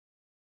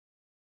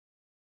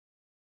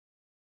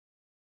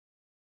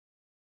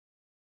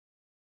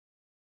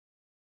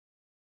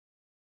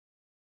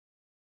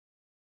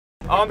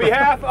On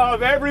behalf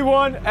of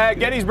everyone at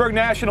Gettysburg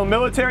National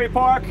Military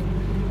Park,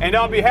 and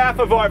on behalf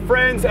of our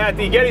friends at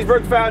the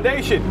Gettysburg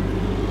Foundation,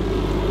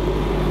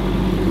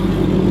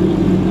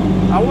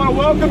 I want to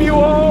welcome you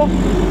all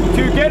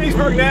to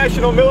Gettysburg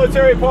National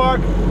Military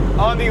Park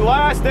on the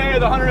last day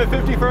of the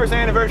 151st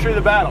anniversary of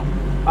the battle.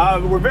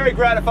 We're very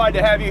gratified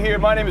to have you here.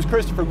 My name is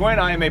Christopher Gwinn.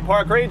 I am a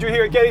park ranger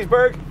here at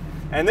Gettysburg,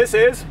 and this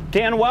is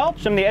Dan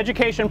Welch. I'm the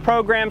Education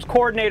Programs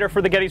Coordinator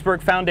for the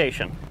Gettysburg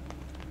Foundation.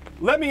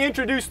 Let me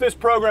introduce this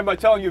program by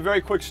telling you a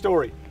very quick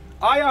story.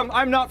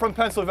 I'm not from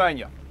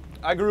Pennsylvania.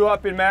 I grew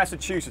up in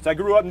Massachusetts. I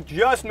grew up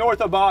just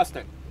north of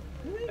Boston.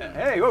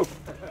 Hey, whoa.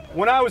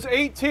 When I was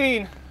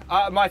 18,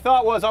 my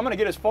thought was I'm going to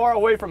get as far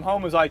away from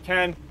home as I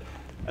can.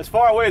 As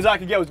far away as I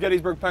could get was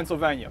Gettysburg,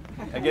 Pennsylvania,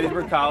 at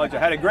Gettysburg College. I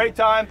had a great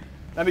time.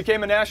 I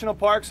became a National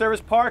Park Service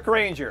park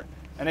ranger.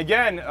 And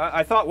again,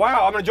 I thought,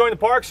 wow, I'm going to join the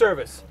Park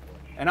Service.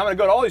 And I'm going to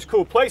go to all these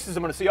cool places.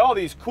 I'm going to see all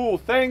these cool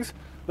things.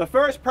 The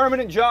first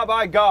permanent job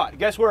I got,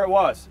 guess where it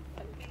was?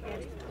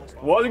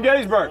 It wasn't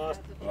Gettysburg.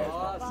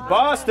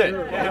 Boston.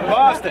 In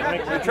Boston.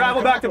 We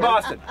traveled back to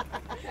Boston.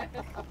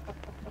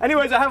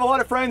 Anyways, I have a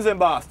lot of friends in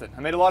Boston.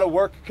 I made a lot of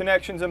work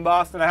connections in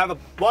Boston. I have a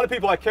lot of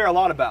people I care a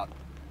lot about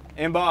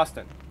in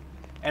Boston.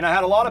 And I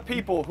had a lot of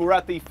people who were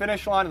at the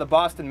finish line of the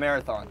Boston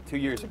Marathon 2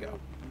 years ago.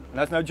 And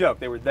that's no joke,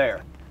 they were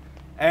there.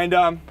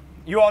 And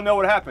you all know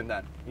what happened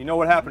then. You know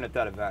what happened at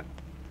that event.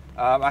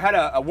 I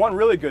had one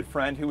really good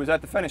friend who was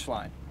at the finish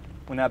line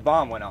when that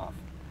bomb went off.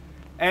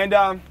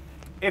 And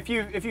if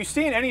you've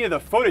seen any of the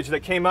footage that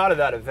came out of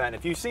that event,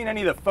 if you've seen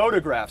any of the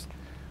photographs,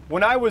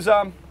 when I was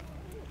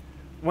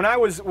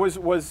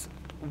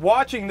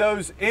watching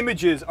those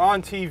images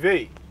on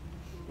TV,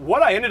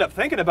 what I ended up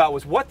thinking about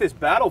was what this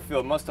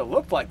battlefield must have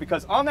looked like,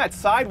 because on that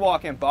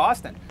sidewalk in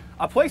Boston,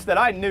 a place that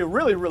I knew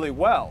really, really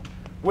well,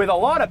 with a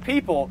lot of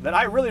people that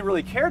I really,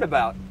 really cared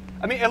about,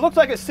 I mean, it looked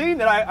like a scene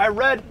that I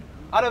read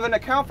out of an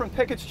account from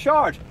Pickett's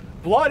Charge.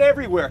 Blood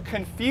everywhere,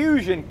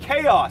 confusion,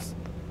 chaos.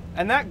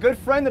 And that good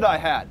friend that I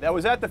had that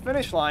was at the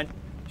finish line,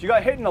 she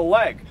got hit in the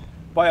leg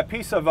by a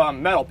piece of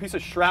metal, piece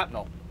of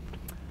shrapnel.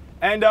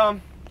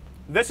 And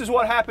this is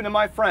what happened to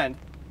my friend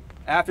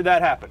after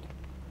that happened.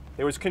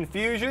 There was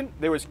confusion,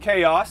 there was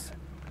chaos,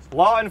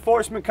 law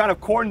enforcement kind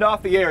of cordoned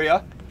off the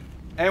area,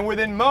 and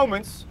within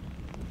moments,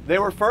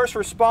 there were first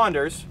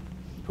responders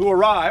who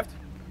arrived,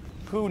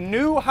 who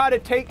knew how to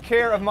take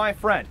care of my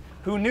friend,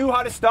 who knew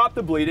how to stop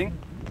the bleeding,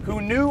 who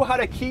knew how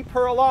to keep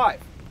her alive.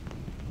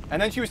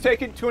 And then she was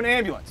taken to an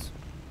ambulance.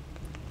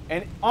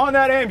 And on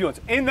that ambulance,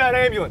 in that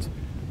ambulance,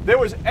 there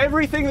was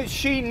everything that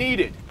she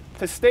needed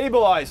to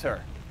stabilize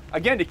her.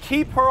 Again, to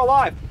keep her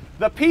alive.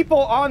 The people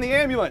on the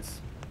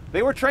ambulance,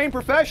 they were trained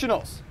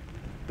professionals.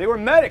 They were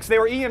medics, they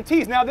were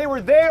EMTs. Now, they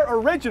were there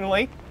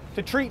originally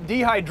to treat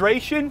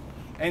dehydration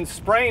and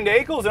sprained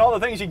ankles and all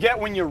the things you get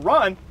when you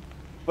run,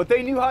 but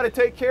they knew how to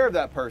take care of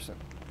that person.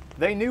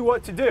 They knew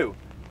what to do.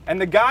 And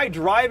the guy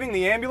driving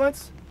the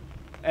ambulance,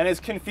 and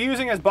as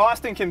confusing as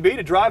Boston can be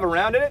to drive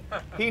around in it,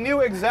 he knew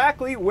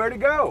exactly where to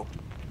go.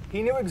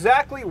 He knew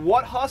exactly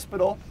what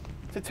hospital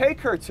to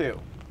take her to.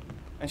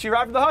 And she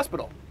arrived at the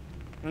hospital,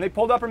 and they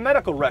pulled up her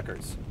medical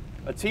records.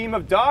 A team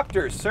of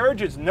doctors,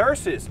 surgeons,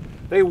 nurses,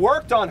 they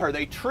worked on her,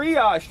 they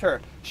triaged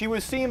her. She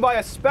was seen by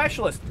a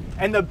specialist,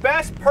 and the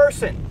best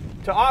person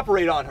to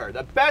operate on her,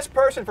 the best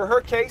person for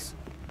her case,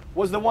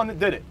 was the one that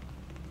did it.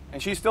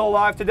 And she's still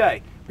alive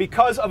today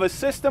because of a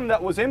system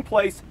that was in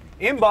place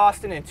in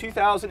Boston in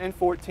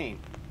 2014.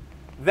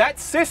 That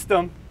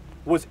system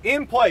was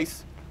in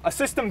place, a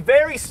system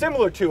very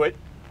similar to it,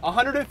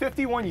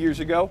 151 years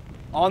ago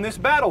on this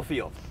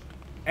battlefield.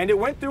 And it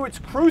went through its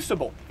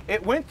crucible.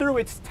 It went through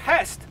its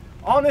test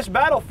on this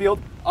battlefield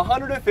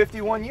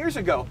 151 years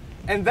ago.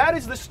 And that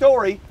is the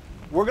story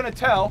we're going to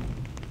tell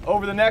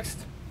over the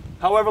next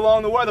however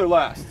long the weather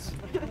lasts.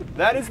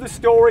 That is the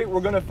story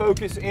we're going to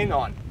focus in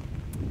on.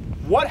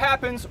 What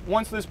happens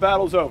once this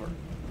battle's over?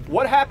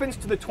 What happens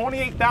to the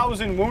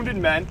 28,000 wounded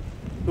men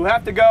who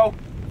have to go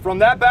from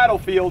that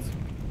battlefield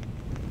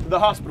to the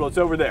hospital? It's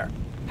over there.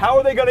 How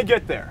are they going to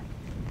get there?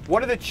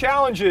 What are the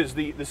challenges,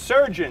 the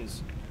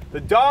surgeons,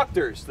 the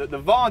doctors, the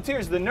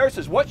volunteers, the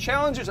nurses, what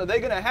challenges are they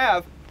going to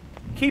have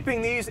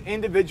keeping these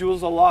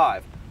individuals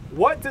alive?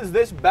 What does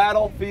this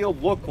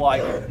battlefield look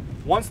like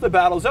once the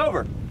battle's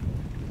over?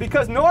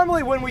 Because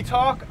normally when we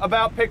talk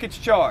about Pickett's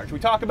Charge, we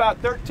talk about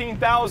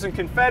 13,000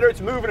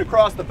 Confederates moving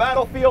across the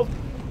battlefield.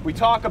 We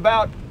talk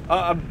about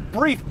a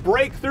brief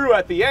breakthrough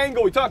at the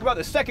angle. We talk about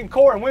the 2nd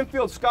Corps and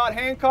Winfield Scott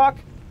Hancock.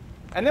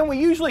 And then we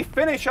usually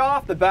finish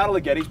off the Battle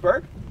of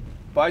Gettysburg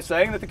by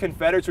saying that the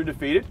Confederates were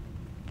defeated.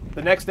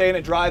 The next day in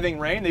a driving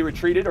rain, they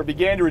retreated or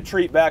began to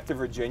retreat back to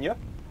Virginia.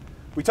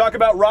 We talk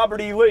about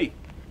Robert E. Lee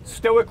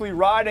stoically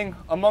riding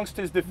amongst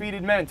his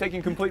defeated men,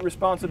 taking complete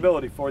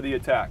responsibility for the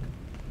attack.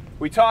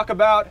 We talk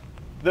about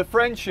the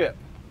friendship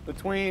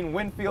between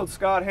Winfield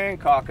Scott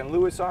Hancock and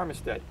Lewis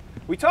Armistead.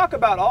 We talk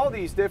about all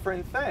these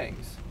different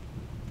things.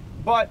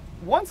 But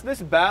once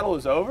this battle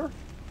is over,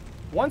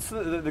 once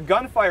the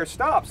gunfire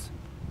stops,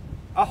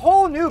 a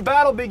whole new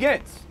battle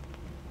begins.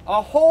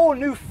 A whole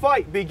new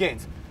fight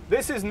begins.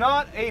 This is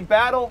not a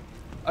battle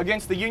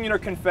against the Union or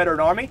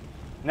Confederate Army.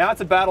 Now it's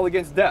a battle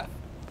against death.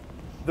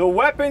 The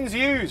weapons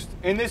used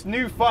in this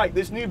new fight,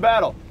 this new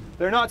battle,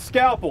 they're not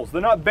scalpels, they're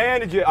not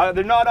bandages,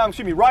 they're not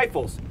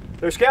rifles.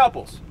 They're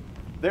scalpels.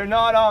 They're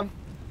not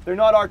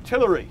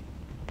artillery.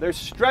 They're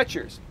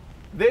stretchers.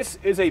 This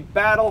is a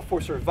battle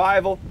for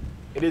survival.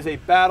 It is a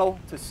battle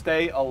to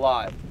stay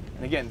alive.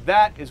 And again,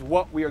 that is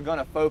what we are going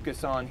to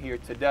focus on here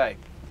today.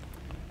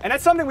 And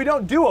that's something we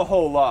don't do a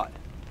whole lot.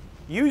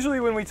 Usually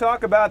when we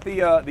talk about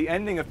the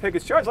ending of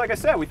Pickett's charge, like I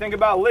said, we think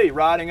about Lee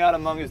riding out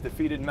among his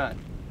defeated men.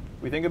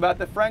 We think about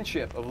the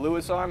friendship of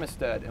Lewis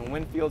Armistead and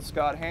Winfield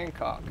Scott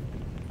Hancock.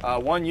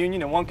 One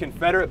Union and one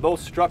Confederate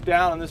both struck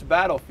down on this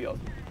battlefield.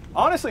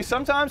 Honestly,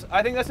 sometimes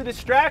I think that's a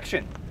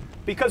distraction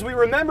because we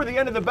remember the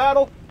end of the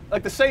battle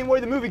like the same way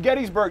the movie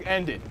Gettysburg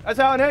ended. That's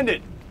how it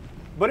ended.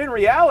 But in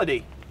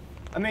reality,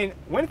 I mean,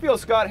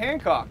 Winfield Scott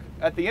Hancock,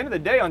 at the end of the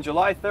day on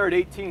July 3rd,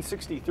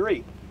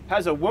 1863,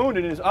 has a wound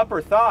in his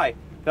upper thigh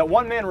that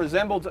one man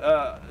resembled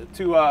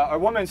or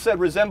one man said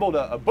resembled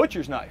a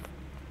butcher's knife.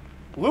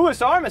 Lewis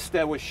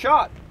Armistead was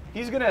shot.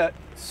 He's going to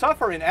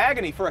suffer in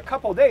agony for a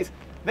couple days.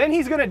 Then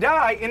he's going to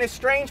die in a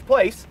strange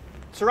place,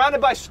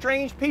 surrounded by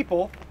strange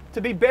people,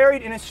 to be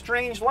buried in a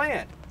strange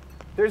land.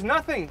 There's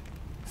nothing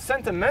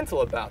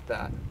sentimental about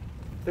that.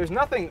 There's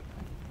nothing,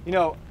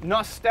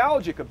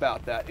 nostalgic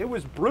about that. It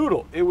was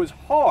brutal. It was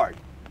hard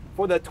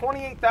for the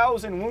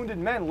 28,000 wounded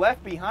men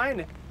left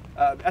behind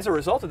as a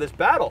result of this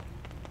battle.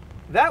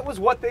 That was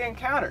what they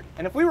encountered.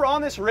 And if we were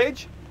on this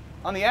ridge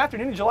on the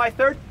afternoon of July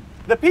 3rd,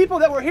 the people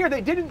that were here,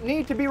 they didn't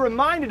need to be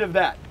reminded of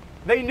that.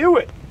 They knew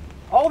it.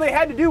 All they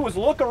had to do was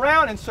look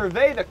around and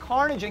survey the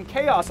carnage and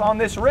chaos on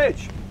this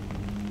ridge.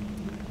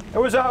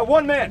 There was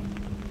one man.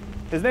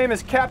 His name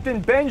is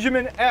Captain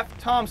Benjamin F.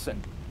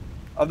 Thompson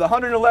of the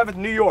 111th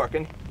New York,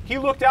 and he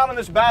looked out on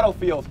this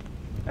battlefield,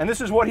 and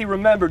this is what he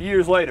remembered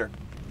years later.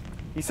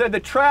 He said the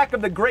track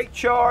of the great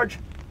charge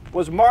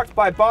was marked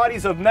by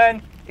bodies of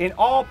men in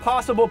all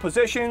possible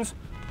positions,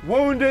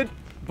 wounded,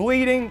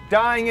 bleeding,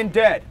 dying, and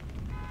dead.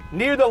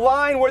 Near the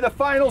line where the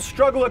final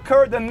struggle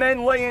occurred, the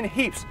men lay in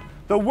heaps,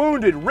 the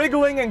wounded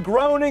wriggling and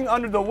groaning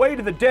under the weight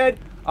of the dead,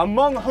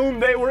 among whom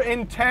they were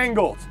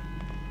entangled.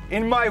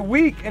 In my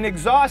weak and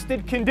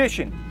exhausted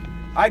condition,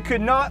 I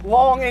could not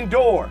long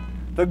endure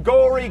the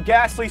gory,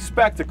 ghastly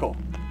spectacle.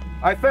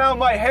 I found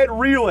my head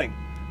reeling,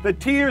 the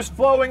tears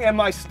flowing, and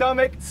my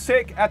stomach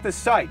sick at the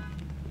sight.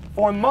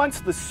 For months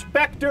the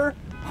specter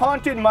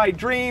haunted my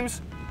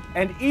dreams,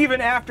 and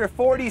even after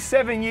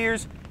 47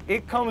 years,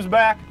 it comes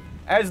back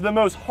as the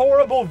most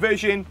horrible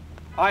vision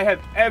I have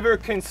ever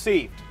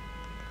conceived.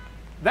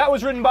 That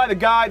was written by the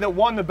guy that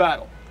won the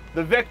battle,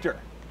 the victor.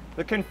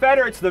 The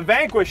Confederates, the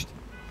vanquished,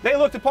 they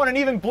looked upon an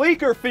even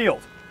bleaker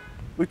field.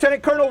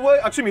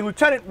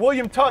 Lieutenant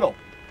William Tuttle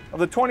of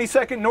the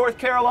 22nd North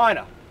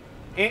Carolina,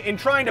 in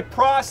trying to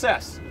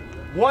process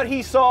what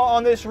he saw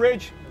on this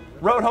ridge,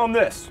 wrote home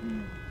this.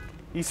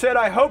 He said,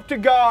 "I hope to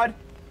God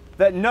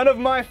that none of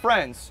my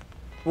friends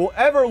will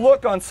ever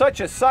look on such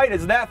a sight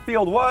as that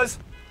field was.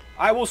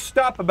 I will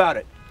stop about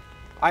it.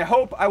 I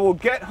hope I will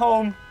get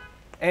home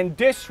and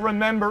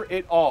disremember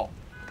it all."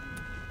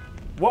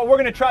 What we're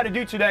going to try to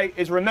do today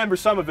is remember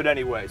some of it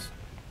anyways.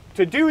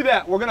 To do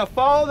that, we're going to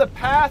follow the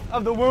path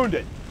of the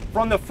wounded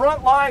from the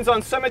front lines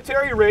on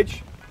Cemetery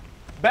Ridge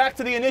back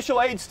to the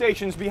initial aid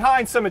stations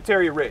behind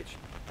Cemetery Ridge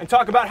and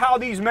talk about how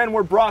these men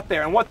were brought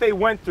there and what they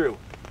went through.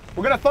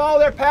 We're going to follow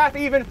their path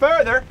even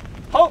further,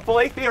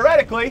 hopefully,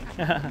 theoretically,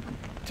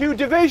 to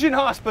division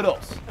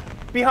hospitals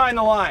behind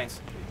the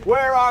lines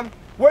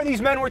where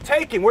these men were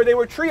taken, where they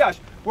were triaged.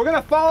 We're going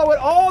to follow it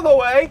all the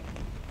way,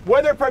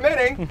 weather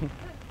permitting,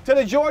 to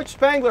the George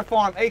Spangler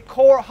Farm, a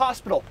Corps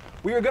hospital.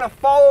 We are going to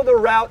follow the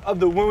route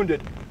of the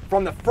wounded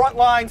from the front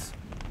lines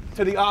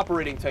to the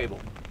operating table.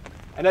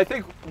 And I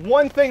think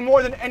one thing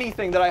more than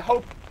anything that I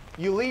hope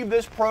you leave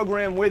this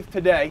program with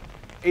today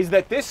is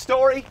that this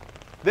story,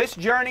 this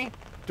journey,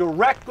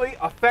 directly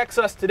affects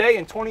us today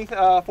in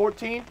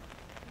 2014.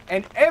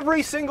 And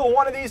every single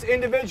one of these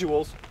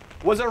individuals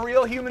was a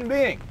real human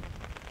being.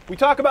 We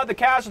talk about the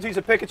casualties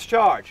of Pickett's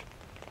charge.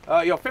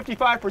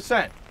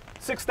 55%,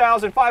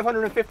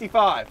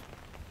 6,555.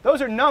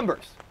 Those are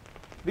numbers.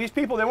 These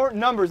people, they weren't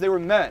numbers, they were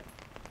men.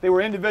 They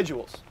were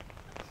individuals.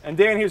 And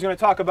Dan here's going to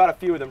talk about a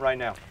few of them right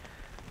now.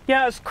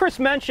 Yeah, as Chris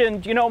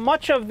mentioned,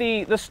 much of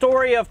the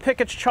story of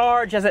Pickett's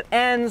charge as it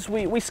ends,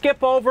 we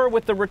skip over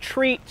with the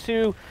retreat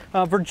to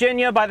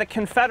Virginia by the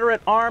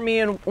Confederate Army,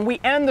 and we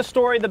end the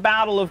story of the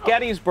Battle of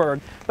Gettysburg.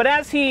 But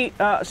as he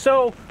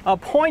so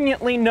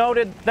poignantly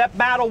noted, that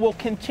battle will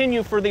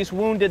continue for these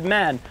wounded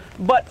men.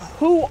 But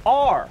who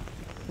are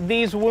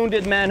these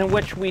wounded men in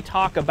which we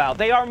talk about?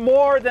 They are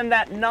more than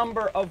that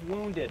number of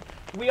wounded.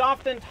 We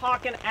often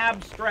talk in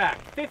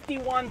abstract,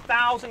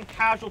 51,000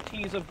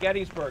 casualties of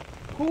Gettysburg.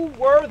 Who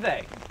were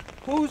they?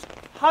 Whose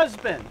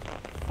husband,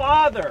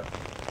 father,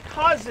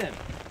 cousin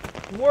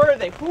were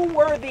they? Who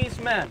were these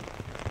men?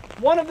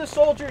 One of the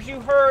soldiers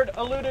you heard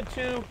alluded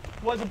to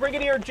was a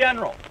brigadier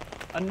general,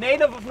 a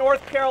native of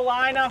North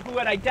Carolina who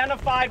had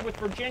identified with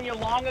Virginia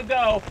long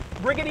ago,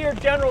 Brigadier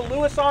General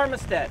Louis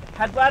Armistead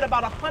had led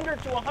about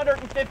 100 to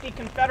 150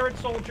 Confederate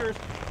soldiers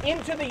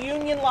into the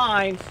Union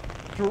lines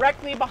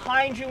directly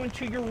behind you and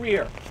to your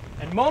rear.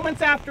 And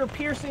moments after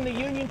piercing the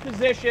Union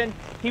position,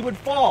 he would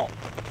fall,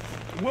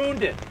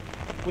 wounded,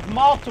 with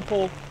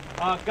multiple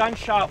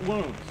gunshot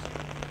wounds.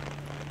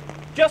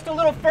 Just a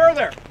little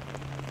further,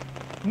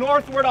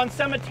 northward on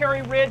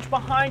Cemetery Ridge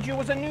behind you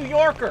was a New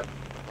Yorker,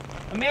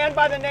 a man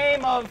by the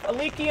name of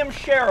Eliakim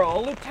Sherrill,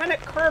 a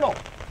lieutenant colonel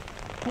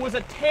who was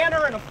a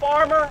tanner and a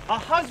farmer, a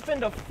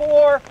husband of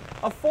four,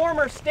 a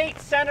former state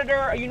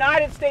senator, a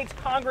United States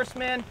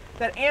congressman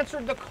that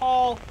answered the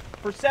call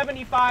for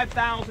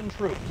 75,000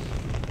 troops.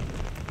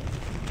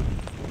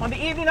 On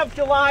the evening of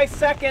July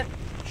 2nd,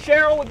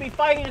 Sherrill would be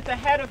fighting at the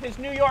head of his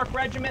New York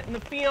regiment in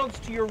the fields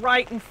to your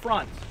right and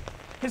front.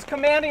 His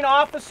commanding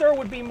officer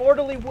would be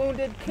mortally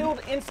wounded, killed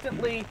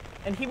instantly,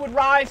 and he would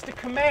rise to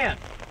command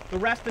the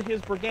rest of his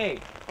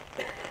brigade.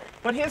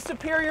 But his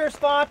superiors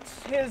thought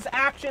his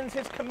actions,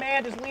 his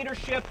command, his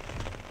leadership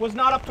was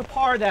not up to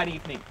par that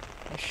evening,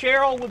 and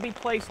Sherrill would be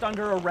placed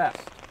under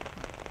arrest.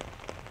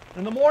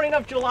 In the morning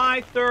of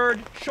July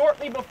 3rd,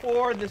 shortly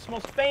before this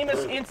most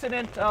famous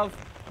incident of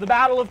the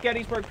Battle of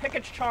Gettysburg,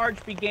 Pickett's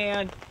charge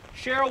began,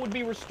 Sherrill would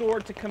be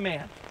restored to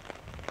command.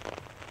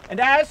 And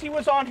as he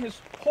was on his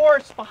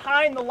horse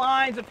behind the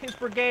lines of his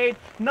brigade,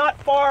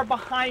 not far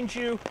behind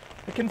you,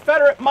 the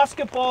Confederate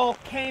musket ball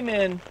came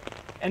in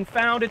and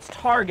found its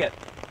target.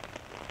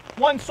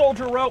 One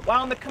soldier wrote,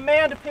 while in the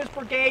command of his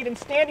brigade and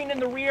standing in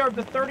the rear of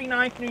the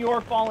 39th New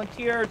York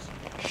Volunteers,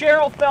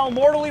 Sherrill fell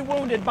mortally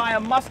wounded by a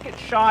musket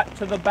shot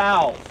to the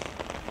bowels.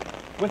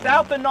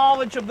 Without the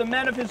knowledge of the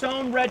men of his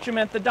own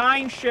regiment, the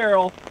dying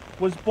Sherrill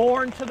was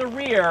borne to the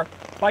rear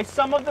by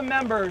some of the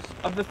members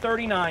of the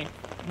 39th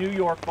New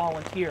York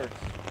Volunteers.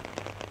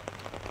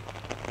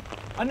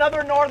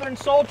 Another Northern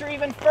soldier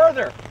even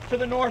further to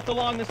the north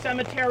along the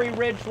Cemetery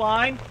Ridge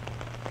line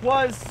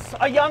was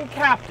a young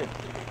captain,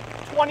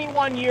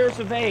 21 years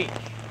of age.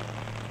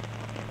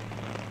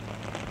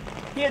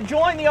 He had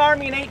joined the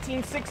Army in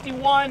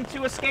 1861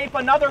 to escape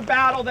another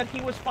battle that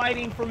he was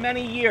fighting for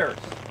many years,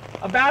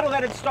 a battle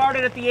that had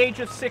started at the age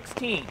of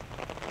 16,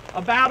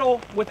 a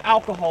battle with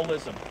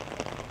alcoholism.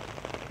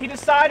 He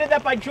decided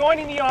that by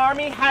joining the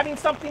Army, having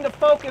something to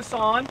focus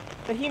on,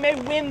 that he may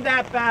win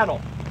that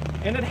battle.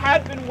 And it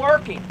had been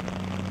working.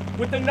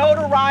 With the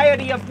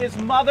notoriety of his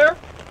mother,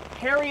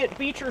 Harriet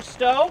Beecher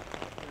Stowe,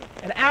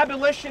 an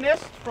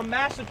abolitionist from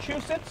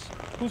Massachusetts,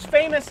 whose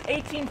famous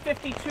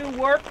 1852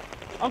 work,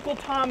 Uncle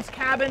Tom's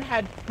Cabin,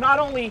 had not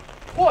only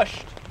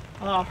pushed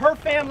her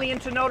family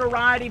into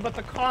notoriety, but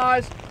the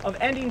cause of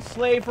ending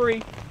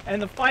slavery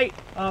and the fight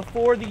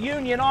for the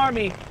Union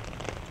Army,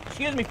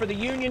 for the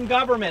Union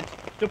government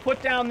to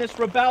put down this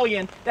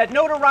rebellion, that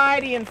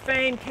notoriety and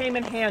fame came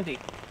in handy.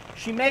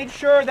 She made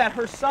sure that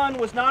her son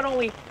was not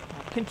only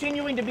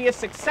continuing to be a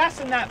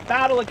success in that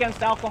battle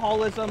against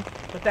alcoholism,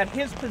 but that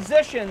his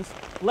positions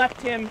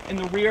left him in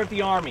the rear of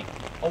the Army,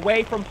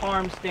 away from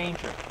harm's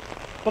danger.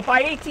 But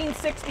by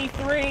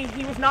 1863,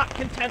 he was not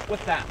content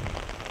with that.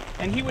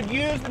 And he would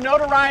use the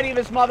notoriety of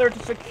his mother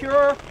to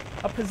secure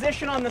a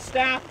position on the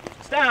staff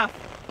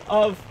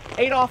of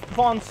Adolf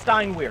von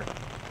Steinwehr.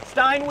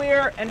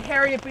 Steinwehr and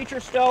Harriet Beecher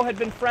Stowe had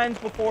been friends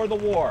before the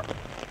war.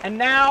 And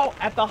now,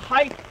 at the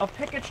height of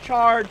Pickett's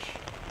charge,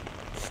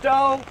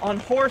 Stowe, on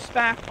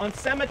horseback on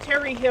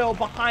Cemetery Hill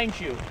behind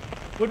you,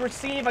 would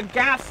receive a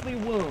ghastly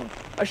wound.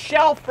 A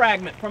shell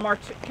fragment from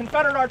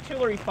Confederate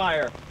artillery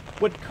fire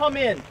would come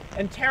in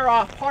and tear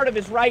off part of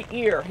his right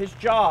ear, his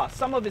jaw,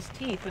 some of his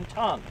teeth and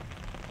tongue.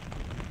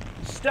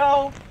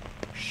 Stowe,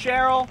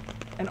 Sherrill,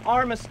 and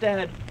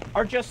Armistead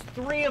are just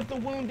three of the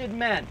wounded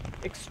men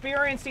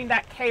experiencing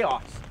that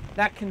chaos,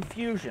 that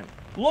confusion,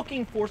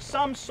 looking for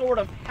some sort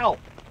of help,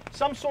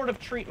 some sort of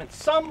treatment,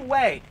 some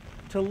way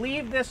to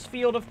leave this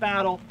field of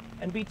battle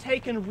and be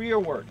taken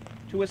rearward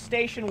to a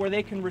station where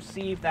they can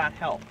receive that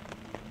help.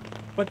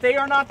 But they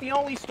are not the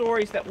only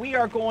stories that we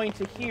are going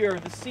to hear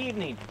this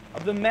evening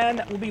of the men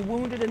that will be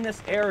wounded in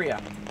this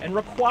area and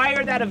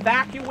require that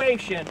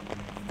evacuation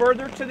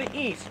further to the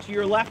east, to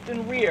your left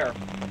and rear,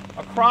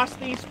 across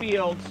these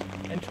fields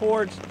and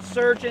towards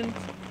surgeons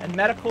and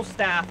medical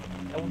staff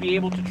that will be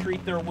able to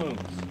treat their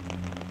wounds.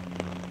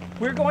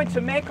 We're going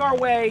to make our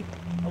way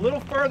a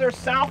little further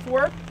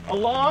southward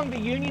along the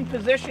Union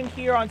position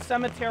here on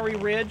Cemetery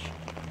Ridge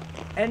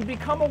and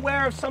become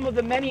aware of some of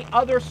the many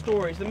other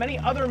stories, the many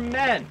other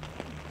men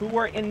who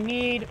were in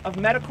need of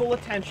medical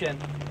attention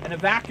and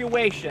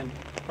evacuation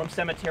from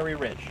Cemetery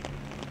Ridge.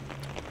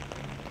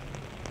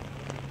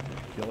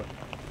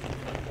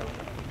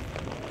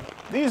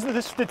 These are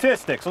the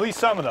statistics, at least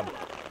some of them.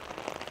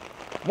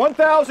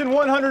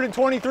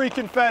 1,123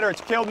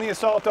 Confederates killed in the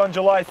assault on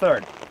July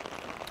 3rd.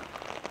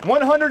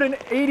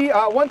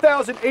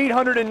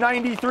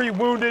 1,893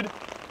 wounded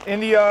in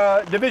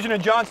the division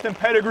of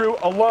Johnston-Pettigrew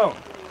alone.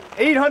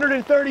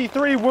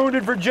 833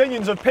 wounded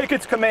Virginians of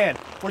Pickett's command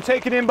were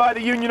taken in by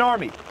the Union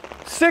Army.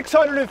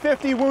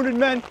 650 wounded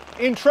men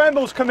in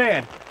Tremble's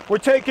command were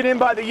taken in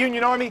by the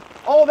Union Army.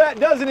 All that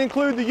doesn't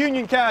include the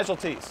Union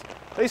casualties.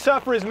 They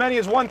suffer as many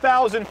as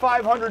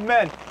 1,500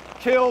 men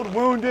killed,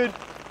 wounded,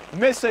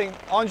 missing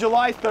on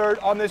July 3rd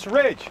on this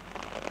ridge.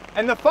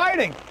 And the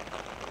fighting,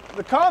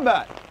 the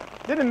combat,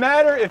 didn't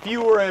matter if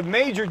you were a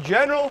major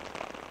general,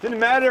 didn't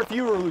matter if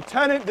you were a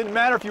lieutenant, didn't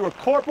matter if you were a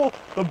corporal,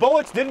 the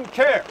bullets didn't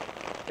care.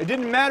 It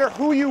didn't matter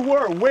who you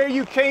were, where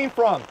you came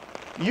from.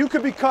 You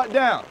could be cut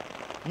down.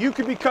 You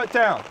could be cut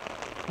down.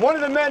 One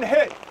of the men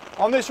hit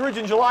on this ridge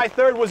on July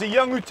 3rd was a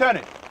young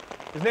lieutenant.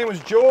 His name was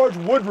George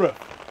Woodruff,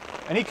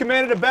 and he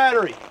commanded a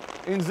battery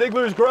in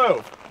Ziegler's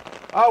Grove.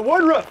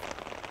 Woodruff,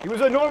 he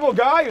was a normal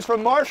guy. He was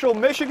from Marshall,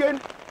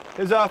 Michigan.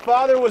 His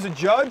father was a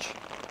judge.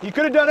 He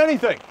could have done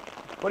anything,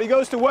 but he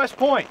goes to West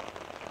Point.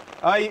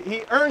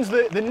 He earns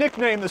the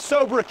nickname, the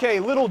sobriquet,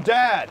 Little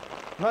Dad.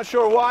 I'm not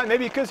sure why,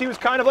 maybe because he was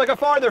kind of like a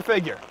father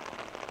figure.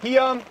 He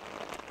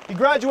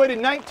graduated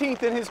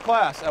 19th in his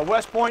class at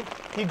West Point.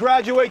 He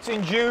graduates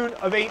in June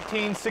of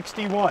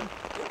 1861.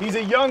 He's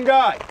a young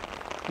guy.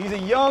 He's a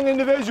young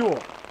individual.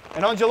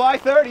 And on July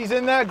 3rd, he's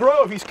in that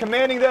grove. He's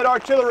commanding that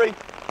artillery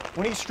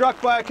when he's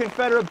struck by a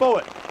Confederate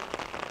bullet.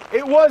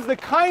 It was the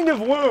kind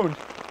of wound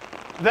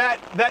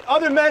that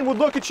other men would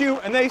look at you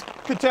and they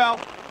could tell,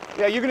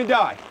 yeah, you're going to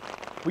die.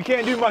 We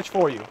can't do much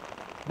for you,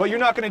 but you're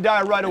not going to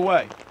die right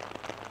away.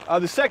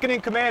 The second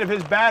in command of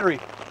his battery,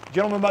 a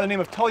gentleman by the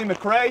name of Tully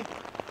McRae,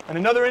 and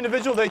another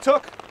individual they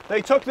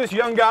took this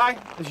young guy,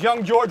 this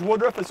young George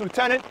Woodruff, this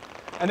lieutenant,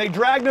 and they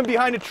dragged him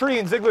behind a tree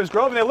in Ziegler's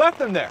Grove and they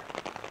left him there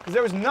because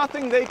there was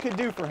nothing they could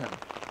do for him.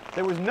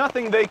 There was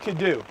nothing they could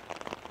do.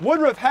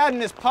 Woodruff had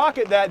in his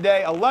pocket that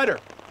day a letter,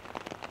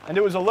 and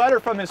it was a letter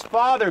from his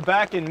father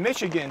back in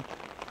Michigan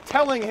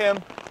telling him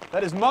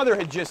that his mother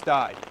had just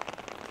died.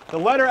 The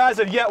letter as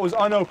of yet was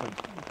unopened.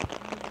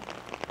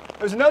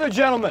 There's another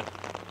gentleman.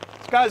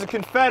 This guy's a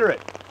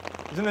Confederate.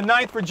 He's in the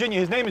 9th Virginia.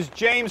 His name is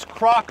James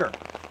Crocker.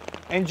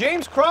 And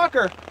James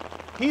Crocker,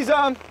 he's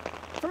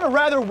from a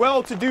rather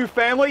well-to-do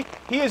family.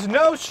 He is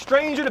no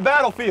stranger to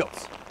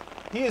battlefields.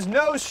 He is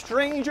no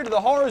stranger to the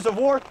horrors of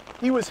war.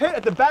 He was hit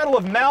at the Battle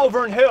of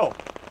Malvern Hill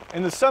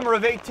in the summer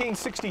of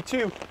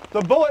 1862. The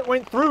bullet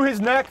went through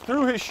his neck,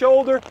 through his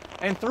shoulder,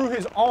 and through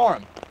his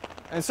arm.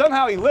 And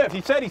somehow he lived.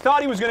 He said he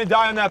thought he was going to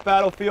die on that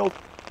battlefield,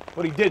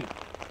 but he didn't.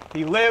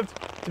 He lived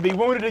to be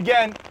wounded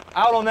again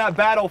out on that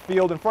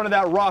battlefield in front of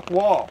that rock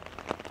wall.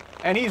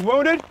 And he's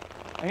wounded,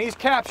 and he's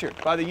captured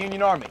by the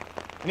Union Army.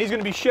 And he's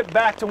going to be shipped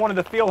back to one of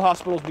the field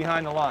hospitals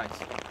behind the lines.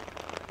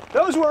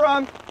 Those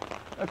were,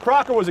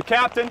 Crocker was a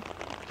captain.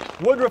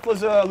 Woodruff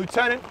was a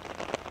lieutenant.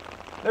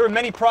 There were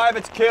many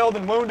privates killed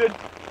and wounded,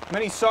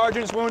 many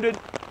sergeants wounded.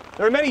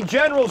 There were many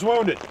generals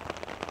wounded.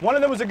 One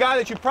of them was a guy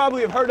that you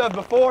probably have heard of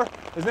before.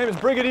 His name is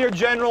Brigadier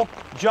General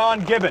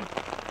John Gibbon.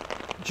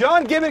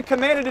 John Gibbon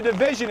commanded a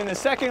division in the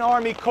 2nd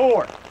Army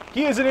Corps.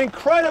 He is an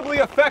incredibly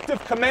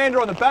effective commander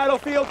on the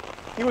battlefield.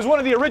 He was one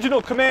of the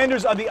original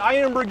commanders of the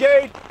Iron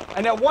Brigade,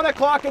 and at 1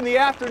 o'clock in the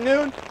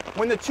afternoon,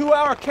 when the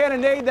 2-hour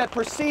cannonade that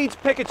precedes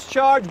Pickett's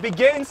charge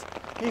begins,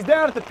 he's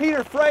down at the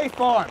Peter Frey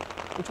farm,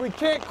 which we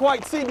can't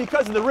quite see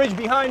because of the ridge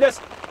behind us.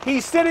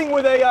 He's sitting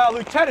with a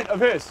lieutenant of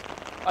his,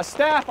 a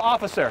staff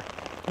officer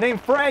named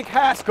Frank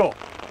Haskell.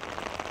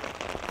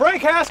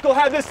 Frank Haskell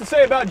had this to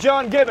say about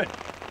John Gibbon,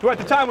 who at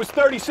the time was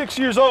 36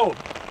 years old.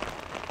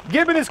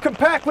 Gibbon is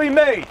compactly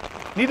made,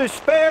 neither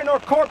spare nor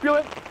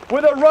corpulent,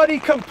 with a ruddy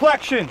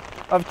complexion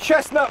of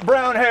chestnut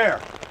brown hair,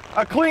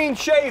 a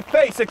clean-shaved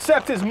face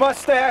except his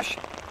mustache,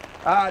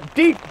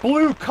 deep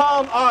blue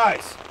calm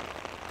eyes,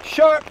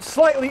 sharp,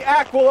 slightly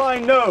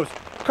aquiline nose,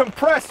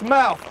 compressed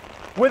mouth,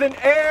 with an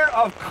air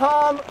of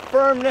calm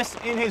firmness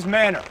in his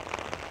manner.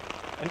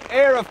 An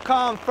air of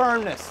calm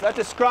firmness. That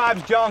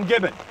describes John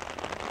Gibbon.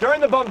 During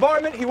the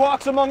bombardment, he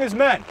walks among his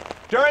men.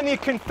 During the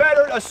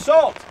Confederate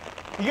assault,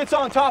 he gets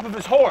on top of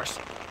his horse.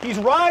 He's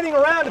riding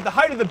around at the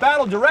height of the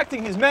battle,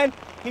 directing his men.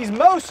 He's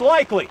most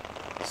likely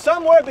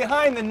somewhere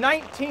behind the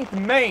 19th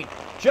Maine,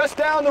 just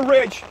down the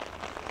ridge,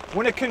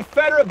 when a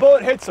Confederate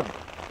bullet hits him.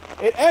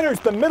 It enters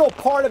the middle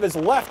part of his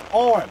left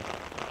arm,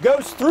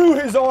 goes through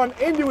his arm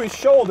into his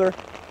shoulder.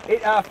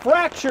 It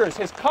fractures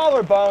his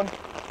collarbone,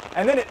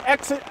 and then it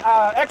exits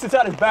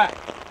out his back.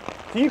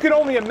 So you can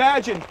only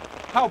imagine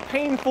how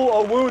painful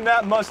a wound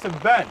that must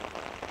have been.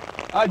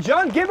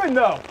 John Gibbon,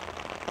 though,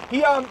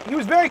 he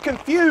was very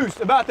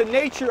confused about the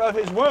nature of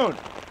his wound.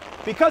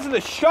 Because of the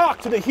shock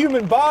to the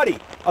human body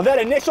of that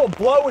initial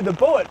blow with the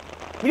bullet,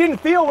 he didn't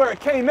feel where it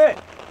came in.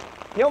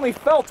 He only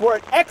felt where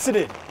it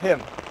exited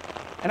him.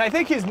 And I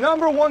think his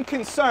number one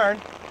concern,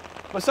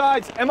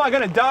 besides, am I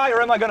going to die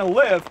or am I going to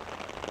live,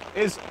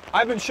 is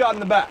I've been shot in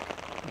the back.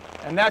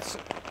 And that's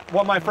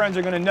what my friends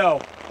are going to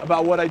know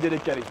about what I did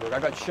at Gettysburg. I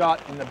got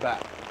shot in the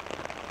back.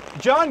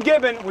 John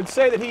Gibbon would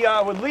say that he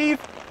would leave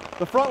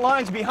the front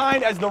lines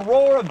behind as the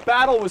roar of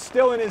battle was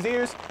still in his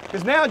ears,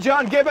 because now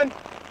John Gibbon,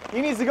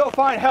 he needs to go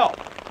find help.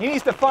 He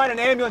needs to find an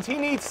ambulance. He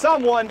needs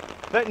someone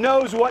that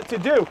knows what to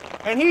do.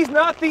 And he's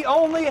not the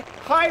only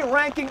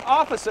high-ranking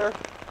officer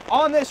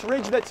on this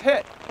ridge that's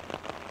hit.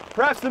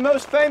 Perhaps the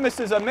most famous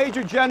is a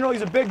Major General.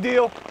 He's a big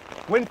deal,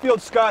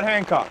 Winfield Scott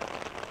Hancock.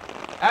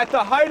 At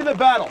the height of the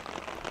battle,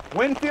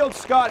 Winfield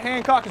Scott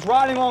Hancock is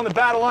riding along the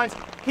battle lines.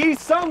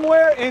 He's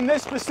somewhere in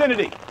this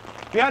vicinity,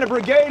 behind a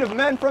brigade of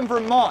men from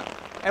Vermont.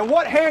 And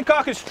what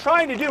Hancock is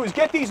trying to do is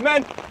get these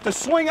men to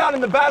swing out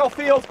in the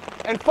battlefield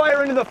and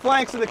fire into the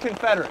flanks of the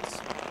Confederates.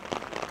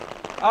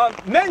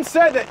 Men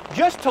said that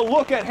just to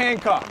look at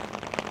Hancock,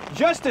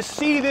 just to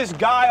see this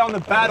guy on the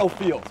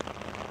battlefield,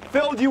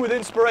 filled you with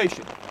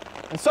inspiration.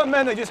 And some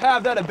men, they just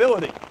have that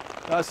ability.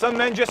 Some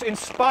men just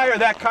inspire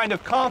that kind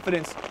of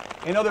confidence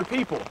in other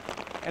people.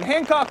 And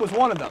Hancock was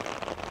one of them.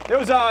 There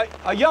was a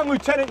young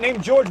lieutenant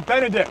named George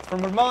Benedict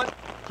from Vermont.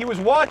 He was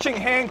watching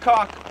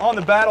Hancock on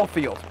the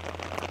battlefield.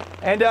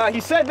 And he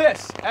said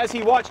this as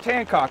he watched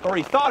Hancock, or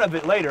he thought of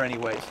it later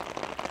anyways.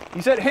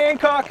 He said,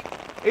 "Hancock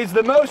is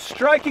the most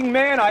striking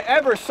man I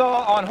ever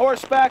saw on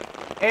horseback,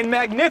 and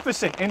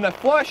magnificent in the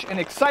flush and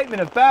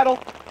excitement of battle."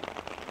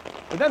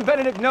 But then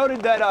Benedict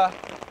noted that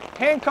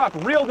Hancock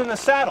reeled in the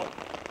saddle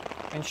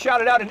and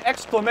shouted out an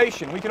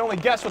exclamation. We can only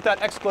guess what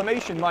that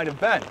exclamation might have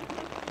been.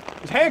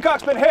 Because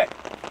Hancock's been hit.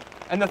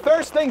 And the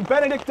first thing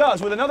Benedict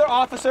does with another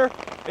officer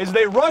is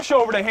they rush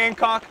over to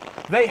Hancock,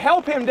 they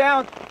help him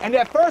down, and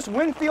at first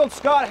Winfield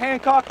Scott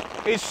Hancock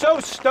is so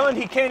stunned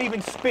he can't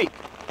even speak.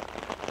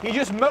 He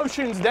just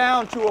motions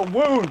down to a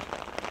wound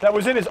that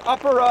was in his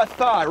upper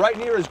thigh, right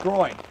near his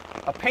groin.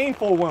 A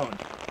painful wound.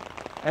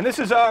 And this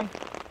is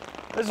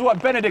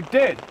what Benedict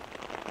did.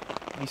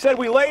 He said,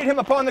 "We laid him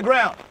upon the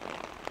ground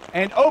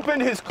and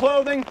opened his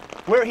clothing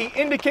where he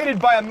indicated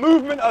by a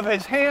movement of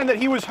his hand that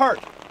he was hurt.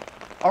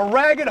 A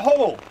ragged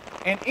hole,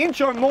 an inch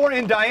or more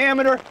in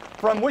diameter,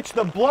 from which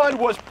the blood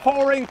was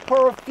pouring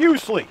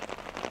profusely,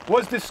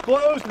 was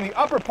disclosed in the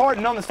upper part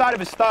and on the side of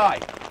his thigh.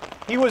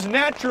 He was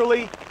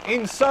naturally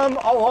in some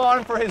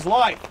alarm for his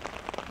life.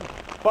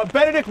 But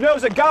Benedict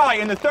knows a guy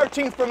in the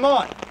 13th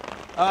Vermont,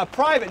 a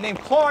private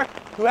named Clark,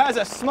 who has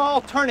a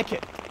small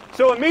tourniquet.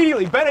 So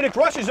immediately Benedict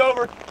rushes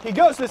over, he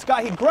goes to this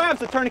guy, he grabs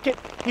the tourniquet,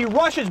 he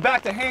rushes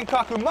back to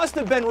Hancock, who must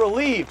have been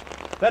relieved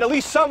that at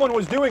least someone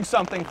was doing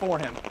something for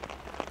him.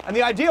 And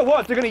the idea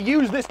was they're going to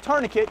use this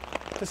tourniquet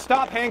to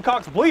stop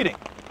Hancock's bleeding,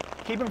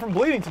 keep him from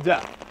bleeding to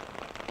death.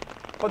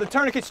 But the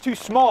tourniquet's too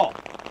small,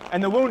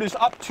 and the wound is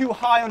up too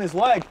high on his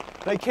leg.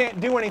 They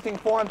can't do anything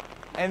for him.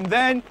 And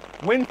then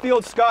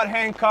Winfield Scott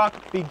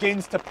Hancock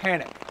begins to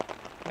panic.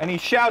 And he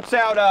shouts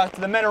out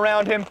to the men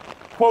around him,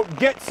 quote,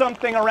 "Get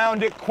something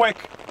around it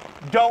quick.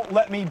 Don't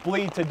let me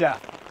bleed to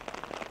death."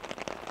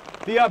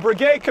 The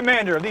brigade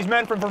commander of these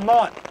men from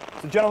Vermont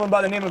is a gentleman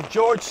by the name of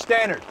George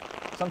Stannard.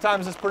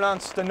 Sometimes it's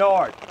pronounced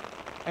Stannard.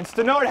 And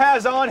Stannard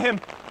has on him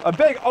a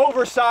big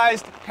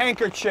oversized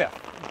handkerchief.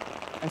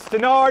 And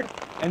Stannard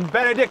and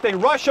Benedict, they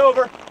rush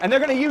over, and they're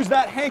going to use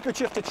that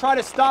handkerchief to try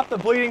to stop the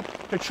bleeding,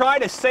 to try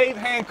to save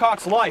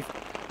Hancock's life.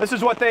 This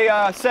is what they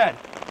said.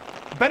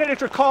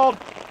 Benedict recalled,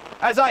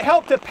 "As I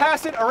helped to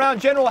pass it around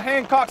General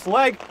Hancock's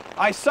leg,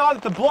 I saw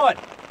that the blood,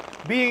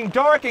 being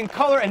dark in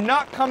color and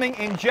not coming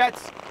in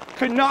jets,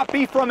 could not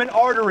be from an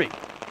artery.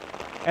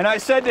 And I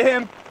said to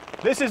him,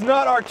 'This is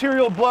not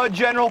arterial blood,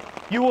 General.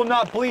 You will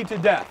not bleed to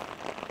death.'"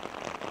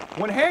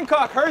 When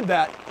Hancock heard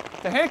that,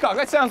 to Hancock,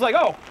 that sounds like,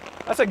 oh,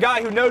 that's a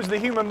guy who knows the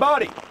human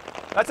body.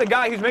 That's a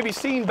guy who's maybe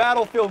seen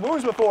battlefield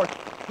wounds before.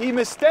 He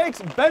mistakes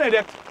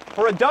Benedict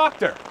for a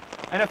doctor.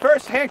 And at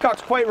first,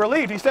 Hancock's quite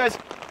relieved. He says,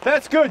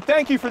 "That's good.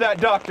 Thank you for that,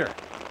 doctor."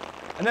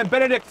 And then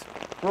Benedict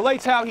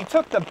relates how he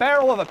took the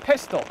barrel of a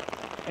pistol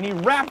and he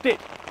wrapped it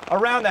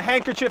around the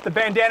handkerchief, the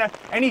bandana,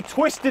 and he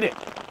twisted it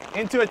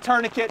into a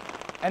tourniquet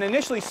and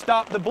initially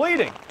stopped the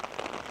bleeding.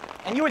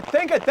 And you would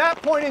think at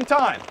that point in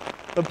time,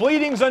 the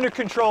bleeding's under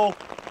control,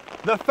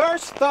 the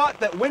first thought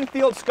that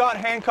Winfield Scott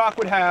Hancock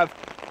would have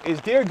is,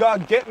 "Dear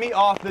God, get me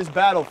off this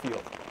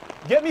battlefield.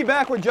 Get me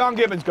back where John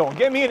Gibbon's going.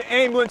 Get me an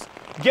ambulance,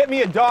 get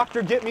me a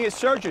doctor, get me a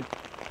surgeon."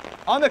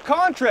 On the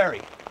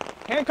contrary,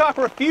 Hancock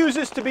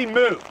refuses to be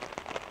moved.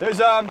 There's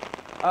a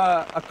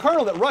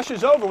colonel that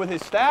rushes over with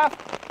his staff.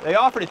 They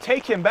offer to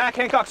take him back.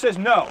 Hancock says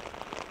no.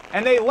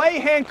 And they lay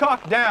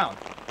Hancock down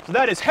so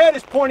that his head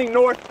is pointing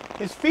north,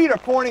 his feet are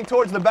pointing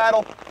towards the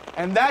battle,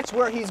 and that's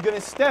where he's going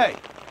to stay,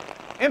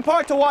 in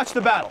part to watch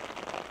the battle.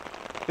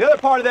 The other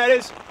part of that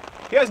is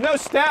he has no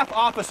staff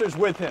officers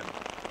with him.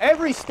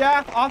 Every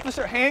staff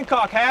officer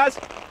Hancock has,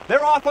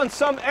 they're off on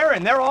some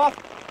errand. They're off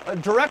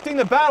directing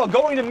the battle,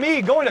 going to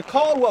Meade, going to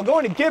Caldwell,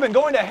 going to Gibbon,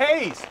 going to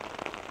Hayes.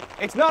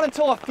 It's not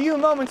until a few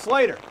moments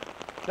later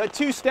that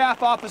two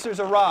staff officers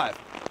arrive.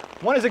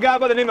 One is a guy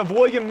by the name of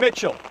William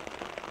Mitchell.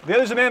 The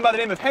other is a man by the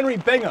name of Henry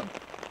Bingham.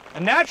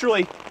 And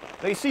naturally,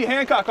 they see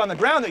Hancock on the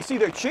ground, they see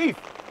their chief.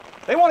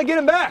 They want to get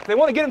him back. They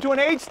want to get him to an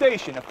aid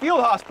station, a field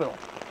hospital.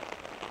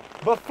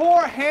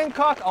 Before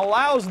Hancock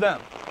allows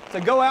them to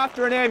go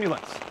after an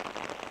ambulance,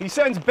 he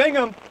sends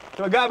Bingham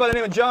to a guy by the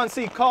name of John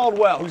C.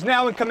 Caldwell, who's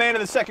now in command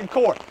of the 2nd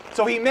Corps.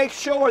 So he makes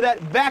sure that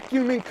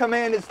vacuum in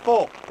command is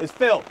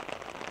filled.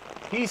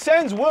 He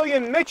sends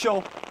William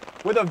Mitchell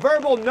with a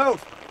verbal note,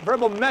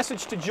 verbal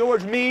message to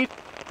George Meade,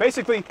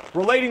 basically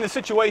relating the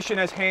situation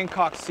as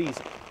Hancock sees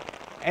it.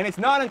 And it's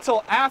not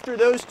until after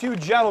those two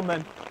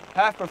gentlemen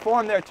have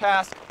performed their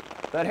task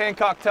that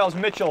Hancock tells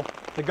Mitchell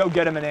to go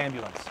get him an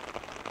ambulance.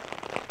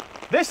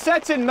 This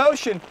sets in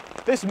motion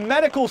this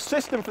medical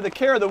system for the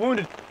care of the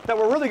wounded that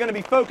we're really going to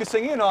be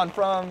focusing in on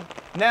from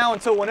now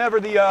until whenever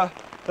the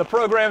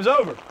program's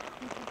over.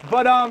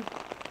 But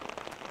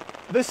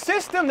the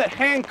system that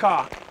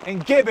Hancock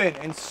and Gibbon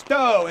and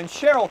Stowe and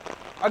Sherrill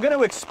are going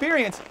to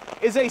experience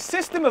is a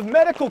system of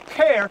medical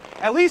care,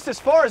 at least as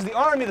far as the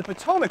Army of the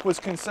Potomac was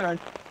concerned,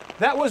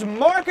 that was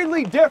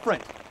markedly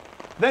different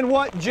than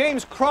what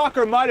James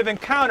Crocker might have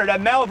encountered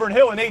at Malvern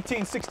Hill in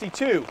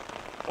 1862,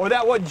 or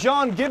that what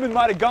John Gibbon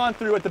might have gone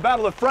through at the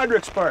Battle of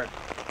Fredericksburg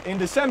in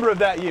December of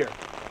that year.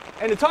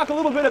 And to talk a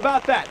little bit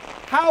about that,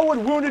 how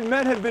would wounded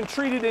men have been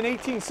treated in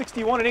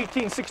 1861 and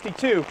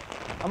 1862,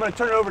 I'm going to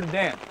turn it over to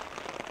Dan.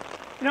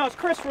 You know, as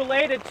Chris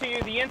related to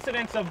you the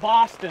incidents of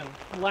Boston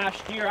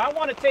last year, I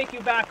want to take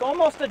you back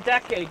almost a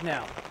decade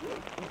now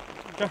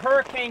to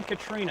Hurricane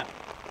Katrina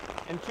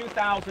in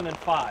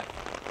 2005.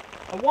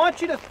 I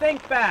want you to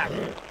think back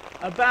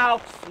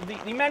about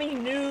the many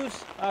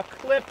news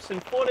clips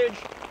and footage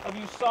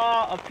you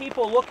saw of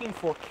people looking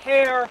for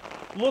care,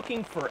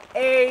 looking for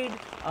aid,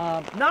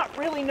 not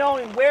really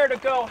knowing where to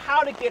go,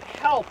 how to get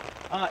help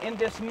in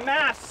this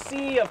mass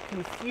sea of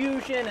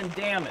confusion and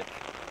damage.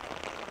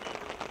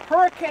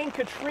 Hurricane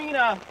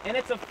Katrina and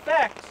its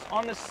effects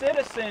on the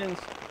citizens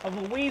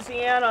of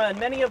Louisiana and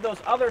many of those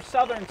other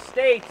southern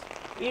states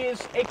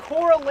is a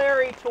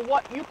corollary to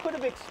what you could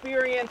have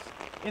experienced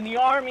in the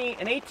Army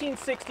in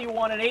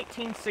 1861 and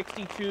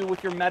 1862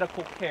 with your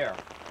medical care.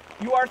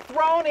 You are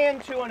thrown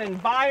into an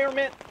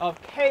environment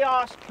of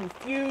chaos,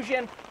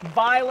 confusion,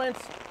 violence,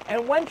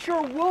 and once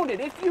you're wounded,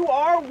 if you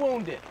are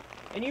wounded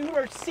and you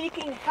are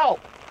seeking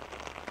help,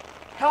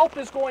 help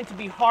is going to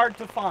be hard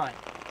to find,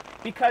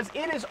 because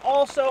it is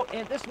also,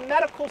 in this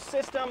medical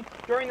system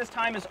during this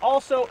time is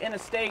also in a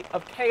state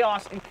of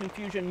chaos and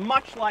confusion,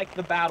 much like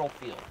the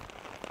battlefield.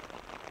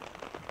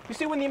 You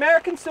see, when the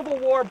American Civil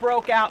War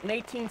broke out in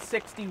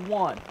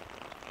 1861,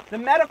 the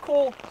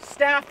medical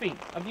staffing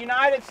of the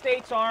United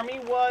States Army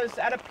was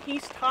at a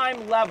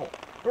peacetime level.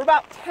 There were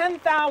about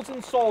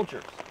 10,000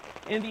 soldiers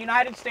in the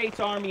United States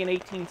Army in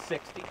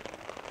 1860.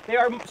 They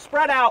are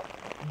spread out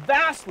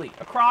vastly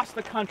across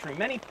the country,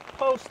 many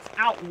posts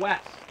out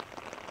west.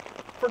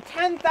 For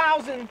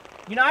 10,000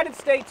 United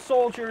States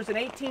soldiers in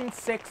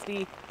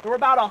 1860, there were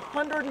about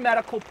 100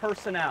 medical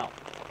personnel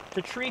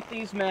to treat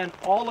these men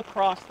all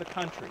across the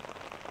country.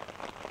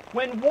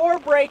 When war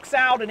breaks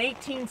out in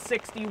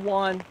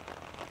 1861,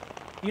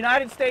 the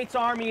United States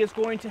Army is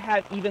going to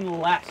have even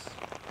less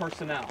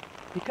personnel,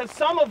 because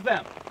some of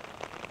them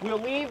will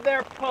leave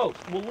their post,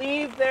 will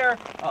leave their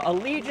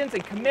allegiance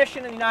and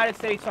commission in the United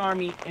States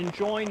Army and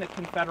join the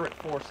Confederate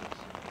forces.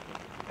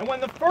 And when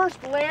the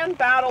first land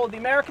battle of the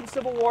American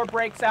Civil War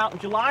breaks out in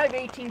July of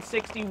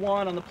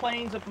 1861 on the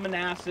plains of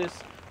Manassas,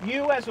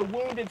 you as a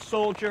wounded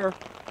soldier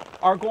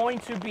are going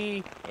to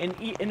be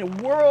in a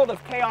world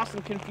of chaos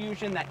and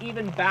confusion that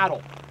even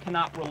battle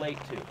cannot relate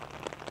to.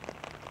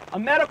 A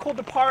medical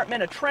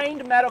department, a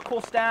trained medical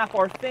staff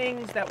are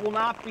things that will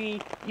not be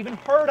even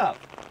heard of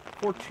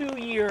for 2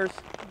 years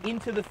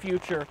into the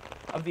future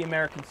of the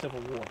American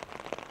Civil War.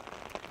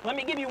 Let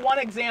me give you one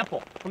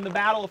example from the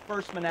Battle of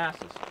First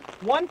Manassas.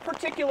 One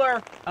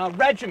particular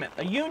regiment,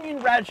 a Union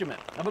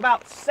regiment of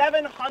about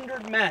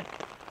 700 men,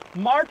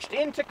 marched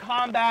into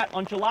combat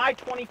on July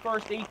 21st,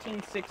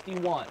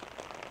 1861.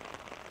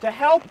 To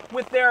help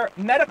with their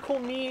medical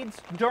needs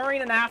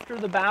during and after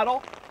the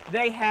battle,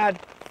 they had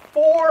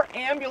 4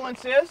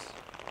 ambulances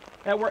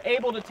that were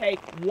able to take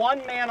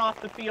 1 man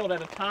off the field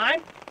at a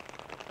time.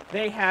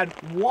 They had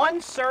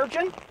 1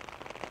 surgeon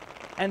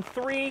and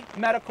 3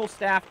 medical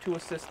staff to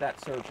assist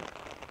that surgeon.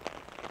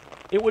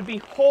 It would be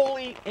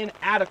wholly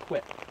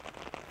inadequate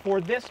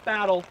for this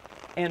battle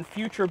and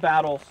future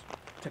battles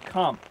to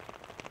come.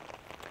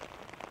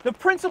 The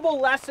principal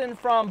lesson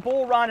from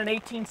Bull Run in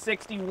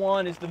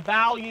 1861 is the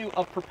value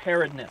of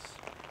preparedness.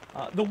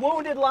 The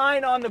wounded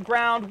lying on the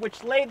ground,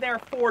 which lay there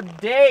for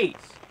days,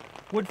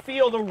 would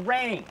feel the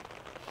rain,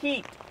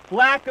 heat,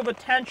 lack of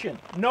attention,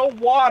 no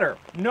water,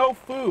 no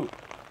food.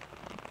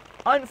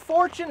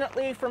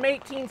 Unfortunately, from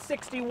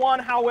 1861,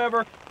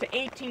 however, to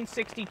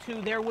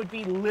 1862, there would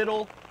be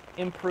little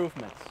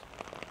improvements.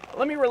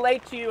 Let me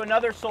relate to you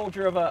another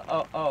soldier of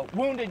a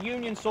wounded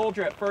Union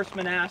soldier at First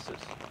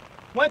Manassas.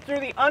 Went through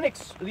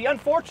the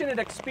unfortunate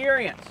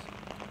experience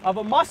of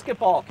a musket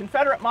ball,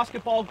 Confederate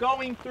musket ball,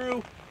 going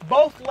through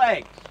both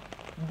legs,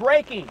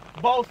 breaking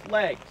both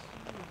legs.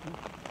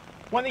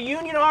 When the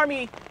Union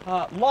Army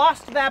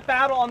lost that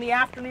battle on the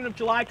afternoon of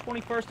July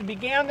 21st and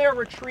began their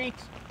retreat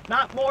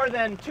not more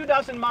than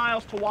 24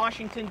 miles to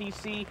Washington,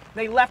 D.C.,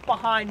 they left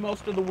behind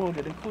most of the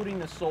wounded, including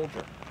this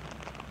soldier.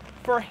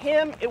 For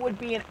him, it would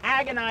be an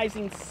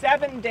agonizing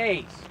 7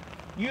 days,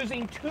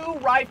 using 2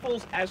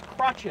 rifles as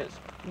crutches,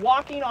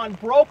 walking on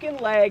broken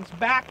legs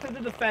back to the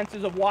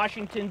defenses of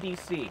Washington,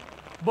 D.C.,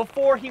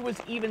 before he was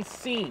even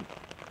seen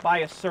by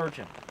a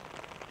surgeon.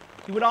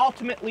 He would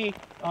ultimately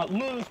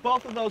lose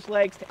both of those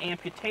legs to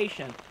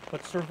amputation,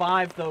 but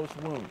survive those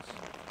wounds.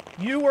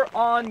 You were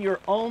on your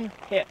own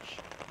pitch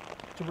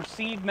to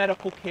receive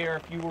medical care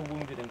if you were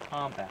wounded in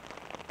combat.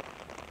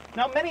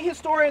 Now, many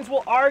historians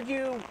will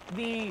argue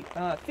the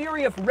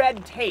theory of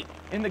red tape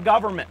in the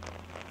government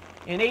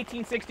in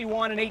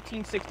 1861 and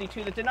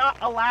 1862 that did not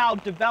allow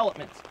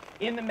developments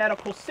in the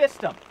medical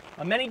system.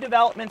 Many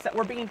developments that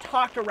were being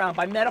talked around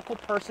by medical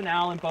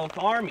personnel in both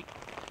armies.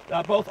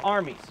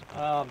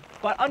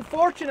 But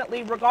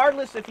unfortunately,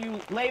 regardless if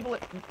you label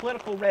it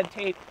political red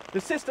tape,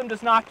 the system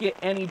does not get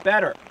any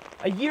better.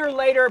 A year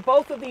later,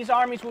 both of these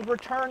armies would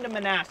return to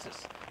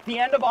Manassas, the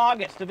end of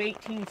August of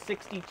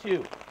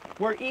 1862,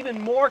 where even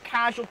more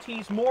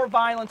casualties, more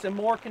violence, and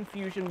more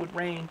confusion would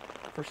reign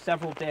for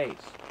several days.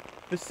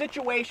 The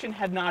situation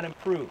had not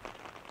improved.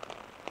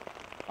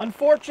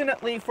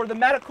 Unfortunately for the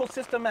medical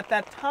system at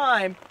that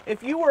time,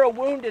 if you were a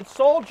wounded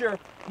soldier,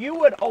 you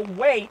would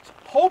await,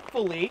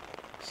 hopefully,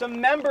 some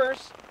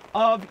members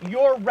of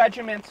your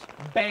regiment's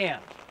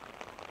band.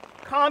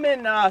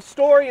 Common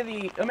story of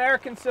the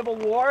American Civil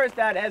War is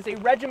that as a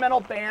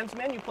regimental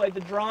bandsman, you played the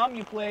drum,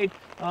 you played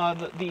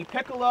the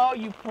piccolo,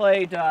 you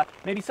played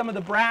maybe some of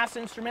the brass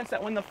instruments,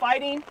 that when the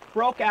fighting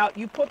broke out,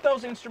 you put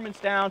those instruments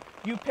down,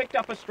 you picked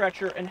up a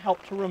stretcher and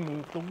helped to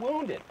remove the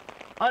wounded.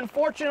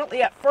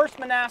 Unfortunately, at First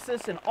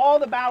Manassas and all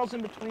the battles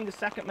in between to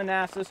Second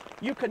Manassas,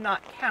 you could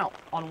not count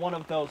on one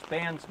of those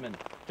bandsmen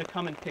to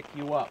come and pick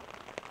you up.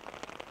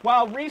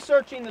 While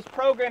researching this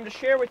program to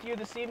share with you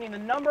this evening, the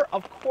number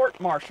of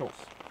court-martials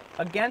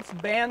against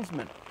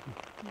bandsmen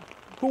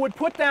who would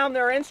put down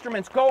their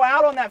instruments, go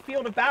out on that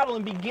field of battle,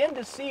 and begin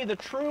to see the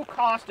true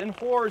cost and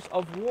horrors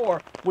of war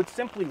would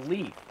simply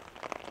leave.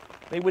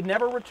 They would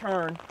never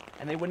return,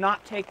 and they would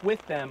not take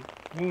with them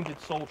wounded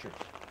soldiers.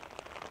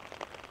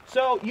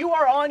 So you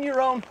are on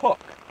your own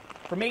hook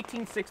from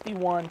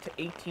 1861 to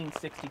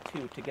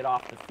 1862 to get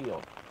off the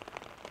field.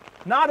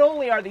 Not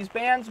only are these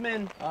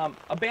bandsmen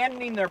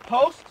abandoning their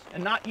posts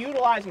and not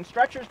utilizing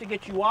stretchers to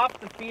get you off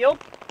the field,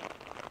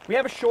 we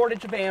have a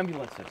shortage of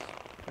ambulances.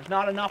 There's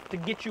not enough to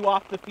get you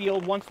off the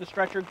field once the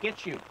stretcher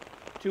gets you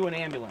to an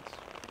ambulance.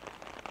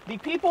 The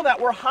people that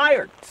were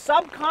hired,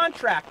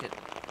 subcontracted,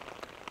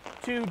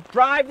 to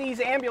drive these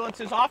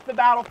ambulances off the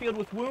battlefield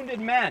with wounded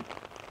men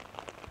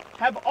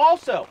have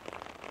also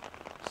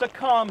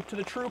succumb to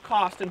the true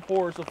cost and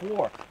horrors of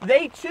war.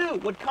 They too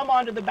would come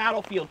onto the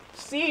battlefield,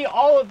 see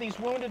all of these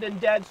wounded and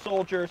dead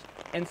soldiers,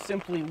 and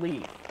simply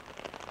leave.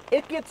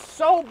 It gets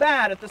so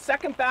bad at the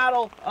Second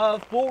Battle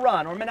of Bull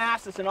Run, or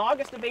Manassas, in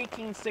August of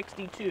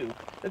 1862,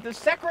 that the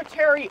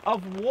Secretary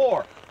of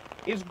War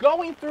is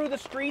going through the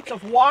streets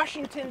of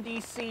Washington,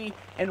 D.C.,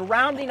 and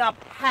rounding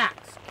up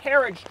hacks,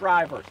 carriage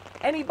drivers,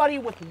 anybody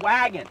with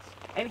wagons,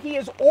 and he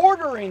is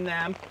ordering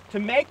them to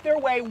make their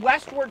way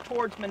westward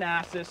towards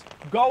Manassas,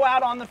 go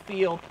out on the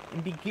field,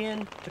 and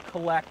begin to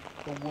collect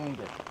the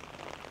wounded.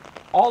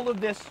 All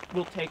of this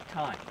will take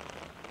time.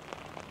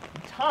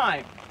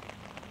 Time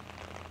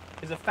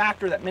is a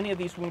factor that many of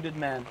these wounded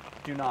men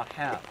do not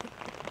have.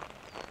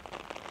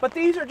 But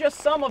these are just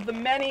some of the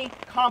many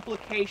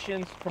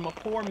complications from a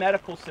poor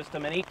medical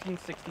system in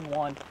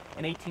 1861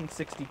 and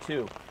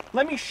 1862.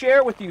 Let me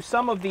share with you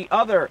some of the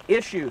other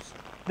issues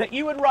that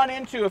you would run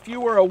into if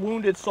you were a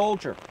wounded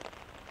soldier.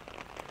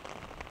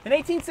 In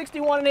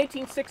 1861 and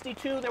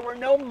 1862, there were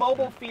no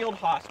mobile field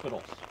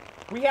hospitals.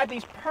 We had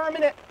these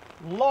permanent,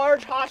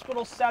 large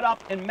hospitals set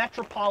up in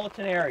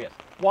metropolitan areas,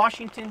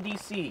 Washington,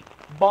 D.C.,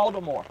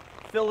 Baltimore,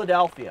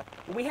 Philadelphia.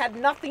 We had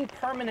nothing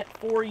permanent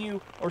for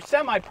you, or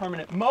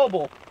semi-permanent,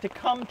 mobile, to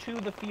come to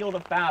the field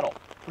of battle,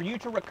 for you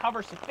to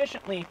recover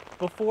sufficiently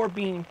before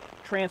being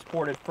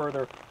transported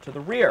further to the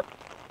rear.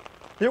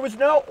 There was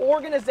no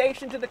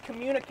organization to the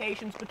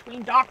communications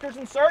between doctors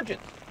and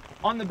surgeons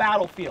on the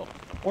battlefield,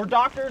 or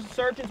doctors,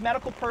 surgeons,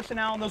 medical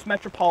personnel in those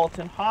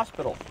metropolitan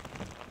hospitals.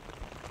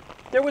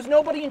 There was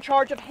nobody in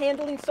charge of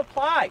handling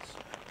supplies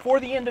for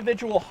the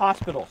individual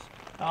hospitals.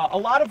 A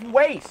lot of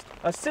waste,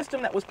 a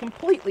system that was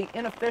completely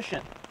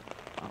inefficient.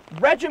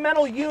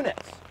 Regimental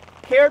units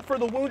cared for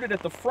the wounded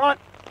at the front,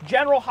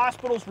 general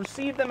hospitals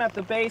received them at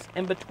the base,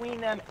 and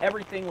between them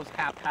everything was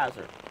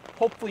haphazard.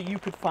 Hopefully you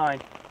could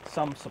find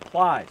some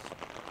supplies.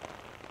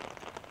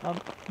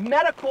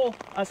 Medical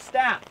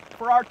staff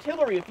for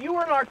artillery. If you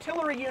were an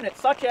artillery unit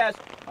such as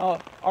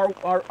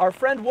our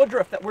friend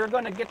Woodruff that we're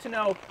going to get to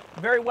know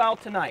very well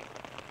tonight,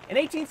 in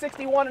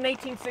 1861 and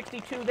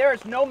 1862 there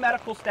is no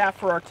medical staff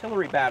for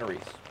artillery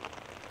batteries.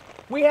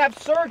 We have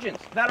surgeons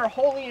that are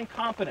wholly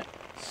incompetent.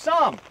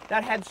 Some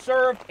that had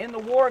served in the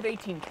War of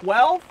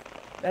 1812,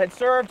 that had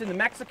served in the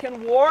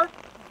Mexican War,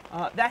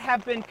 that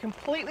have been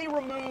completely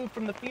removed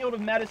from the field of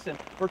medicine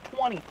for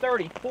 20,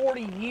 30,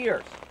 40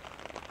 years,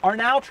 are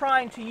now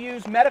trying to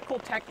use medical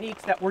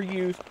techniques that were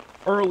used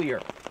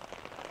earlier.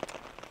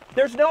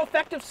 There's no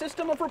effective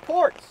system of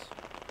reports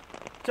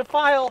to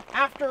file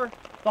after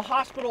the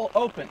hospital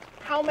opened.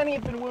 How many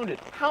have been wounded?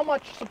 How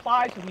much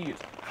supplies have you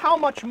used? How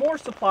much more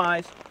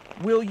supplies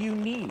will you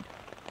need?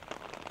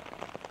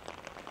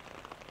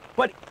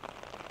 But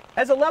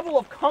as a level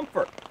of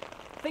comfort,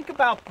 think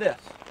about this.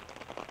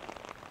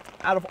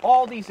 Out of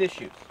all these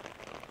issues,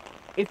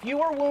 if you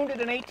were wounded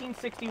in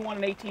 1861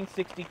 and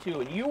 1862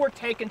 and you were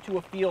taken to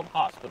a field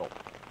hospital,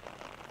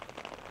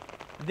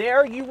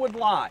 there you would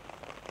lie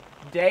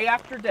day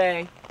after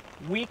day,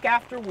 week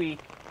after week,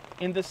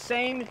 in the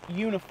same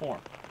uniform.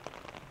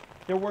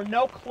 There were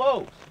no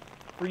clothes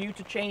for you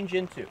to change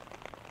into.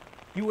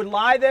 You would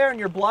lie there in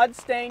your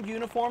blood-stained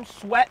uniform,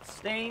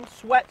 sweat-stained,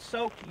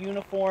 sweat-soaked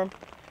uniform.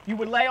 You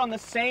would lay on the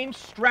same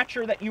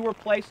stretcher that you were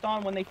placed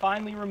on when they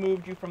finally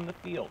removed you from the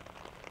field.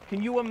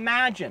 Can you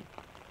imagine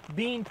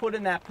being put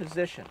in that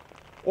position,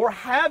 or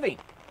having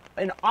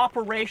an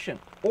operation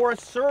or a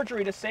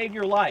surgery to save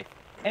your life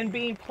and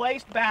being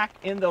placed back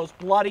in those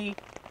bloody,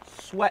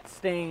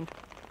 sweat-stained,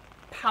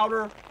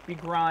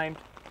 powder-begrimed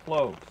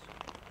clothes?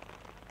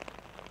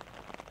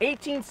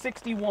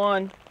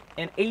 1861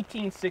 and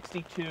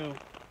 1862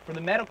 for the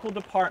medical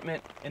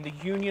department and the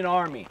Union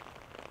Army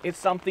is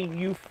something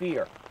you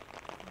fear.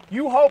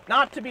 You hope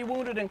not to be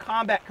wounded in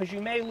combat because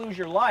you may lose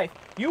your life.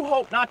 You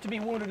hope not to be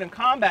wounded in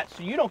combat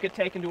so you don't get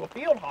taken to a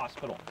field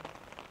hospital.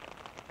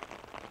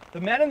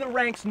 The men in the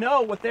ranks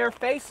know what they're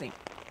facing.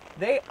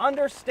 They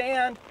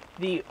understand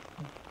the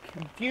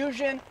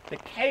confusion, the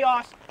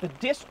chaos, the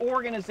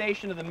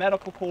disorganization of the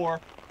medical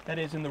corps that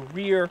is in the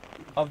rear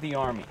of the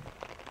Army.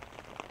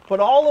 But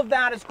all of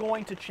that is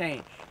going to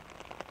change,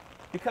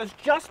 because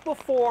just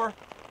before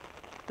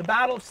the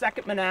Battle of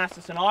Second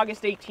Manassas in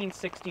August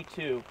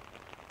 1862,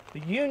 the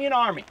Union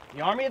Army,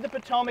 the Army of the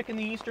Potomac and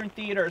the Eastern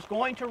Theater, is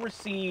going to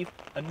receive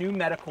a new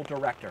medical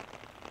director.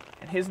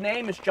 And his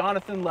name is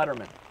Jonathan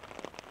Letterman.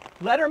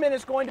 Letterman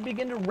is going to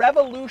begin to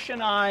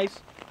revolutionize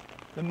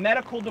the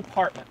medical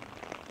department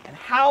and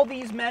how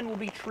these men will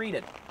be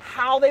treated,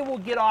 how they will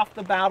get off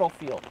the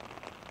battlefield,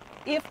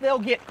 if they'll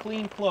get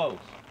clean clothes,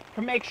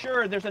 to make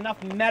sure there's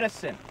enough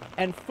medicine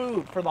and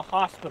food for the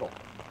hospital.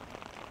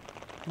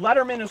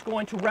 Letterman is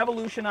going to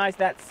revolutionize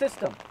that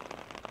system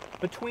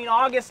between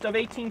August of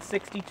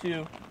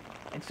 1862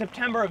 and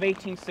September of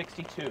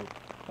 1862,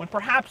 when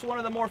perhaps one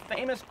of the more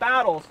famous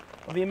battles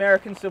of the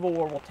American Civil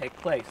War will take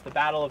place, the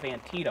Battle of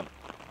Antietam.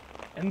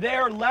 And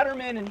there,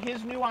 Letterman and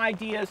his new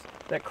ideas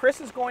that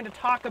Chris is going to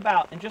talk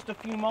about in just a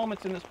few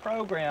moments in this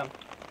program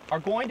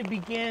are going to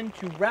begin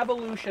to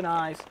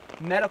revolutionize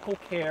medical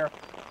care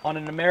on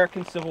an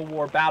American Civil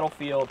War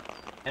battlefield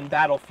and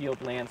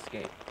battlefield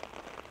landscape.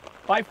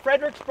 By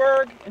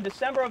Fredericksburg in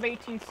December of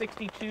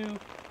 1862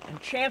 and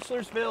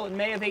Chancellorsville in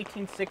May of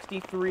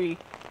 1863,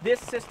 this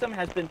system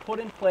has been put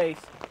in place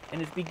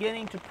and is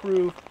beginning to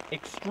prove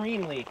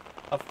extremely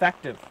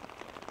effective.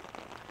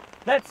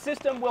 That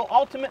system will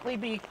ultimately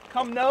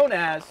become known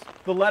as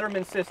the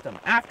Letterman system,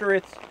 after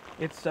its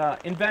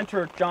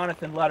inventor,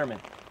 Jonathan Letterman.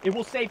 It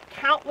will save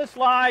countless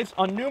lives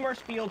on numerous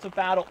fields of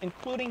battle,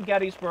 including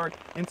Gettysburg,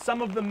 and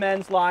some of the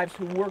men's lives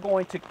who we're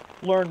going to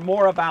learn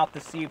more about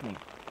this evening.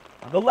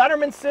 The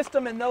Letterman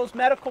system and those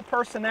medical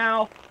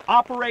personnel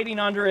operating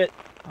under it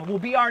will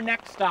be our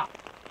next stop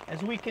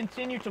as we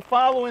continue to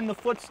follow in the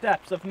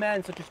footsteps of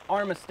men such as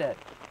Armistead,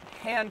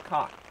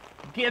 Hancock,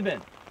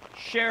 Gibbon,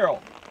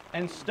 Sherrill,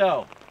 and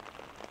Stowe.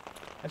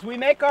 As we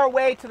make our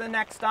way to the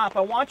next stop,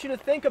 I want you to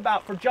think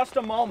about for just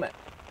a moment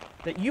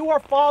that you are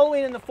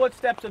following in the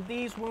footsteps of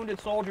these wounded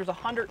soldiers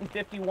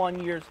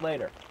 151 years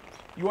later.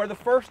 You are the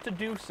first to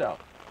do so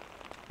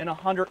in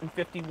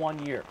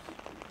 151 years.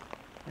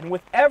 And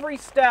with every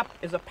step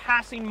is a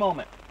passing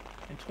moment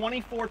in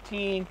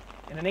 2014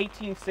 and in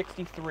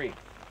 1863,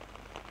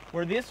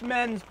 where this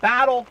men's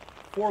battle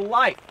for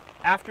life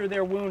after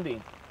their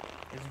wounding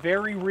is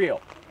very real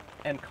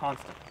and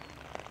constant.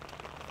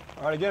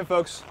 All right, again,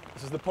 folks,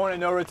 this is the point of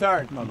no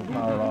return.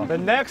 The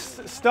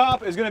next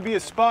stop is going to be a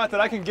spot that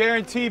I can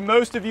guarantee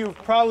most of you have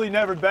probably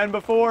never been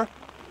before.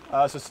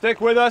 So stick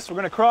with us. We're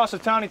going to cross the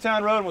Tawny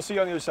Town Road, and we'll see you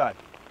on the other side.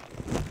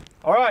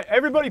 All right,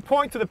 everybody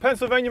point to the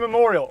Pennsylvania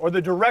Memorial, or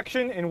the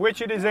direction in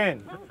which it is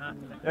in.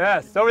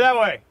 Yes, over that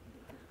way.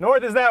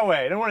 North is that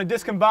way. I don't want to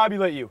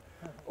discombobulate you.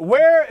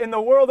 Where in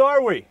the world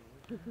are we?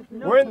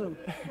 We're in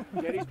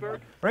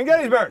Gettysburg. We're in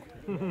Gettysburg.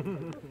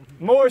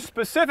 More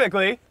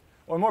specifically,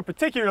 or more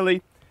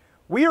particularly,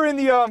 we are in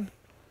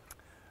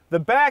the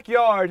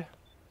backyard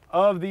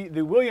of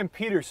the William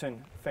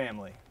Peterson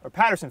family, or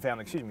Patterson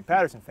family, excuse me,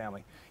 Patterson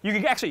family. You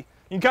can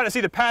kind of see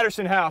the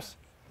Patterson house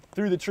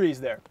through the trees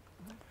there.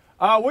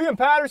 William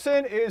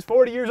Patterson is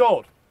 40 years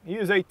old. He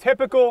is a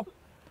typical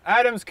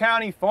Adams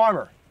County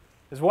farmer.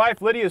 His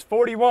wife Lydia is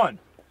 41.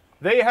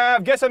 They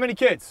have, guess how many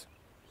kids?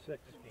 6.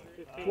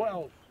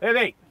 12. They have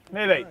 8.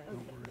 They have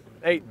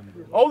 8.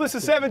 Oldest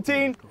is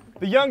 17.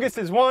 The youngest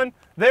is 1.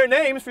 Their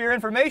names, for your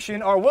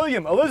information, are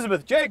William,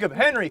 Elizabeth, Jacob,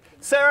 Henry,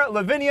 Sarah,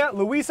 Lavinia,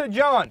 Louisa,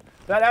 John.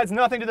 That adds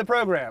nothing to the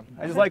program.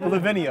 I just like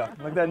Lavinia.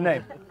 I like that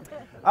name.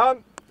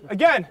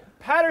 Again,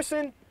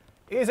 Patterson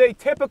is a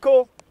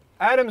typical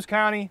Adams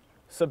County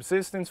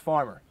subsistence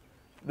farmer.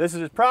 This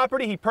is his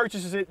property. He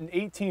purchases it in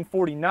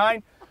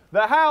 1849.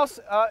 The house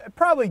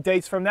probably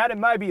dates from that. It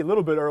might be a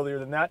little bit earlier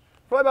than that.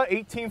 Probably about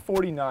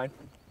 1849.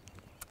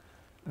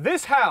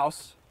 This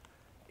house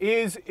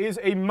is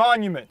a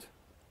monument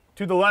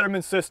to the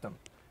Letterman system.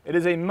 It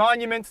is a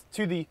monument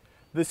to the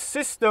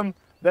system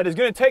that is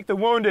going to take the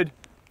wounded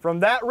from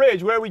that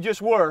ridge where we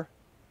just were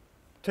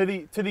to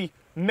the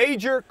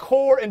major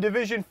corps and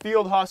division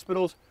field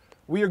hospitals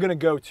we are going to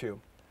go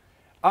to.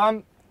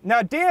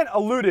 Now, Dan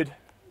alluded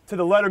to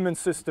the Letterman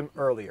system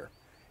earlier.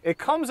 It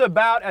comes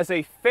about as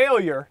a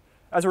failure,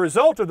 as a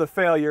result of the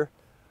failure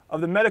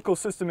of the medical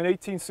system in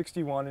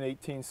 1861 and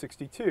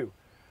 1862.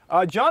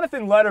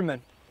 Jonathan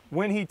Letterman,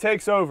 when he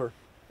takes over,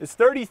 is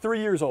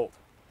 33 years old.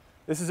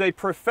 This is a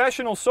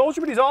professional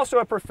soldier, but he's also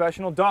a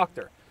professional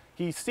doctor.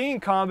 He's seen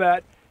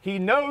combat. He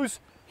knows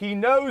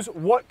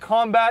what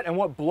combat and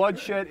what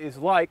bloodshed is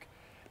like.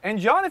 And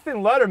Jonathan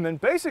Letterman,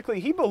 basically,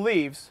 he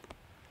believes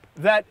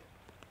that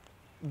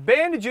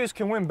bandages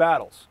can win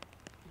battles.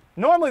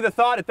 Normally, the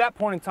thought at that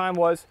point in time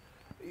was,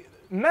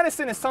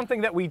 medicine is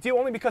something that we do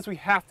only because we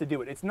have to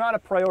do it. It's not a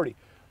priority.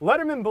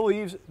 Letterman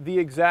believes the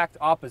exact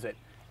opposite.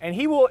 And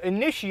he will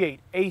initiate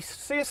a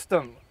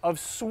system of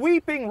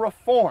sweeping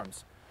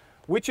reforms,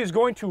 which is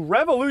going to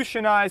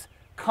revolutionize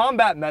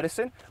combat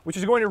medicine, which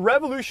is going to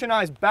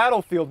revolutionize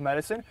battlefield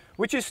medicine,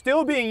 which is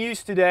still being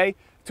used today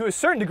to a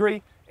certain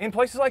degree in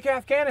places like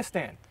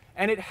Afghanistan.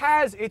 And it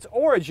has its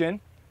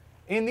origin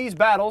in these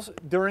battles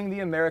during the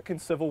American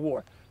Civil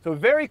War. So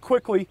very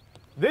quickly,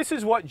 this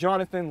is what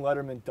Jonathan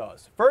Letterman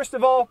does. First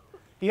of all,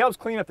 he helps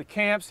clean up the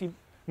camps. He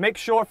makes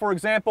sure, for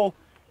example,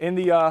 in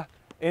the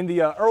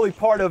early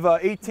part of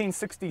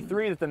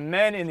 1863 that the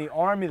men in the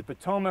Army of the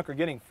Potomac are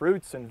getting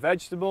fruits and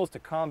vegetables to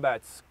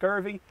combat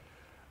scurvy.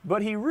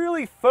 But he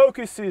really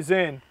focuses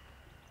in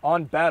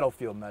on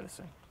battlefield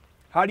medicine.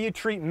 How do you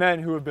treat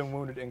men who have been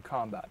wounded in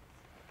combat?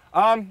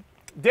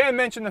 Dan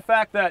mentioned the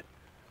fact that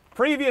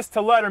previous to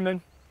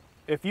Letterman,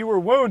 if you were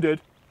wounded,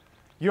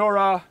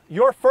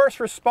 your first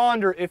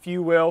responder, if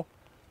you will,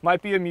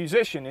 might be a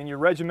musician in your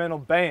regimental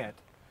band.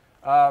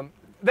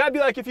 That'd be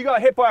like if you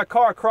got hit by a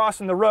car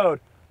crossing the road.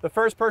 The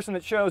first person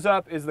that shows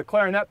up is the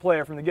clarinet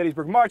player from the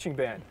Gettysburg Marching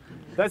Band.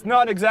 That's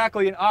not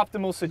exactly an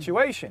optimal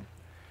situation.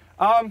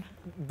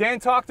 Dan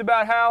talked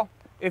about how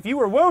if you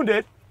were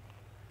wounded,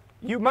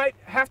 you might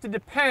have to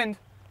depend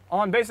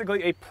on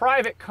basically a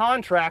private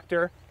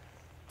contractor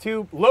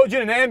to load you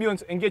in an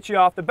ambulance and get you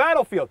off the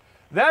battlefield.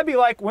 That'd be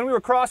like when we were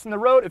crossing the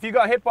road, if you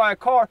got hit by a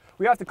car,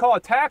 we have to call a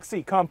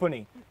taxi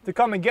company to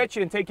come and get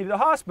you and take you to the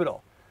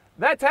hospital.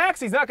 That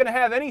taxi's not going to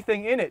have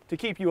anything in it to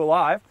keep you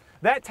alive.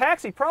 That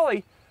taxi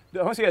probably,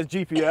 unless he has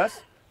GPS,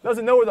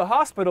 doesn't know where the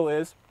hospital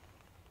is.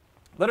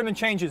 Letterman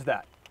changes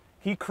that.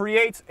 He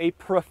creates a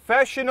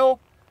professional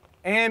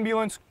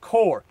ambulance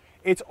corps.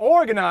 It's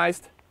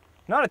organized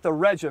not at the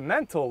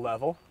regimental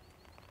level,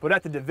 but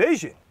at the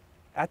division,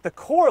 at the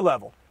corps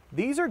level.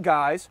 These are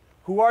guys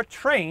who are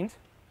trained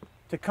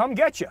to come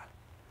get you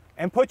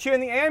and put you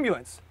in the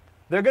ambulance.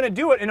 They're going to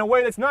do it in a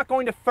way that's not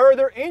going to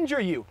further injure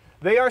you.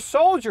 They are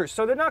soldiers,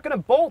 so they're not going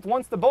to bolt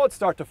once the bullets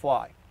start to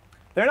fly.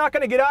 They're not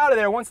going to get out of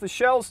there once the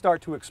shells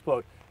start to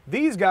explode.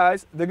 These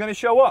guys, they're going to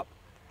show up,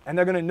 and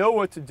they're going to know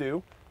what to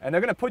do, and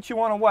they're going to put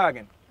you on a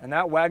wagon, and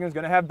that wagon's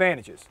going to have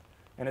bandages,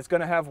 and it's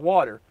going to have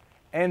water.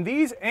 And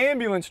these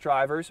ambulance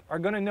drivers are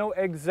going to know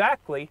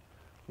exactly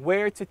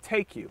where to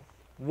take you,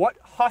 what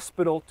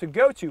hospital to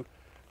go to,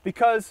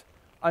 because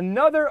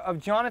another of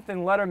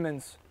Jonathan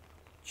Letterman's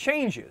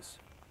changes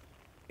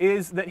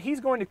is that he's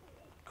going to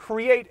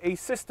create a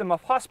system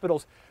of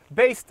hospitals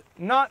based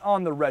not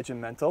on the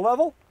regimental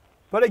level,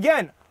 but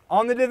again,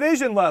 on the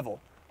division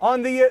level,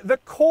 on the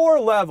corps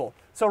level.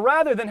 So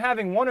rather than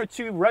having one or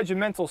two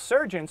regimental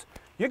surgeons,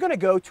 you're going to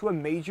go to a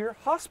major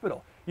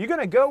hospital. You're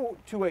going to go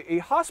to a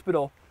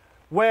hospital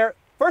where,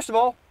 first of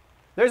all,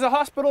 there's a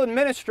hospital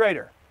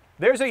administrator.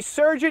 There's a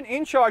surgeon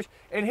in charge,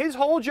 and his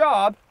whole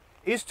job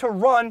is to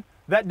run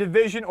that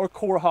division or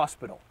corps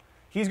hospital.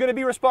 He's going to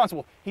be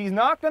responsible. He's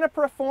not going to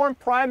perform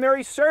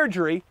primary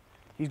surgery.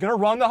 He's going to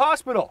run the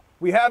hospital.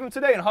 We have him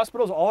today in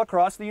hospitals all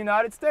across the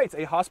United States,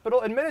 a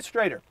hospital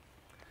administrator.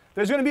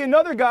 There's going to be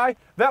another guy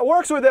that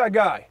works with that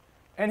guy,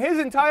 and his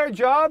entire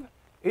job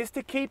is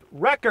to keep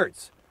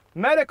records,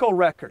 medical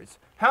records.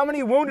 How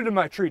many wounded am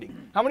I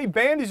treating? How many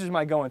bandages am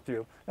I going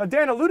through? Now,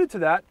 Dan alluded to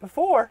that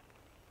before.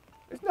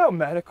 There's no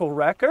medical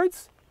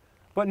records.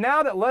 But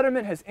now that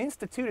Letterman has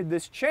instituted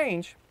this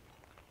change,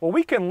 well,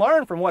 we can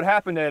learn from what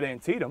happened at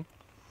Antietam.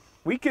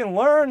 We can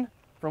learn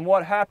from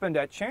what happened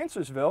at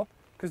Chancellorsville,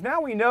 because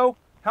now we know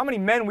how many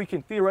men we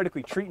can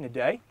theoretically treat in a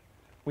day.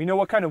 We know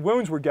what kind of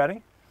wounds we're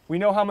getting. We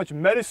know how much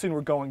medicine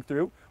we're going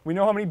through. We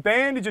know how many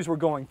bandages we're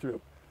going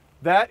through.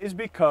 That is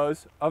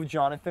because of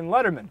Jonathan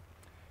Letterman.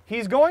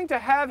 He's going to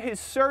have his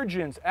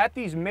surgeons at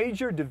these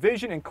major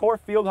division and corps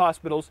field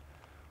hospitals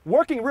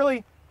working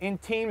really in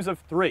teams of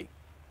 3.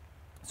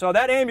 So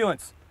that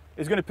ambulance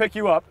is going to pick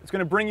you up. It's going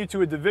to bring you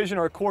to a division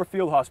or a corps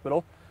field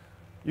hospital.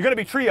 You're going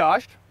to be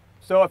triaged.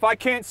 So if I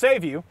can't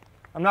save you,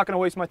 I'm not going to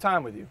waste my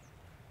time with you.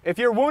 If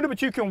you're wounded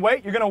but you can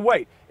wait, you're going to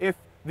wait. If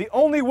the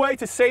only way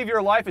to save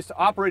your life is to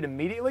operate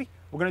immediately,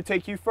 we're going to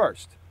take you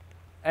first.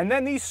 And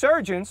then these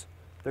surgeons,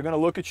 they're going to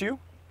look at you.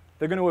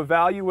 They're going to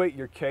evaluate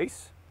your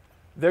case.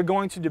 They're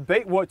going to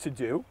debate what to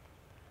do.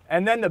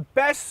 And then the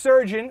best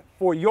surgeon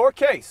for your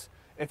case,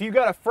 if you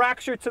got a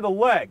fracture to the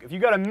leg, if you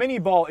got a mini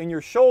ball in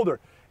your shoulder,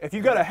 if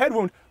you got a head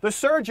wound, the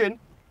surgeon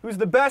who's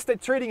the best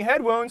at treating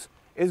head wounds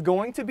is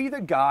going to be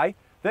the guy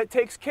that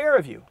takes care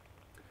of you.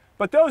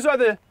 But those are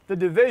the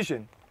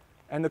division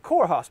and the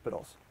Corps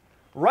hospitals.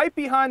 Right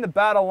behind the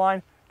battle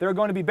line, there are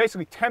going to be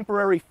basically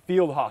temporary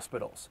field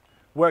hospitals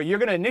where you're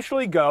going to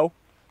initially go,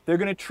 they're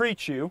going to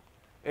treat you.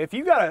 If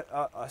you got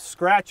a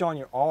scratch on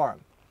your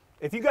arm,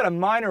 if you got a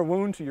minor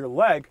wound to your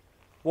leg,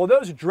 well,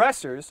 those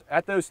dressers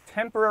at those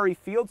temporary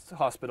field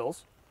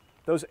hospitals,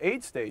 those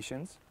aid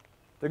stations,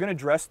 they're going to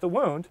dress the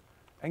wound.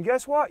 And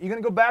guess what? You're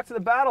going to go back to the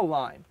battle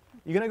line.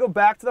 You're going to go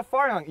back to the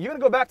firing line. You're going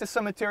to go back to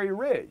Cemetery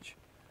Ridge.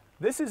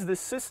 This is the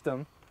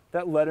system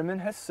that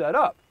Letterman has set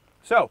up.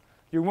 So,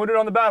 you're wounded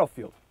on the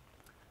battlefield.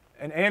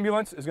 An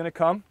ambulance is going to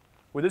come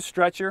with a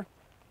stretcher,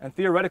 and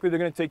theoretically they're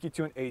going to take you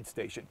to an aid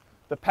station.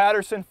 The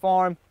Patterson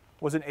Farm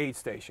was an aid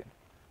station.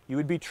 You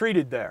would be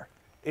treated there.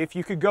 If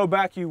you could go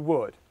back, you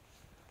would.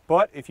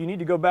 But if you need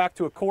to go back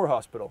to a Corps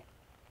hospital,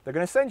 they're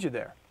going to send you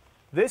there.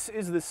 This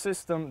is the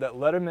system that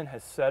Letterman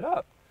has set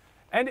up.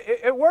 And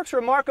it works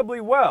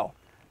remarkably well.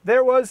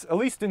 There was, at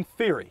least in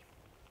theory,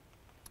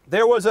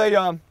 there was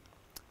a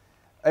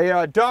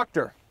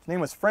doctor. His name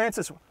was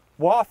Francis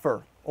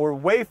Wafer,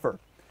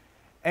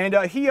 and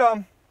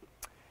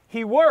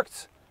he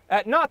worked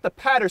at not the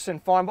Patterson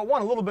Farm, but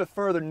one a little bit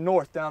further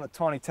north down the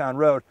Taneytown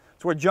Road.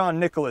 It's where John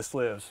Nicholas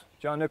lives.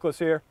 John Nicholas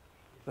here,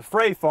 the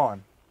Frey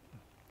Farm.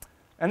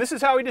 And this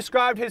is how he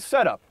described his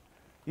setup.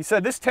 He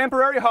said this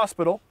temporary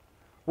hospital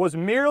was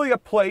merely a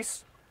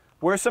place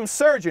where some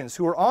surgeons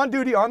who were on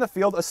duty on the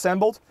field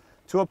assembled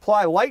to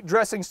apply light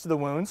dressings to the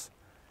wounds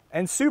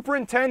and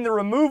superintend the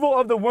removal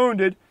of the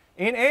wounded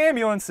in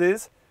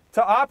ambulances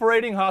to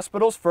operating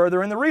hospitals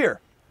further in the rear.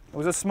 It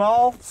was a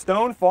small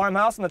stone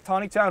farmhouse on the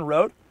Taneytown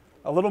Road,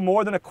 a little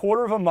more than a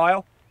quarter of a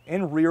mile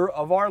in rear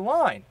of our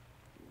line.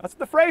 That's what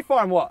the Frey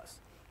Farm was.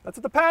 That's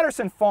what the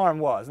Patterson Farm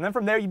was. And then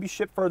from there you'd be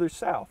shipped further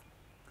south.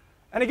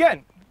 And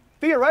again,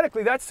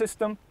 theoretically that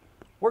system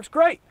works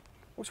great.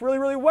 Works really,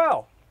 really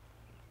well.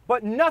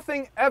 But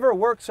nothing ever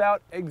works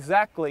out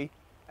exactly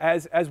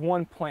as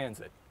one plans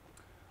it.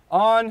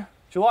 On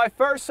July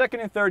 1st,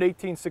 2nd, and 3rd,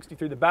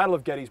 1863, the Battle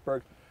of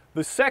Gettysburg,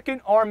 the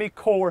 2nd Army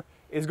Corps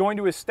is going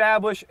to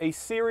establish a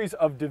series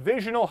of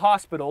divisional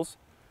hospitals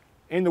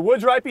in the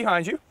woods right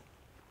behind you,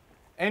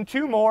 and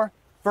 2 more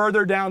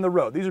further down the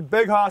road. These are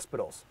big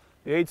hospitals.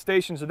 The aid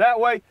stations are that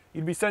way.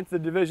 You'd be sent to the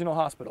divisional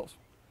hospitals.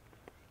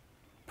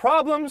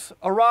 Problems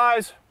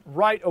arise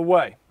right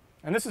away.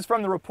 And this is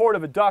from the report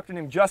of a doctor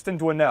named Justin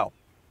Dwinell.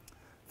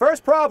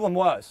 First problem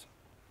was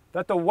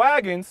that the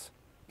wagons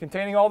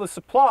containing all the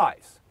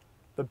supplies,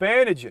 the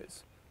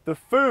bandages, the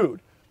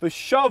food, the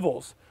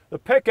shovels, the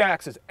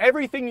pickaxes,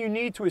 everything you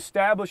need to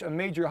establish a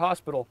major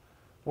hospital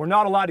were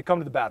not allowed to come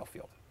to the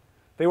battlefield.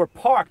 They were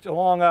parked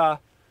along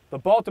the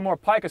Baltimore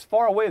Pike as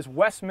far away as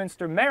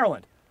Westminster,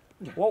 Maryland.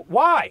 Well,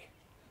 why?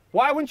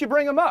 Why wouldn't you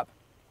bring them up?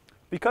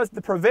 Because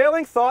the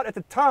prevailing thought at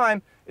the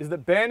time is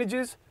that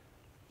bandages,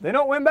 they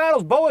don't win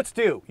battles, bullets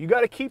do. You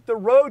got to keep the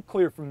road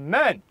clear from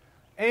men,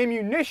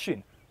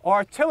 ammunition,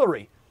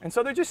 artillery. And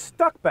so they're just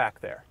stuck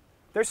back there.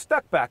 They're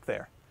stuck back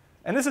there.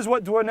 And this is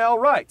what Dwinell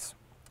writes.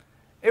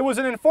 It was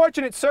an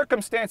unfortunate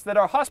circumstance that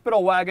our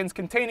hospital wagons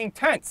containing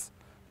tents,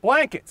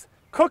 blankets,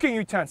 cooking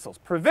utensils,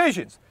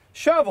 provisions,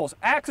 shovels,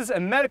 axes,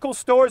 and medical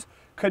stores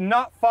could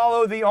not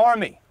follow the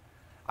army.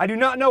 I do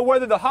not know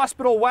whether the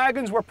hospital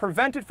wagons were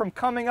prevented from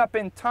coming up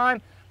in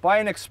time by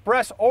an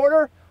express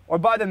order or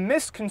by the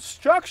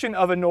misconstruction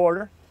of an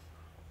order.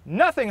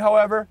 Nothing,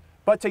 however,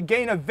 but to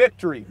gain a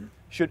victory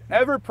should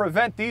ever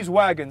prevent these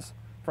wagons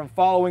from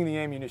following the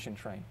ammunition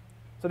train.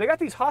 So they got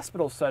these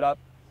hospitals set up,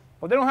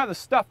 but they don't have the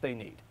stuff they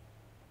need.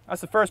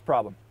 That's the first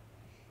problem.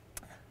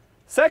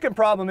 Second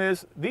problem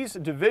is these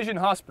division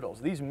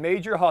hospitals, these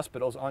major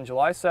hospitals on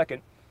July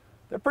 2nd,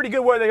 they're pretty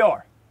good where they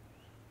are.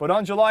 But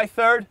on July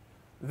 3rd,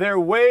 they're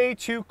way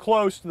too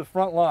close to the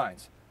front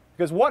lines.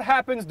 Because what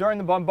happens during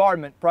the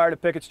bombardment prior to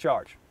Pickett's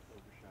charge?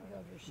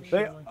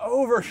 They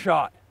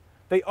overshot.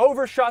 They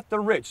overshot the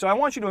ridge. So I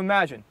want you to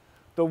imagine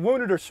the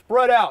wounded are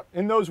spread out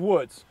in those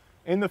woods,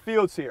 in the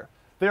fields here.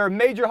 There are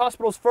major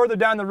hospitals further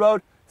down the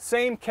road,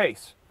 same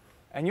case.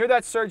 And you're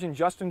that surgeon,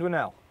 Justin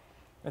Dwinell.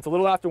 It's a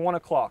little after 1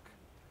 o'clock.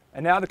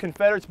 And now the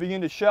Confederates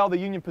begin to shell the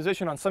Union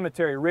position on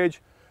Cemetery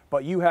Ridge,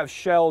 but you have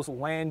shells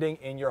landing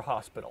in your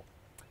hospital.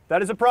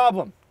 That is a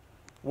problem.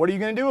 What are you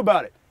going to do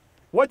about it?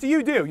 What do?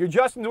 You're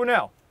Justin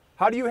Dwinell.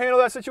 How do you handle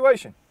that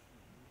situation?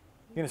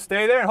 You going to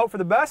stay there and hope for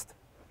the best?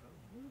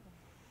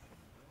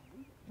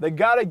 They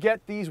got to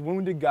get these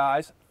wounded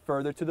guys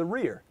further to the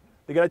rear.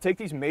 They got to take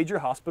these major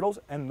hospitals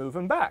and move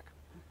them back.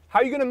 How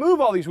are you going to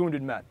move all these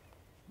wounded men?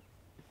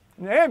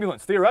 In an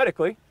ambulance,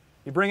 theoretically.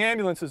 You bring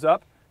ambulances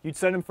up, you'd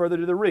send them further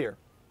to the rear.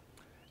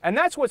 And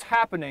that's what's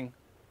happening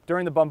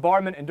during the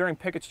bombardment and during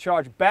Pickett's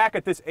charge back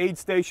at this aid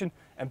station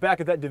and back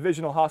at that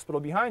divisional hospital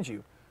behind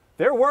you.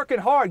 They're working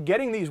hard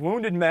getting these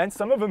wounded men,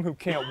 some of them who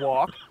can't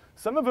walk,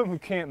 some of them who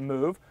can't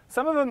move,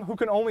 some of them who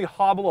can only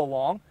hobble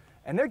along,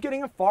 and they're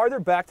getting them farther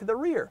back to the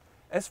rear,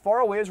 as far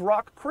away as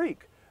Rock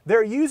Creek.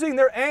 They're using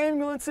their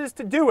ambulances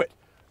to do it.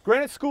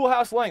 Granite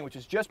Schoolhouse Lane, which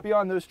is just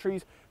beyond those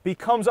trees,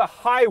 becomes a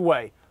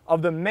highway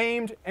of the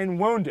maimed and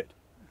wounded.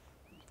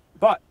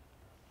 But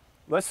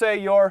let's say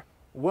you're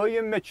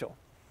William Mitchell,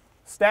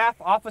 staff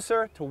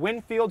officer to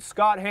Winfield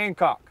Scott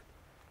Hancock,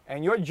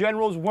 and your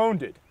general's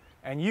wounded,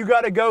 and you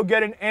got to go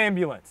get an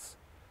ambulance,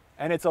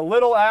 and it's a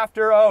little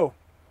after,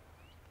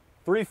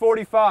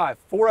 3:45,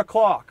 4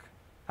 o'clock.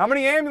 How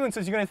many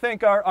ambulances are you going to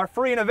think are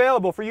free and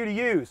available for you to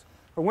use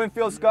for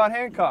Winfield Scott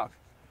Hancock?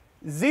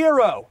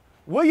 0.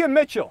 William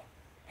Mitchell,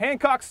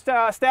 Hancock's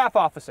staff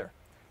officer.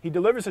 He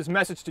delivers his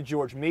message to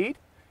George Meade.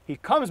 He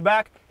comes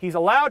back. He's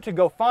allowed to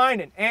go find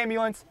an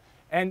ambulance,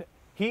 and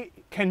he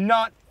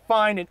cannot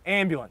find an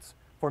ambulance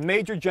for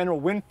Major General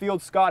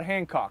Winfield Scott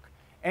Hancock.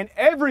 And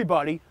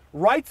everybody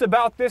writes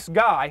about this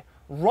guy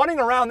running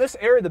around this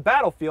area of the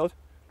battlefield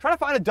trying to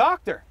find a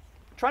doctor,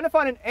 trying to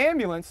find an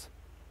ambulance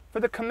for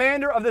the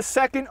commander of the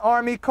 2nd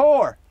Army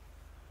Corps.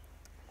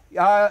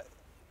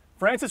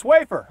 Francis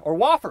Waffer,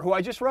 who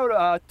I just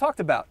talked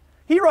about,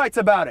 he writes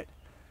about it.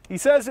 He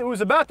says it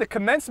was about the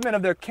commencement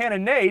of their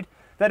cannonade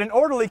that an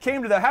orderly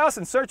came to the house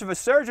in search of a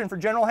surgeon for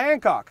General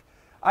Hancock.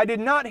 I did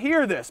not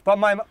hear this, but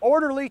my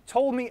orderly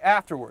told me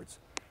afterwards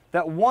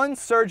that one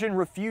surgeon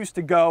refused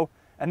to go,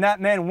 and that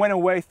man went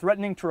away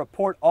threatening to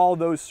report all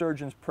those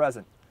surgeons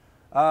present.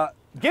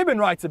 Gibbon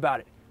writes about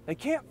it. They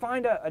can't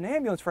find an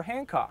ambulance for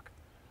Hancock.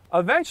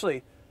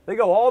 Eventually, they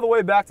go all the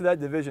way back to that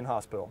division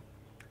hospital,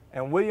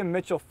 and William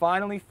Mitchell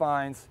finally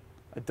finds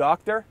a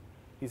doctor.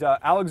 He's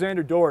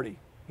Alexander Doherty.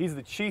 He's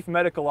the chief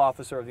medical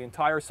officer of the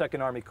entire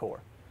 2nd Army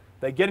Corps.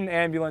 They get an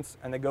ambulance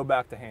and they go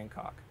back to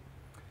Hancock.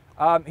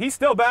 He's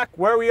still back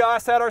where we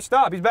last had our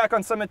stop. He's back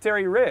on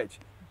Cemetery Ridge.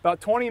 About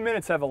 20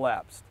 minutes have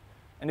elapsed.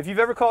 And if you've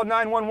ever called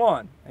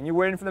 911 and you're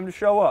waiting for them to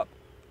show up,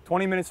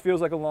 20 minutes feels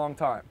like a long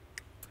time.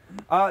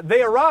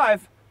 They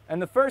arrive,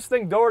 and the first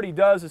thing Doherty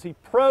does is he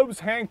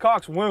probes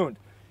Hancock's wound.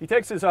 He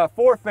takes his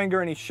forefinger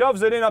and he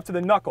shoves it in up to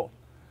the knuckle.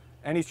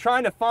 And he's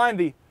trying to find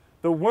the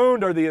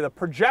wound or the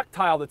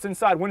projectile that's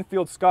inside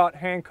Winfield Scott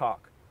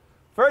Hancock.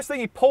 First thing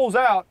he pulls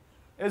out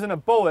isn't a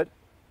bullet,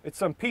 it's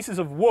some pieces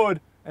of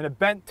wood and a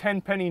bent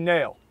 10-penny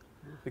nail.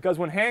 Because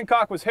when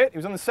Hancock was hit, he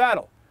was on the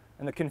saddle,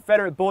 and the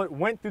Confederate bullet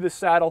went through the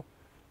saddle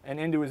and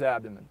into his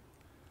abdomen.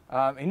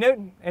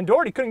 And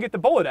Doherty couldn't get the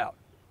bullet out.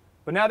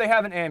 But now they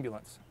have an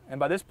ambulance, and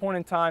by this point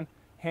in time,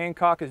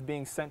 Hancock is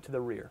being sent to the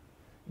rear.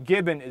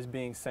 Gibbon is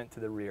being sent to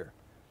the rear.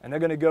 And they're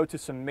going to go to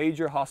some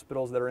major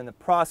hospitals that are in the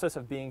process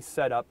of being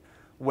set up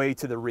way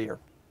to the rear.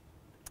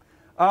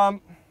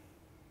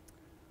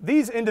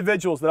 These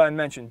individuals that I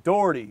mentioned,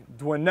 Doherty,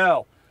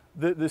 Dwinell,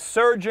 the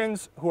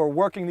surgeons who are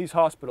working these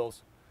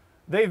hospitals,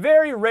 they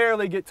very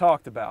rarely get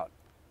talked about.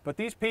 But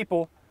these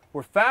people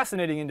were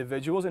fascinating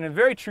individuals, and in a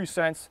very true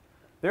sense,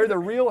 they're the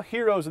real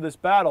heroes of this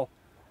battle.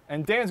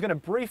 And Dan's going to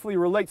briefly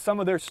relate some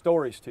of their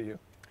stories to you.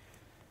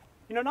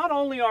 You know, not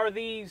only are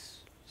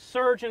these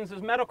surgeons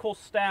as medical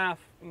staff,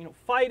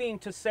 fighting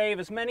to save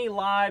as many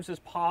lives as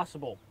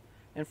possible,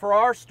 and for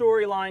our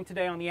storyline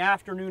today on the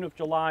afternoon of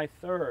July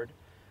 3rd,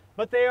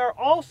 but they are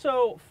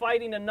also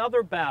fighting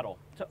another battle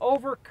to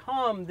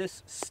overcome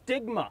this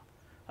stigma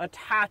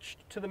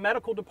attached to the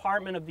medical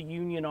department of the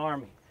Union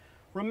Army.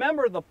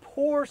 Remember the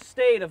poor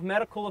state of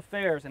medical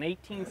affairs in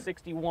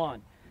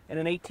 1861 and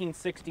in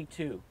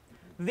 1862.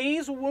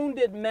 These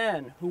wounded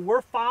men who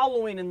we're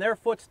following in their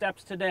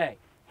footsteps today,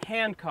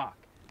 Hancock,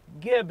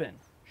 Gibbon,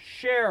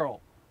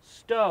 Sherrill,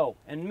 Stowe,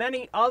 and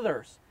many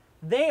others,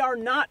 they are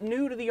not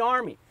new to the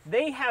Army.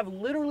 They have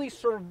literally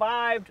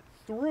survived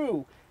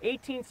through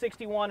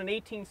 1861 and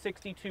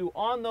 1862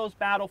 on those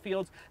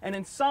battlefields, and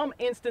in some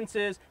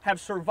instances have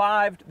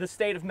survived the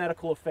state of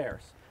medical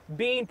affairs,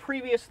 being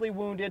previously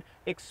wounded,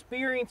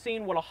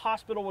 experiencing what a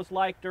hospital was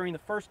like during the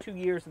first 2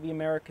 years of the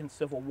American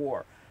Civil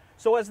War.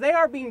 So as they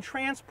are being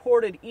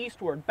transported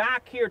eastward,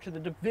 back here to the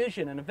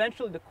division and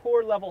eventually the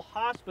Corps level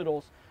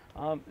hospitals,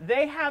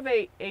 they have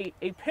a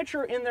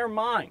picture in their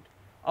mind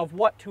of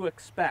what to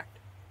expect.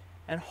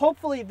 And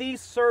hopefully these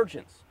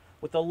surgeons,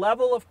 with the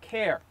level of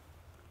care,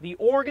 the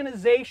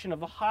organization of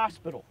the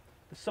hospital,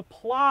 the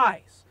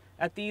supplies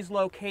at these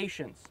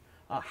locations,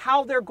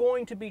 how they're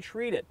going to be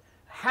treated,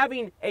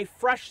 having a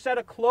fresh set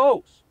of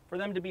clothes for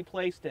them to be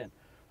placed in,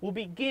 will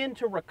begin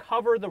to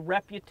recover the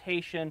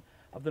reputation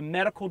of the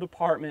medical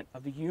department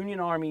of the Union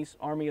Army's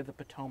Army of the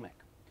Potomac.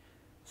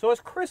 So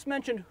as Chris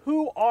mentioned,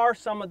 who are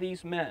some of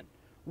these men?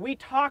 We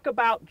talk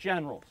about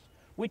generals,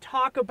 we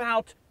talk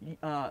about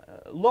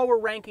lower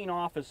ranking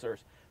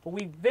officers, but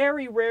we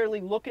very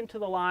rarely look into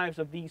the lives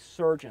of these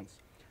surgeons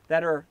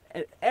that are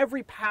at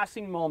every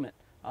passing moment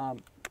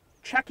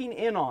checking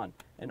in on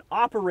and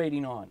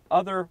operating on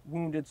other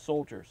wounded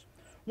soldiers.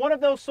 One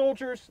of those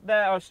surgeons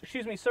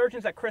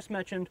that Chris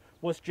mentioned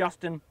was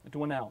Justin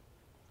Dwinell.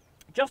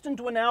 Justin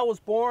Dwinell was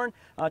born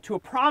to a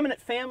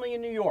prominent family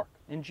in New York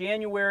in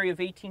January of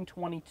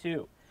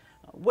 1822.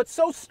 What's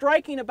so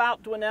striking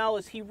about Dwinell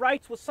is he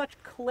writes with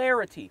such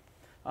clarity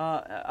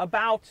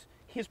about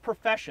his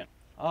profession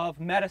of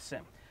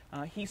medicine.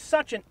 He's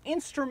such an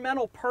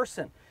instrumental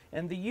person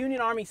in the Union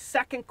Army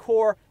 2nd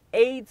Corps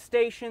aid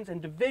stations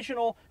and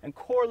divisional and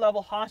corps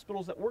level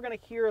hospitals that we're going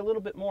to hear a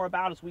little bit more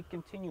about as we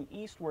continue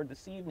eastward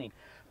this evening.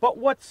 But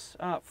what's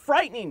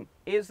frightening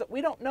is that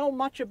we don't know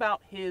much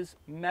about his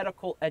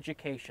medical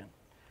education.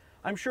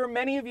 I'm sure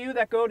many of you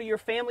that go to your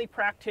family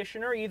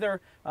practitioner,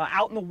 either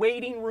out in the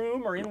waiting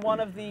room or in one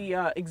of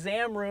the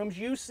exam rooms,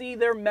 you see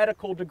their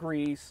medical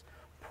degrees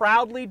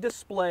proudly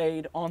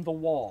displayed on the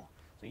wall.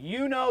 So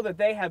you know that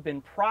they have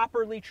been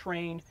properly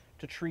trained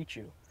to treat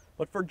you.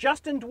 But for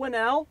Justin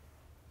Dwinell,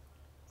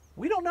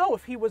 we don't know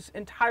if he was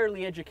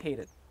entirely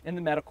educated in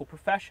the medical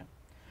profession.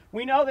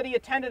 We know that he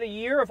attended a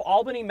year of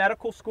Albany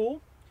Medical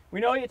School. We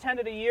know he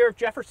attended a year of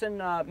Jefferson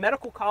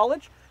Medical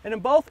College, and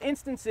in both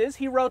instances,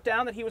 he wrote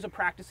down that he was a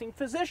practicing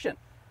physician.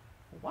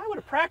 Why would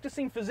a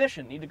practicing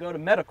physician need to go to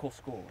medical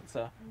school? It's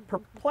a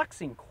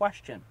perplexing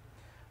question.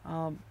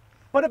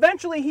 But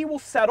eventually he will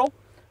settle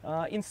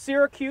in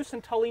Syracuse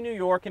and Tully, New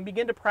York, and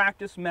begin to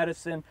practice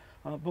medicine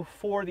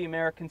before the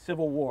American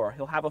Civil War.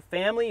 He'll have a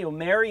family, he'll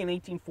marry in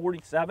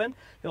 1847,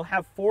 he'll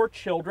have 4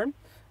 children,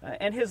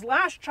 and his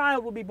last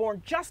child will be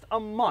born just a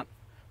month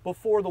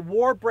before the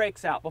war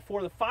breaks out,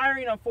 before the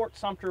firing on Fort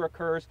Sumter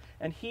occurs,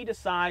 and he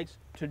decides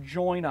to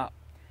join up.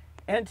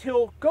 And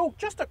he'll go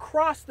just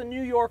across the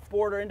New York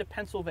border into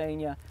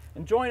Pennsylvania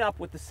and join up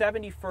with the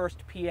 71st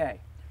PA,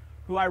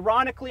 who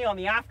ironically on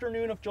the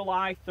afternoon of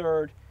July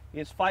 3rd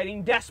is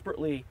fighting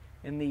desperately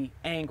in the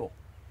angle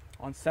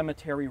on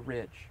Cemetery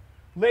Ridge.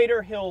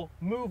 Later he'll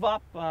move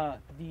up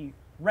the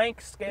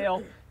rank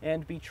scale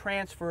and be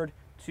transferred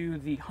to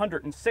the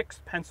 106th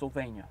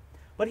Pennsylvania.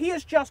 But he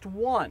is just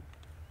one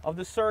of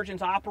the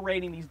surgeons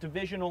operating these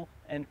divisional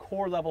and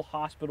corps level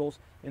hospitals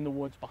in the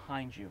woods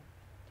behind you.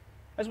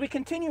 As we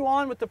continue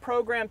on with the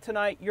program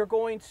tonight, you're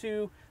going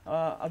to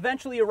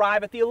eventually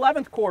arrive at the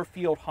 11th Corps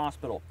Field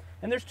Hospital.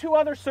 And there's 2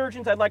 other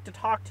surgeons I'd like to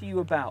talk to you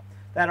about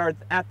that are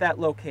at that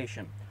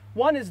location.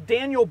 One is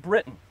Daniel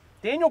Britton.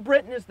 Daniel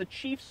Britton is the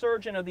chief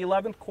surgeon of the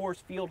 11th Corps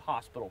Field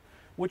Hospital,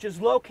 which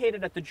is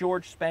located at the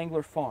George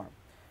Spangler Farm.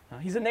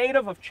 He's a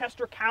native of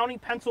Chester County,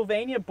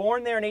 Pennsylvania,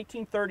 born there in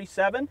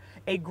 1837,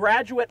 a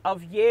graduate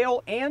of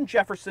Yale and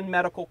Jefferson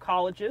Medical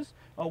Colleges.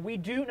 We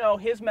do know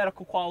his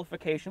medical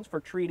qualifications for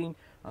treating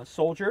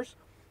soldiers.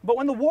 But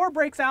when the war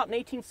breaks out in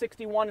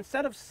 1861,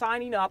 instead of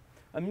signing up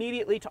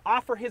immediately to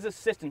offer his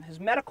assistance,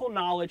 his medical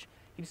knowledge,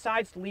 he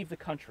decides to leave the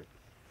country.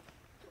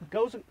 He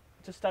goes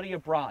to study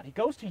abroad. He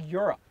goes to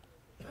Europe.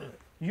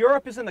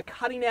 Europe is in the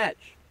cutting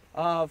edge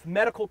of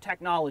medical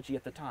technology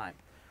at the time.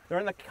 They're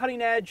on the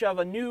cutting edge of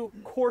a new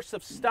course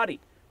of study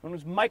known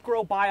as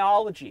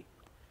microbiology,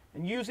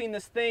 and using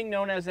this thing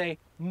known as a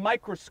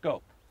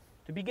microscope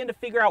to begin to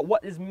figure out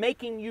what is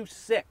making you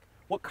sick,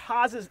 what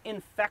causes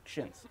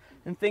infections,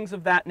 and things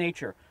of that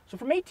nature. So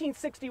from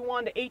 1861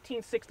 to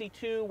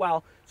 1862,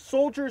 while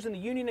soldiers in the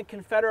Union and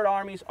Confederate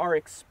armies are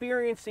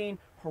experiencing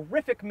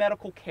horrific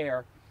medical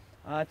care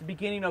at the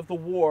beginning of the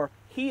war,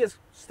 he is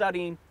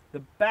studying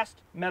the best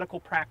medical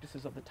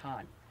practices of the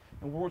time.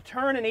 And will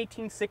return in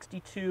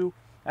 1862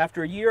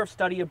 after a year of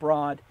study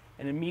abroad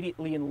and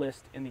immediately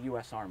enlist in the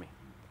U.S. Army.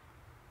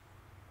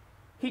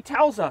 He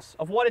tells us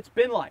of what it's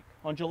been like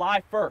on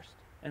July 1st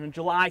and on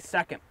July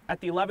 2nd at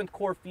the 11th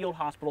Corps Field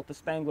Hospital at the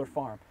Spangler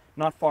Farm,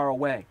 not far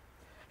away.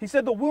 He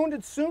said the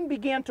wounded soon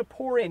began to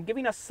pour in,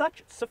 giving us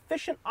such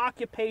sufficient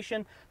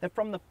occupation that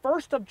from the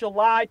 1st of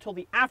July till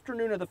the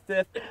afternoon of the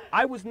 5th,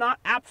 I was not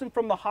absent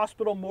from the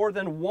hospital more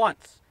than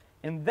once,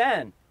 and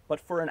then but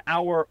for an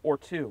hour or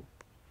 2.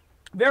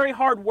 Very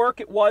hard work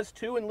it was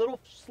too, and little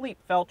sleep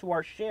fell to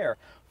our share.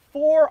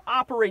 4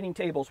 operating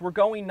tables were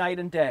going night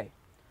and day.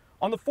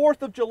 On the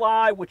 4th of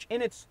July, which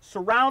in its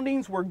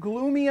surroundings were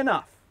gloomy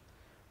enough,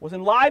 was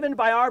enlivened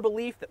by our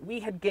belief that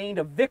we had gained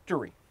a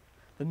victory.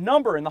 The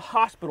number in the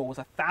hospital was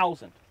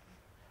 1,000.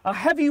 A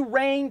heavy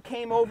rain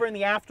came over in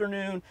the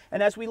afternoon,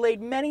 and as we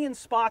laid many in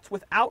spots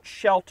without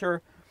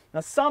shelter,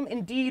 some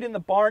indeed in the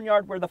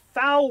barnyard where the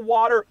foul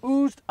water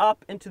oozed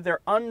up into their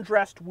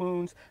undressed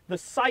wounds, the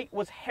sight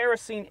was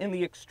harassing in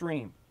the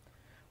extreme.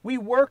 We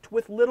worked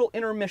with little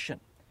intermission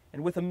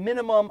and with a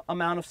minimum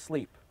amount of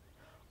sleep.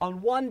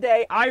 On one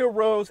day, I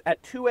arose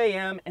at 2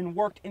 a.m. and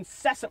worked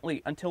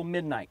incessantly until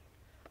midnight.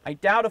 I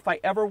doubt if I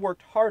ever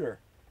worked harder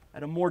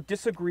at a more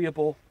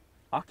disagreeable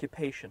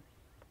occupation.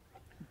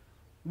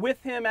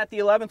 With him at the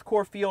 11th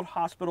Corps Field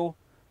Hospital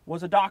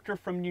was a doctor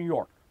from New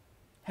York,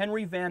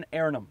 Henry Van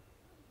Arnhem.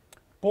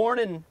 Born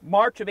in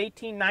March of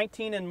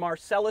 1819 in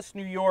Marcellus,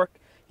 New York,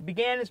 he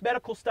began his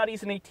medical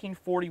studies in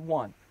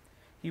 1841.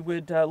 He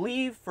would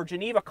leave for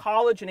Geneva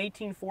College in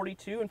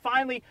 1842 and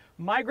finally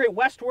migrate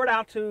westward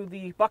out to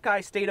the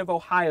Buckeye State of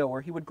Ohio, where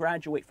he would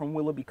graduate from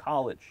Willoughby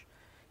College.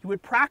 He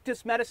would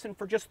practice medicine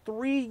for just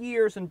 3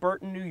 years in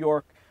Burton, New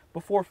York,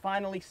 before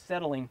finally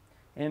settling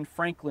in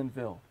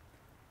Franklinville.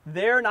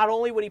 There, not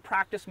only would he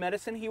practice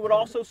medicine, he would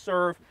also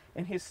serve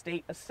in his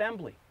state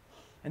assembly.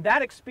 And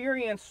that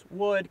experience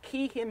would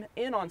key him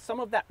in on some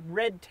of that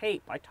red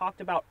tape I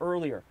talked about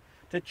earlier,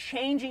 to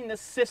changing the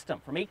system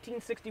from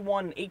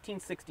 1861 and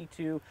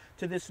 1862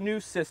 to this new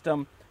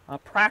system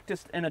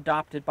practiced and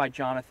adopted by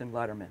Jonathan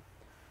Letterman.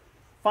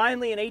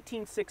 Finally, in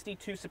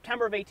 1862,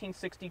 September of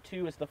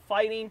 1862, as the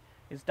fighting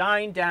is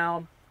dying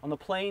down on the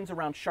plains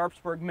around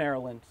Sharpsburg,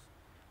 Maryland,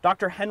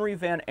 Dr. Henry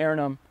Van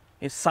Arnhem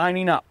is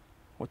signing up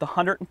with the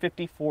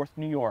 154th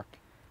New York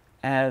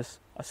as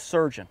a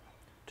surgeon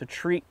to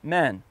treat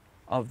men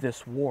of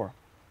this war.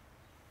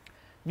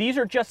 These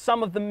are just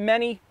some of the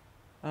many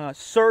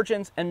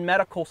surgeons and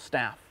medical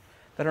staff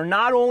that are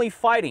not only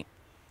fighting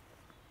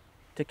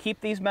to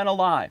keep these men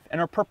alive and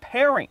are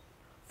preparing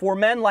for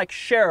men like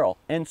Sherrill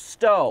and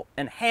Stowe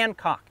and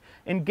Hancock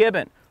and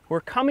Gibbon, who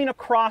are coming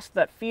across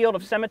that field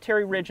of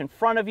Cemetery Ridge in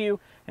front of you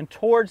and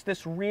towards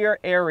this rear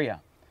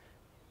area.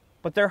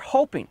 But they're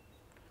hoping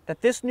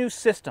that this new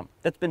system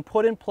that's been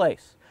put in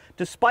place,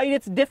 despite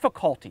its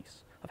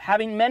difficulties of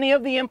having many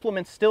of the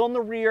implements still in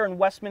the rear in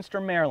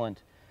Westminster,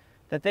 Maryland,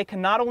 that they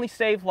can not only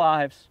save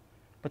lives,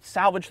 but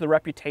salvage the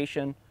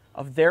reputation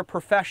of their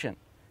profession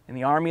in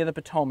the Army of the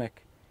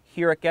Potomac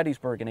here at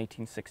Gettysburg in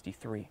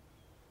 1863.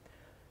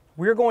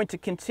 We're going to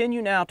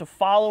continue now to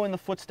follow in the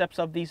footsteps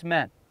of these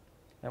men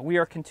that we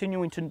are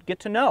continuing to get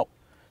to know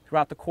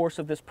throughout the course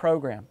of this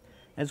program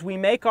as we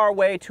make our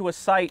way to a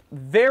site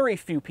very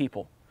few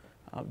people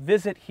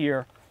visit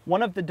here,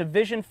 one of the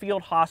division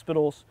field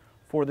hospitals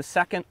for the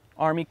 2nd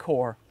Army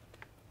Corps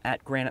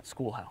at Granite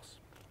Schoolhouse.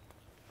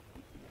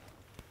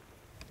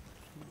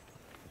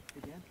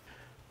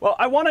 Well,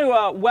 I want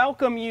to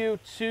welcome you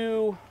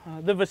to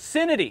the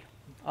vicinity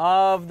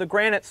of the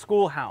Granite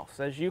Schoolhouse.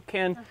 As you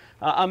can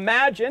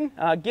imagine,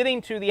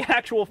 getting to the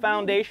actual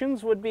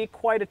foundations would be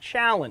quite a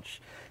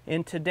challenge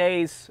in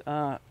today's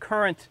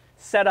current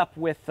setup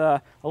with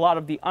a lot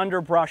of the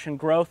underbrush and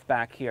growth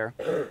back here.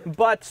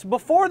 But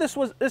before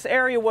this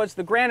area was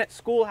the Granite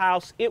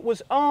Schoolhouse, it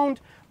was owned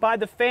by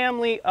the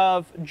family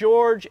of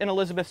George and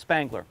Elizabeth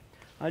Spangler.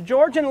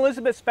 George and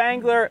Elizabeth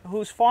Spangler,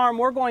 whose farm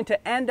we're going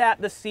to end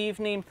at this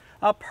evening,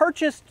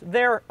 purchased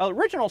their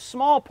original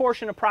small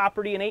portion of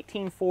property in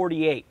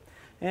 1848.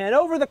 And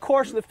over the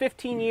course of the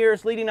 15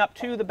 years leading up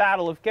to the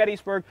Battle of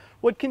Gettysburg,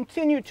 would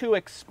continue to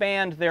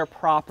expand their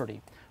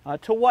property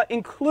to what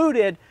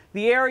included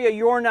the area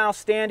you're now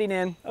standing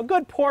in, a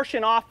good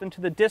portion off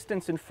into the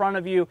distance in front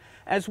of you,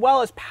 as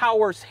well as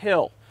Powers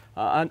Hill,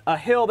 a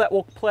hill that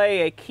will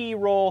play a key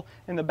role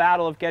in the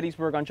Battle of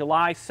Gettysburg on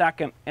July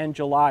 2nd and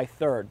July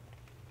 3rd.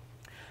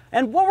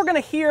 And what we're going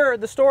to hear,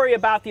 the story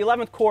about the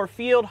 11th Corps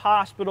Field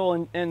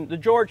Hospital and the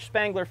George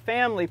Spangler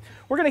family,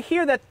 we're going to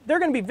hear that they're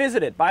going to be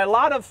visited by a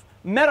lot of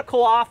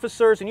medical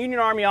officers and Union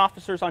Army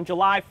officers on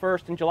July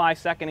 1st and July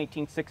 2nd,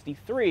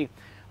 1863.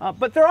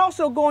 But they're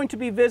also going to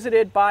be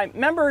visited by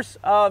members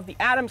of the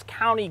Adams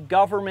County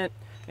government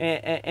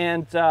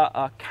and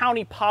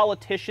county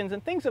politicians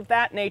and things of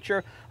that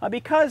nature,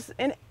 because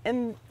in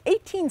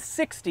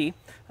 1860,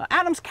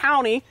 Adams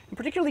County, and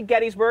particularly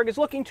Gettysburg, is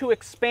looking to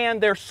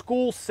expand their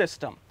school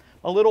system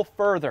a little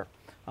further.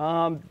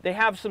 They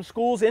have some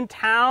schools in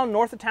town,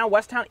 north of town,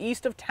 west town,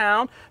 east of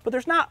town, but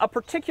there's not a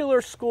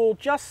particular school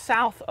just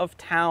south of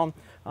town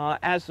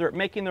as they're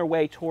making their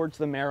way towards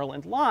the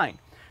Maryland line.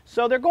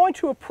 So they're going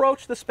to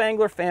approach the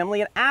Spangler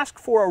family and ask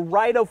for a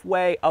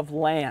right-of-way of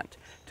land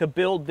to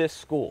build this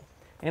school.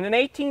 And in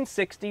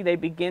 1860, they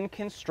begin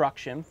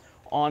construction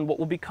on what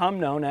will become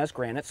known as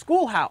Granite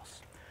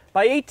Schoolhouse.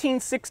 By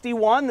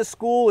 1861, the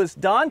school is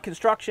done,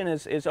 construction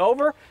is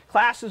over,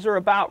 classes are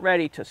about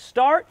ready to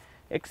start,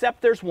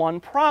 except there's one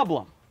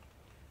problem.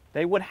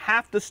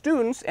 The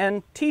students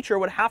and teacher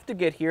would have to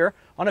get here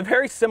on a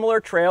very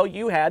similar trail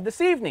you had this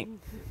evening.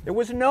 There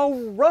was no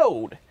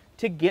road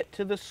to get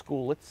to the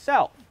school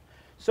itself.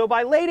 So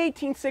by late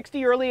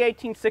 1860, early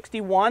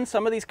 1861,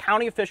 some of these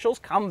county officials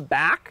come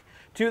back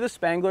to the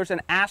Spanglers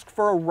and ask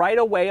for a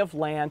right-of-way of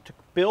land to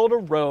build a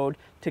road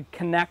to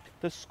connect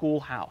the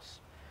schoolhouse.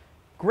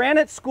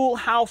 Granite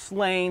Schoolhouse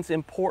Lane's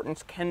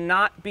importance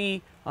cannot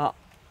be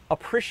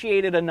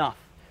appreciated enough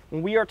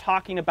when we are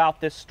talking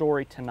about this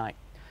story tonight.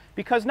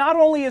 Because not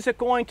only is it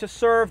going to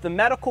serve the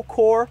medical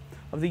corps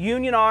of the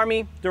Union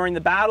Army during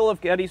the Battle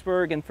of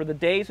Gettysburg and for the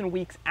days and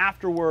weeks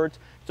afterwards,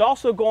 it's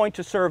also going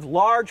to serve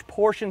large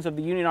portions of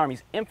the Union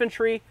Army's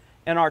infantry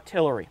and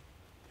artillery.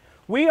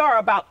 We are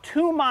about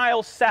 2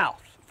 miles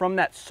south from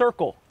that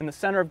circle in the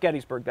center of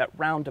Gettysburg, that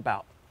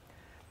roundabout.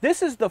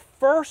 This is the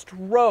first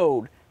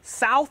road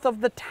south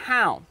of the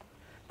town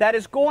that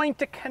is going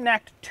to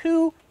connect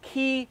two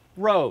key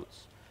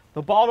roads.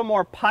 The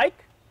Baltimore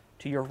Pike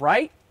to your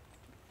right,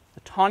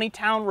 the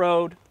Taneytown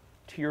Road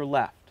to your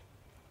left.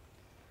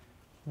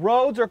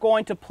 Roads are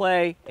going to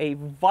play a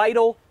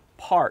vital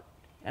part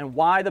in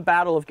why the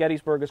Battle of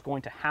Gettysburg is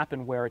going to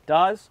happen where it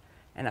does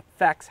and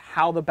affects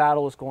how the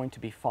battle is going to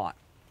be fought.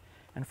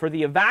 And for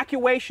the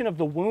evacuation of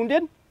the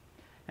wounded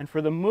and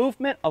for the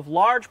movement of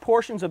large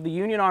portions of the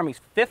Union Army's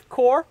 5th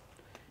Corps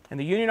and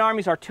the Union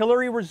Army's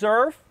Artillery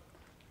Reserve,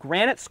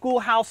 Granite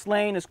Schoolhouse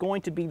Lane is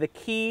going to be the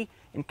key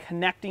in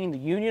connecting the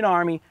Union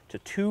Army to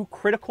two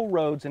critical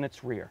roads in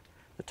its rear,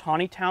 the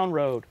Taneytown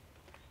Road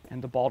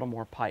and the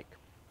Baltimore Pike.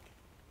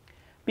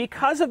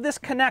 Because of this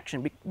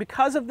connection,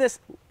 because of this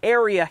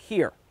area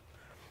here,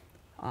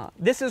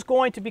 this is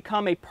going to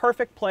become a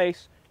perfect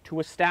place to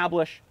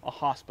establish a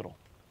hospital.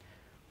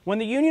 When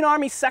the Union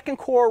Army's 2nd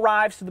Corps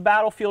arrives to the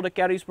battlefield at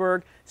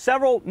Gettysburg,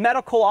 several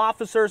medical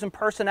officers and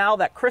personnel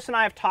that Chris and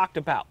I have talked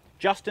about,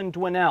 Justin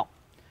Dwinell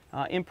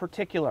in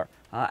particular,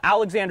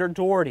 Alexander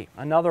Doherty,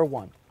 another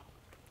one,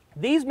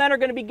 These men are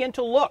going to begin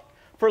to look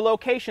for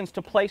locations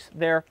to place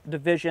their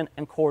division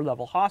and corps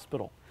level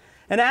hospital.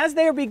 And as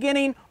they are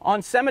beginning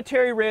on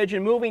Cemetery Ridge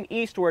and moving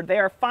eastward, they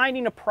are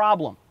finding a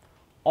problem.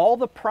 All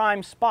the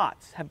prime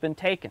spots have been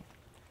taken.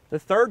 The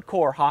 3rd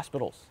Corps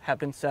hospitals have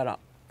been set up.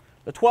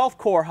 The 12th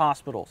Corps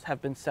hospitals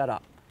have been set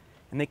up.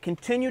 And they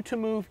continue to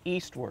move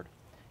eastward.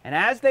 And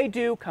as they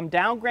do, come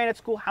down Granite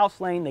Schoolhouse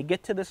Lane, they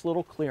get to this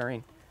little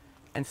clearing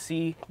and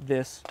see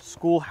this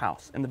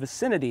schoolhouse in the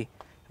vicinity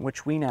in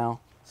which we now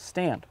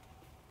stand.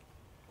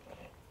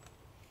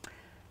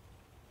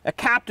 A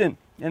captain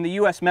in the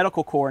U.S.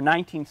 Medical Corps in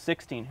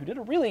 1916 who did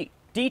a really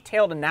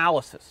detailed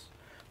analysis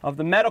of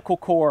the Medical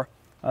Corps,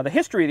 the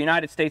history of the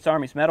United States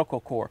Army's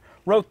Medical Corps,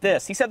 wrote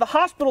this. He said, "The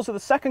hospitals of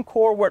the 2nd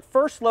Corps were at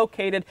first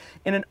located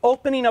in an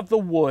opening of the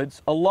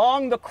woods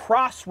along the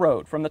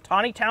crossroad from the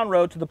Taneytown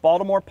Road to the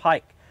Baltimore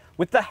Pike,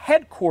 with the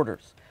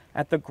headquarters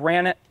at the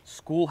Granite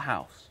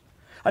Schoolhouse."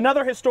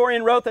 Another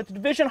historian wrote that the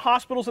division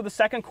hospitals of the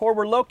 2nd Corps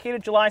were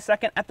located July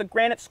 2nd at the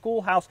Granite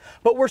Schoolhouse,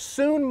 but were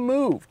soon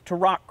moved to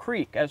Rock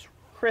Creek, as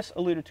Chris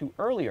alluded to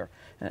earlier,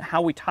 and how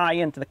we tie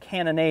into the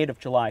cannonade of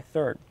July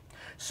 3rd.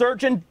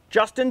 Surgeon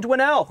Justin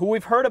Dwinell, who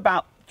we've heard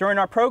about during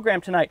our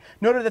program tonight,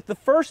 noted that the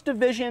 1st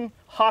Division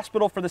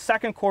Hospital for the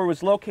 2nd Corps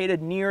was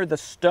located near the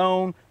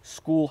Stone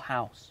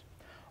Schoolhouse.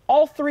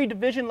 All 3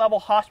 division-level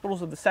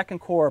hospitals of the 2nd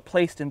Corps are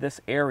placed in this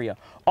area.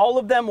 All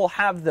of them will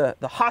have the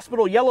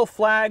hospital yellow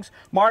flags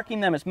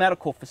marking them as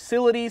medical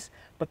facilities,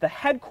 but the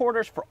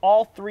headquarters for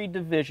all 3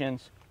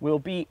 divisions will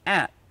be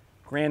at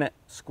Granite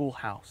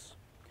Schoolhouse.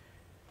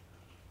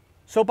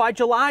 So by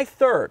July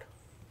 3rd,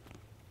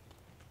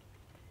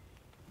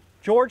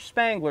 George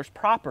Spangler's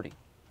property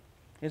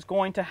is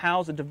going to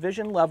house a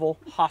division-level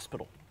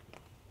hospital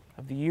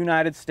of the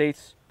United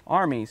States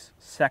Army's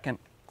 2nd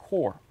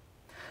Corps.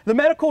 The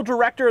medical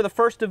director of the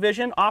 1st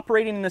Division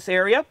operating in this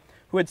area,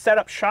 who had set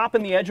up shop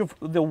in the edge of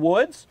the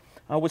woods,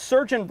 was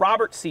Surgeon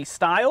Robert C.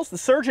 Stiles. The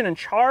surgeon in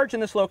charge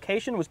in this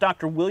location was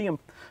Dr. William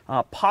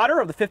Potter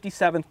of the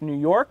 57th New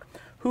York,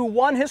 who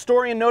one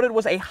historian noted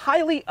was a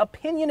highly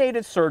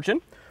opinionated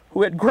surgeon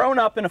who had grown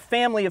up in a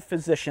family of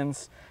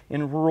physicians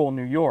in rural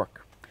New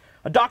York.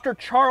 Dr.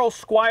 Charles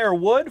Squire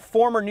Wood,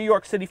 former New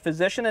York City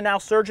physician and now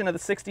surgeon of the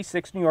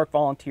 66 New York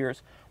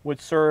Volunteers,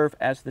 would serve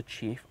as the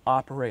chief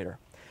operator.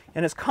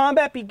 And as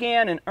combat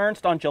began in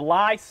earnest on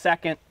July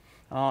 2nd,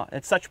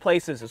 at such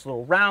places as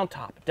Little Round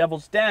Top,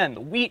 Devil's Den, the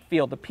Wheat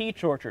Field, the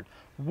Peach Orchard,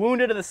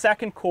 wounded of the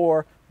 2nd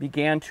Corps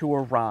began to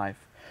arrive.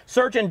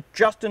 Surgeon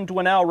Justin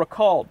Dwinell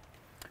recalled,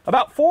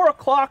 "About 4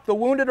 o'clock, the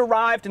wounded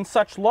arrived in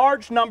such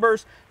large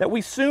numbers that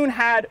we soon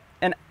had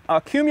an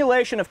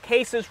accumulation of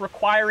cases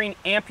requiring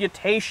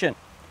amputation.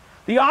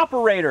 The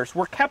operators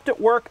were kept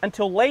at work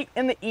until late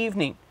in the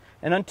evening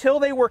and until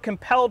they were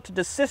compelled to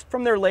desist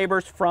from their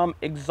labors from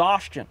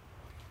exhaustion.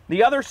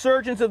 The other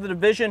surgeons of the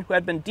division who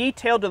had been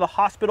detailed to the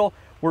hospital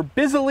were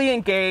busily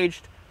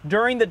engaged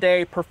during the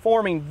day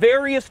performing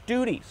various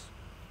duties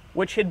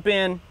which had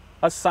been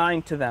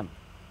assigned to them."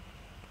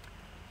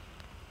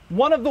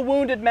 One of the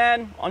wounded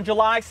men on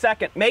July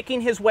 2nd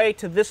making his way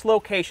to this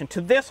location, to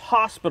this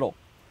hospital,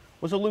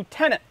 was a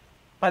lieutenant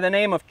by the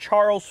name of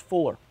Charles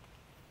Fuller.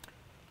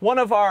 One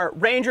of our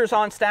rangers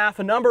on staff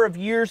a number of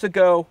years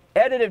ago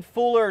edited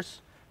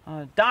Fuller's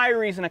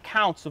diaries and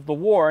accounts of the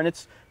war, and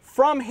it's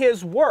from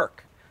his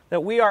work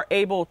that we are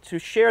able to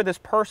share this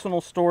personal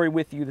story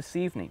with you this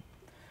evening.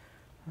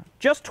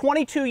 Just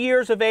 22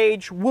 years of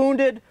age,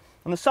 wounded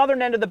on the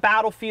southern end of the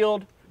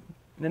battlefield,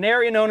 in an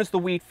area known as the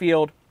Wheat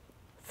Field,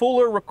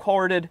 Fuller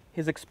recorded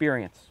his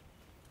experience.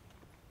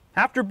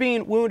 After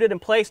being wounded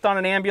and placed on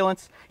an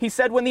ambulance, he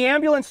said, "When the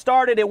ambulance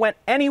started, it went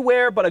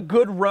anywhere but a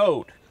good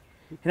road.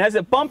 And as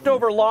it bumped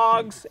over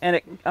logs and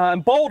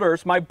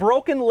boulders, my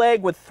broken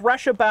leg would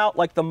thresh about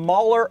like the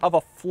mauler of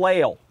a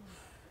flail.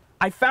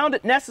 I found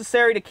it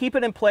necessary to keep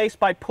it in place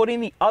by putting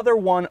the other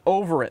one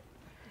over it.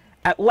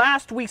 At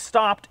last we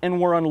stopped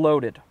and were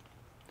unloaded."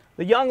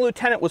 The young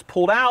lieutenant was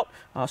pulled out,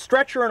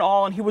 stretcher and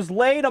all, and he was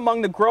laid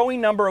among the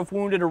growing number of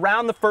wounded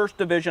around the 1st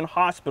Division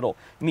Hospital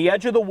in the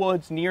edge of the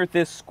woods near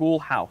this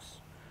schoolhouse.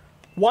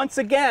 Once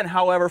again,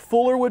 however,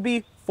 Fuller would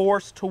be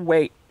forced to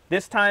wait,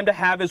 this time to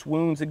have his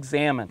wounds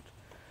examined.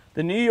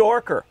 The New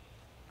Yorker,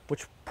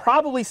 which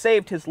probably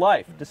saved his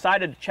life,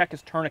 decided to check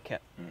his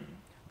tourniquet.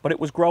 But it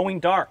was growing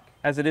dark,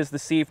 as it is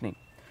this evening.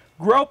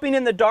 Groping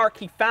in the dark,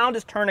 he found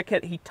his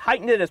tourniquet. He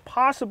tightened it as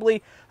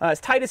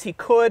tight as he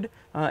could,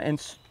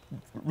 and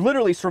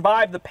literally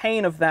survived the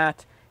pain of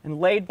that and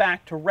laid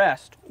back to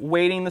rest,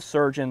 waiting the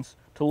surgeons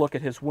to look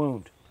at his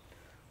wound.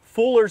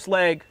 Fuller's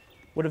leg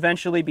would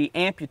eventually be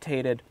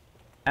amputated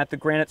at the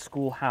Granite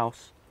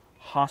Schoolhouse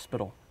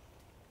Hospital.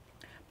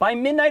 By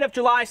midnight of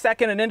July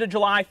 2nd and into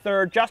July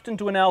 3rd, Justin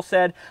Dwinell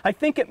said, "I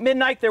think at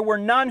midnight there were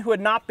none who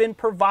had not been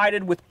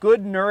provided with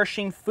good,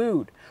 nourishing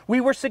food. We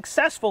were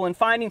successful in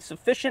finding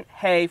sufficient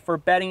hay for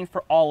bedding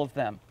for all of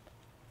them."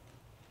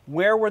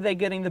 Where were they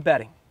getting the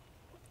bedding?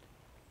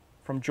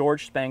 From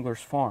George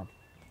Spangler's farm.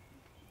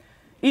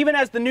 Even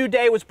as the new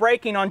day was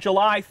breaking on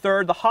July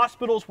 3rd, the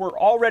hospitals were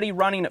already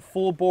running at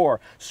full bore,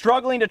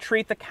 struggling to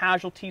treat the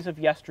casualties of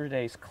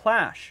yesterday's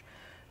clash.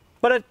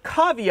 But a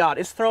caveat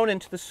is thrown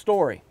into the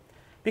story,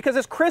 because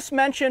as Chris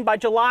mentioned, by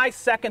July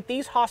 2nd,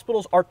 these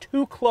hospitals are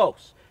too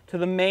close to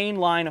the main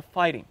line of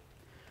fighting.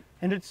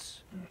 And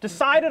it's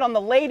decided on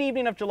the late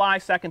evening of July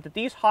 2nd that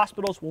these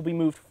hospitals will be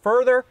moved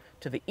further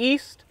to the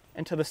east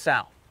and to the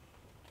south.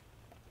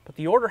 But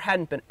the order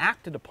hadn't been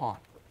acted upon.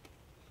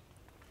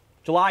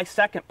 July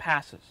 2nd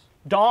passes.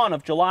 Dawn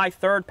of July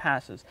 3rd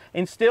passes.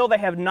 And still they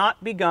have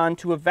not begun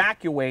to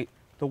evacuate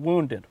the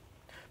wounded.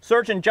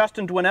 Surgeon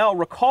Justin Dwinell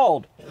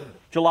recalled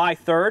July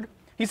 3rd.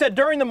 He said,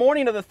 during the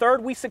morning of the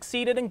 3rd, we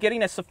succeeded in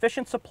getting a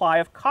sufficient supply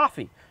of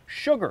coffee,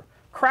 sugar,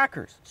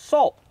 crackers,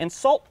 salt, and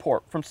salt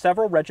pork from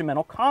several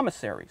regimental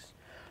commissaries.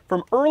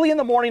 From early in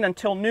the morning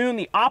until noon,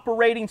 the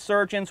operating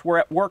surgeons were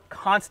at work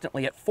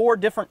constantly at 4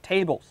 different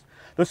tables.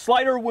 The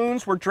slighter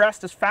wounds were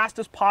dressed as fast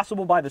as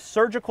possible by the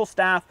surgical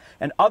staff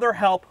and other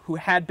help who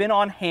had been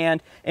on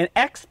hand in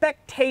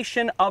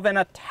expectation of an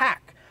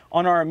attack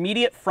on our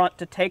immediate front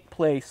to take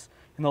place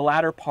in the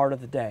latter part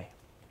of the day.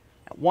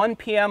 At 1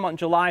 p.m. on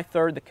July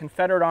 3rd, the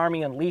Confederate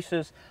Army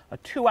unleashes a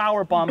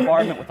 2-hour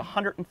bombardment with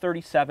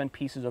 137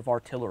 pieces of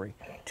artillery,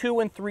 2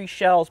 and 3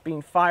 shells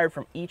being fired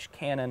from each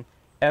cannon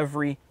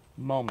every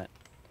moment.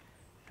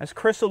 As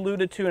Chris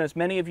alluded to, and as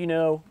many of you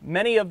know,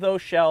 many of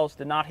those shells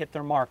did not hit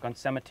their mark on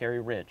Cemetery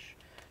Ridge.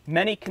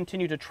 Many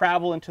continued to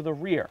travel into the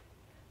rear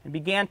and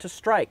began to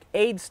strike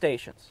aid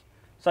stations,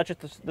 such as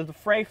the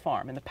Frey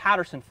Farm and the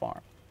Patterson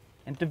Farm,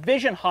 and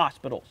division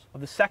hospitals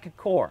of the 2nd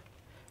Corps,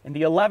 and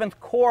the 11th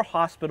Corps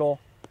Hospital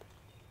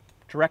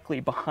directly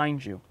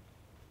behind you.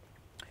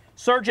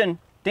 Surgeon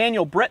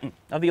Daniel Britton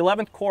of the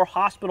 11th Corps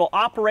Hospital,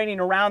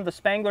 operating around the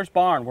Spangler's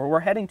barn, where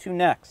we're heading to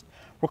next,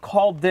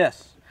 recalled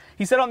this.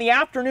 He said, on the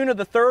afternoon of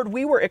the 3rd,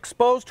 we were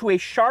exposed to a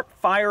sharp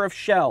fire of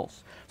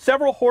shells.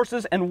 Several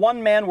horses and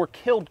 1 man were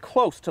killed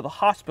close to the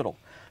hospital.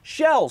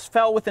 Shells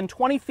fell within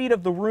 20 feet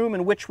of the room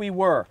in which we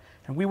were,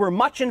 and we were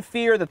much in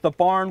fear that the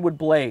barn would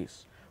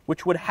blaze,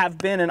 which would have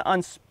been an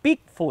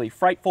unspeakably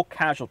frightful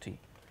casualty.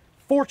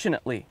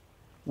 Fortunately,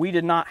 we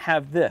did not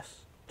have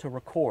this to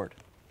record.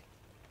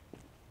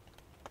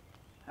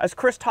 As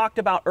Chris talked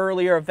about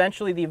earlier,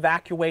 eventually the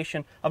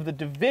evacuation of the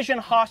division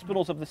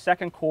hospitals of the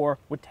 2nd Corps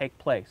would take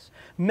place.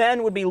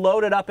 Men would be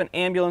loaded up in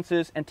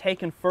ambulances and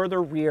taken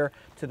further rear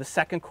to the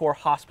 2nd Corps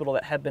Hospital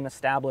that had been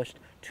established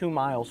 2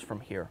 miles from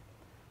here.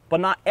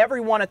 But not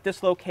everyone at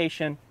this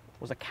location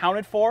was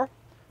accounted for.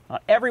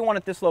 Not everyone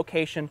at this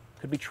location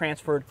could be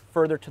transferred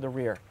further to the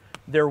rear.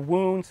 Their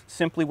wounds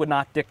simply would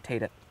not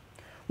dictate it.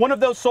 One of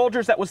those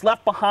soldiers that was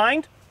left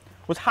behind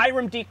was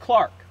Hiram D.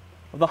 Clark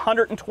of the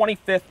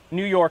 125th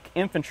New York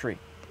Infantry.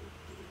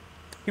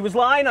 He was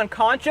lying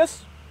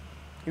unconscious,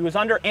 he was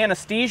under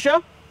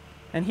anesthesia,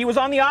 and he was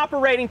on the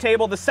operating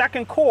table of the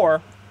 2nd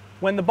Corps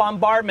when the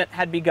bombardment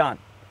had begun.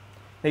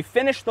 They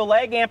finished the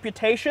leg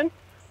amputation,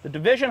 the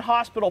division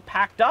hospital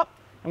packed up,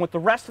 and with the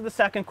rest of the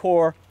 2nd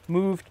Corps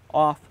moved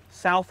off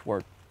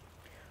southward.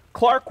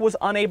 Clark was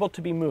unable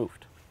to be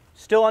moved.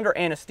 Still under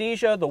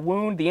anesthesia, the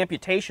wound, the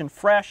amputation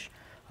fresh,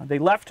 they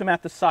left him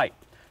at the site.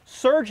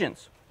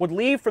 Surgeons would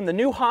leave from the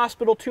new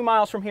hospital 2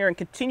 miles from here and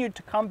continued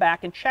to come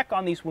back and check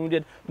on these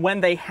wounded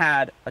when they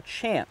had a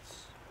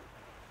chance.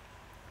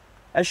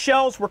 As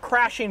shells were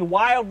crashing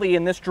wildly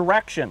in this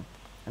direction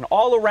and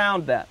all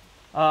around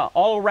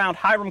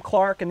Hiram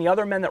Clark and the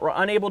other men that were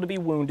unable to be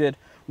wounded,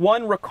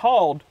 one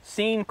recalled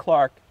seeing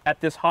Clark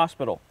at this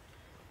hospital.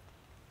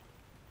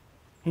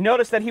 He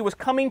noticed that he was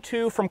coming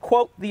to from,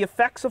 quote, the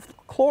effects of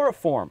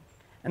chloroform,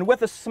 and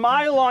with a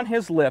smile on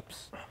his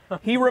lips,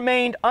 he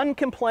remained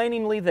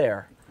uncomplainingly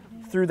there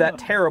through that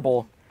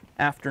terrible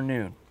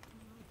afternoon.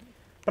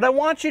 But I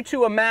want you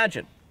to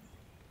imagine,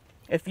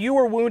 if you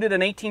were wounded in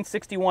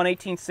 1861,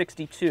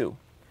 1862,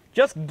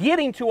 just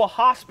getting to a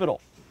hospital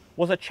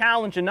was a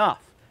challenge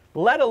enough,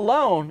 let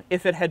alone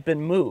if it had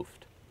been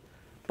moved.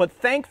 But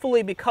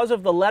thankfully, because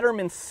of the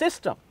Letterman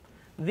system,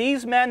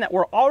 these men that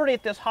were already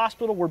at this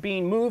hospital were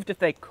being moved if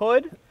they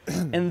could,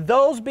 and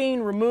those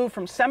being removed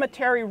from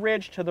Cemetery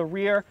Ridge to the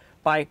rear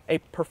by a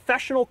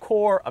professional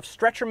corps of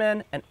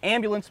stretchermen and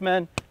ambulance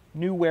men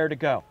knew where to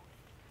go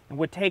and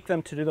would take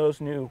them to those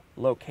new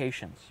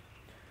locations.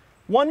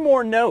 One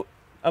more note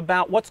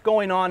about what's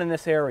going on in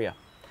this area.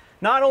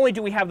 Not only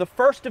do we have the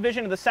 1st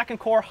Division of the 2nd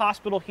Corps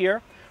Hospital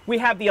here, we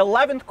have the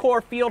 11th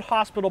Corps Field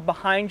Hospital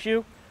behind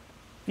you.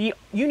 The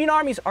Union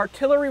Army's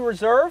Artillery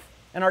Reserve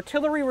and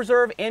Artillery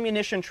Reserve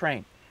ammunition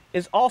train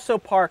is also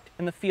parked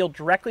in the field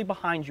directly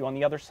behind you on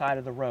the other side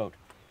of the road.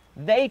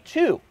 They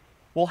too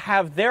will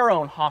have their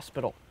own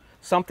hospital,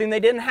 something they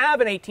didn't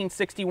have in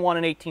 1861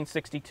 and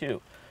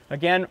 1862.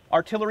 Again,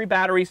 artillery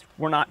batteries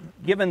were not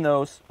given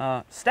those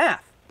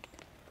staff.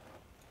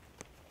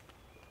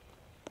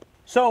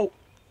 So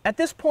at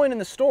this point in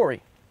the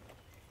story,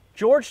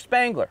 George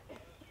Spangler,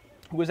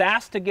 who was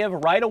asked to give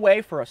right of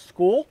way for a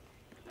school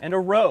and a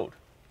road,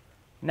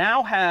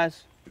 now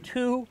has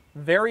 2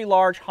 very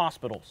large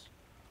hospitals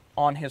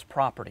on his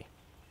property.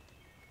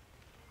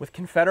 with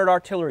Confederate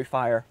artillery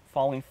fire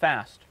falling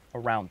fast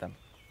around them.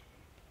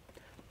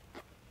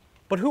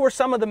 But who are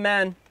some of the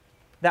men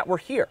that were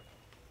here?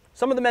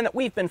 Some of the men that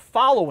we've been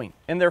following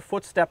in their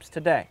footsteps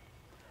today.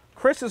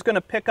 Chris is going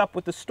to pick up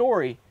with the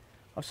story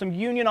of some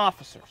Union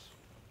officers,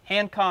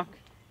 Hancock,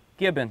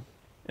 Gibbon,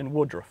 and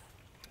Woodruff.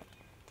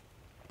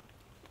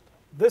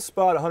 This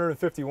spot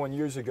 151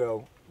 years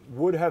ago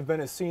would have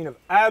been a scene of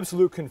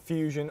absolute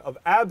confusion, of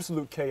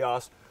absolute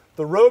chaos.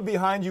 The road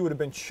behind you would have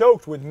been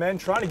choked with men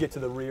trying to get to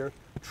the rear,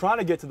 trying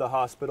to get to the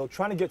hospital,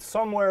 trying to get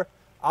somewhere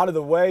out of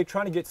the way,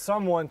 trying to get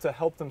someone to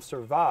help them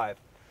survive.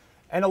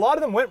 And a lot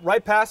of them went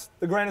right past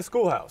the Granite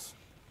Schoolhouse.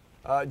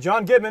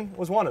 John Gibbon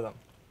was one of them.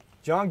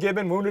 John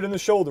Gibbon, wounded in the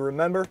shoulder,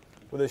 remember,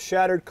 with a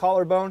shattered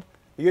collarbone.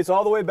 He gets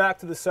all the way back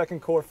to the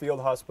 2nd Corps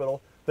Field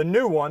Hospital, the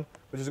new one,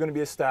 which is going to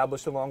be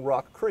established along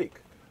Rock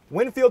Creek.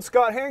 Winfield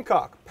Scott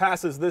Hancock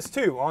passes this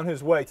too on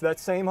his way to that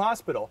same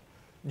hospital.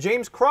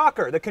 James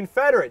Crocker, the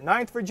Confederate,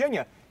 9th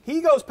Virginia,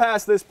 he goes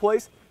past this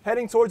place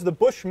heading towards the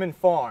Bushman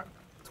Farm,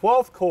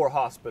 12th Corps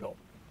Hospital.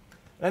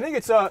 And I think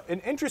it's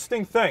an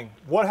interesting thing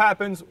what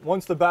happens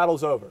once the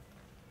battle's over.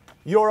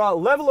 Your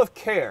level of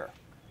care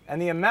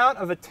and the amount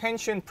of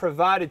attention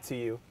provided to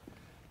you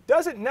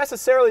doesn't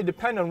necessarily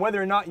depend on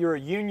whether or not you're a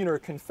Union or a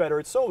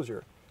Confederate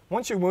soldier.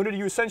 Once you're wounded,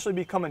 you essentially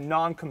become a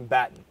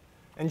non-combatant.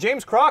 And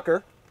James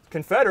Crocker,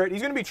 Confederate,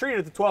 he's going to be treated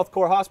at the 12th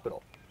Corps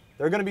Hospital.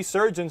 There are going to be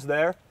surgeons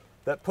there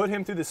that put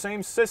him through the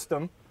same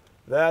system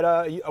that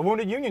a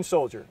wounded Union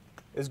soldier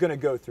is going to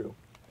go through.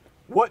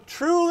 What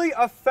truly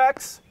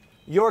affects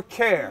your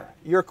care,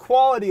 your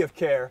quality of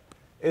care,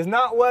 is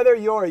not whether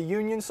you're a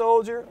Union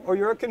soldier or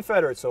you're a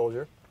Confederate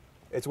soldier.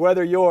 It's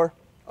whether you're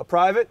a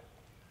private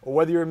or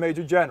whether you're a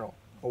major general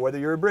or whether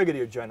you're a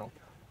brigadier general.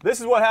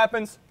 This is what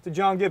happens to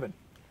John Gibbon.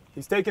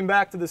 He's taken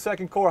back to the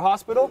 2nd Corps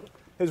Hospital.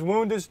 His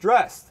wound is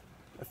dressed.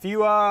 A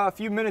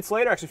few minutes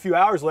later, actually a few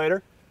hours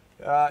later,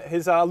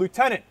 his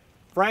lieutenant,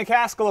 Frank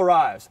Haskell,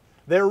 arrives.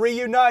 They're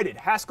reunited.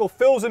 Haskell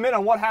fills him in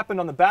on what happened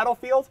on the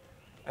battlefield,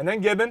 and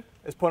then Gibbon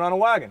is put on a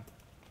wagon.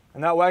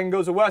 And that wagon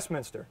goes to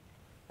Westminster.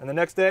 And the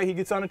next day he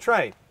gets on a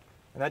train,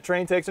 and that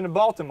train takes him to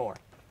Baltimore.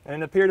 And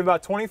in a period of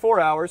about 24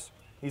 hours,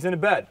 he's in a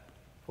bed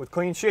with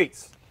clean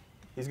sheets.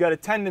 He's got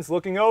attendants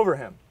looking over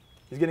him.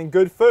 He's getting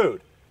good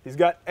food. He's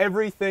got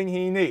everything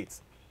he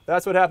needs.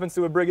 That's what happens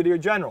to a brigadier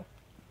general.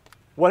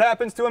 What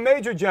happens to a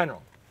major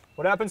general?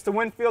 What happens to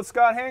Winfield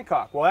Scott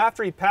Hancock? Well,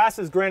 after he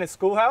passes Granite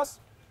Schoolhouse,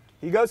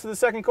 he goes to the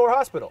 2nd Corps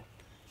Hospital.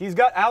 He's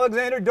got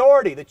Alexander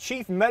Doherty, the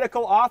chief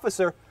medical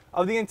officer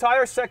of the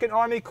entire 2nd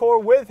Army Corps,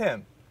 with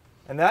him.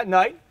 And that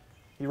night,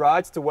 he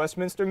rides to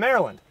Westminster,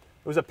 Maryland.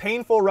 It was a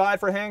painful ride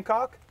for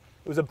Hancock.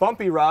 It was a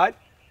bumpy ride.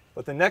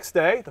 But the next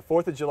day, the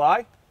 4th of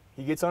July,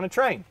 he gets on a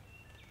train.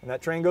 And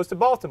that train goes to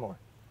Baltimore.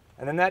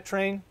 And then that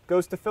train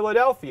goes to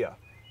Philadelphia.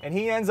 And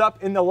he ends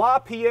up in the La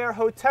Pierre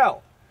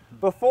Hotel.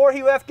 Before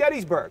he left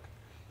Gettysburg,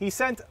 he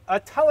sent a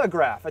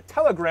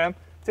telegram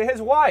to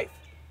his wife,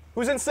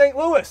 who's in St.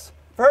 Louis,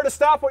 for her to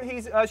stop what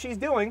she's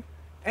doing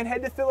and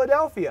head to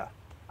Philadelphia.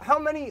 How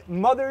many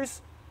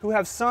mothers who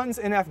have sons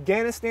in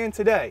Afghanistan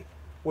today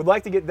would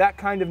like to get that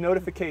kind of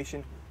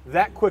notification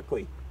that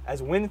quickly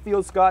as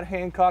Winfield Scott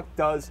Hancock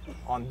does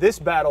on this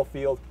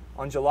battlefield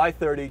on July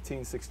 3rd,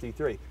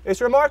 1863?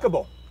 It's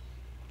remarkable.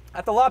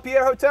 At the La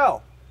Pierre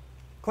Hotel,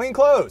 clean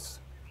clothes,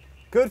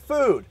 good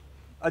food,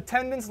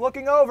 attendants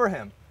looking over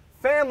him,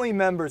 family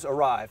members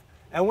arrive.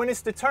 And when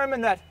it's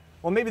determined that,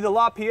 well, maybe the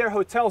La Pierre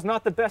Hotel is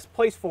not the best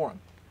place for him,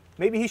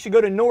 maybe he should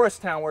go to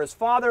Norristown where his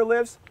father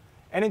lives,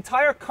 an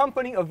entire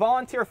company of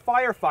volunteer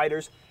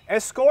firefighters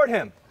escort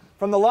him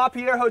from the La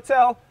Pierre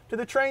Hotel to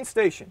the train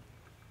station.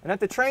 And at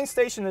the train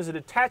station, there's a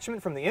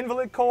detachment from the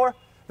Invalid Corps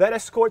that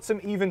escorts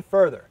him even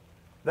further.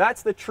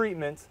 That's the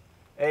treatment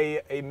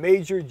a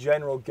major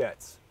general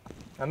gets.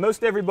 Now,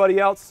 most everybody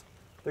else,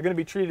 they're going to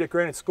be treated at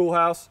Granite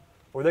Schoolhouse,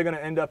 or they're going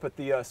to end up at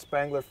the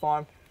Spangler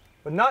Farm.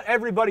 But not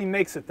everybody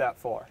makes it that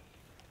far.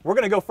 We're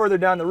going to go further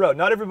down the road.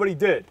 Not everybody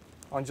did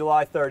on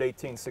July 3rd,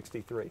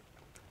 1863.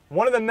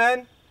 One of the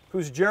men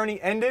whose journey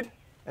ended,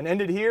 and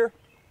ended here,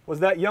 was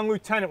that young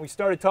lieutenant we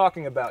started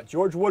talking about,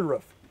 George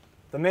Woodruff,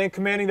 the man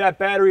commanding that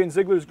battery in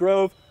Ziegler's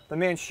Grove, the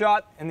man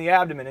shot in the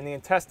abdomen, in the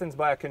intestines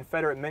by a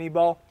Confederate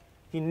minie-ball.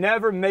 He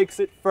never makes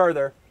it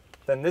further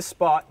than this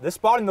spot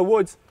in the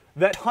woods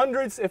that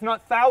hundreds, if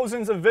not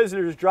thousands of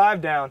visitors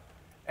drive down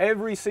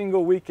every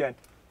single weekend.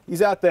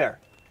 He's out there.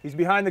 He's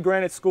behind the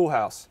Granite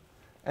Schoolhouse.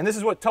 And this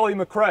is what Tully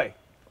McRae,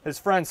 his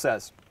friend,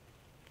 says.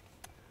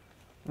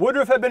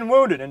 Woodruff had been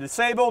wounded and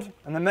disabled,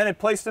 and the men had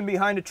placed him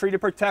behind a tree to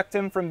protect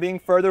him from being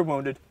further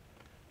wounded.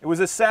 It was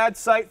a sad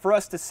sight for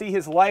us to see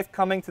his life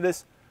coming to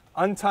this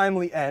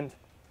untimely end,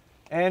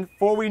 and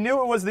for we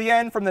knew it was the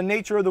end from the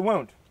nature of the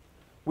wound.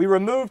 We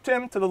removed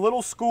him to the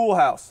little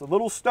schoolhouse, the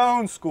little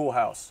stone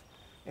schoolhouse,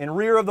 in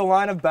rear of the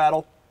line of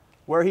battle,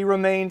 where he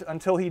remained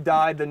until he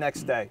died the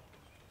next day.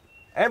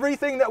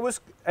 Everything that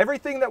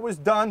was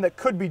done that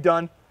could be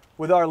done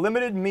with our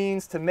limited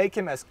means to make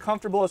him as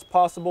comfortable as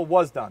possible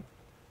was done.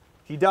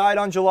 He died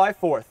on July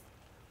 4th,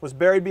 was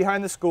buried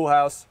behind the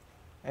schoolhouse,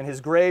 and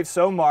his grave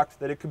so marked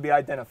that it could be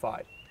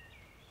identified.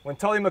 When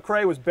Tully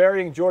McRae was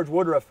burying George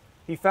Woodruff,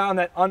 he found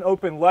that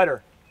unopened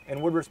letter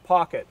in Woodruff's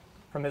pocket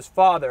from his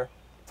father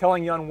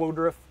telling young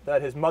Woodruff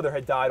that his mother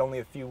had died only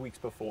a few weeks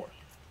before.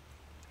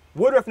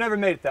 Woodruff never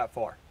made it that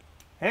far.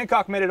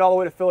 Hancock made it all the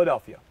way to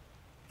Philadelphia.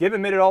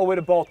 Gibbon made it all the way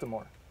to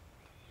Baltimore.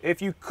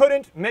 If you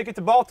couldn't make it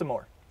to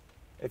Baltimore,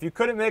 if you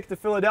couldn't make it to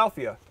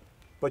Philadelphia,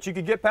 but you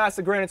could get past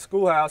the Granite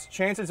Schoolhouse,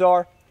 chances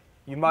are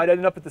you might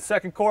end up at the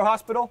 2nd Corps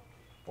Hospital,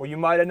 or you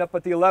might end up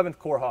at the 11th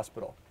Corps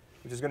Hospital,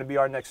 which is going to be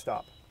our next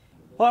stop.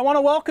 Well, I want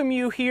to welcome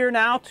you here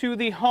now to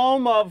the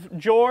home of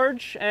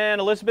George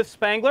and Elizabeth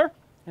Spangler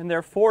and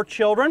their 4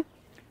 children.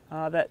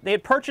 That they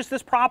had purchased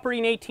this property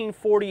in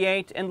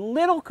 1848, and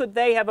little could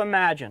they have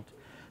imagined,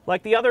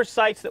 like the other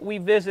sites that we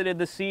visited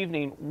this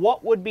evening,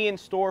 what would be in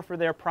store for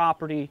their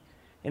property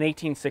in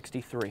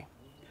 1863.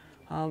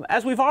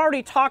 As we've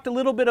already talked a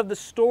little bit of the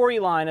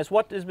storyline as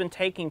what has been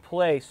taking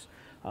place,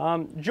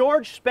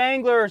 George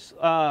Spangler's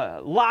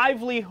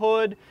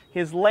livelihood,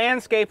 his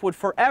landscape would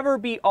forever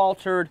be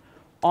altered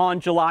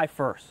on July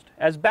 1st.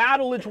 As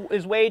battle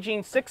is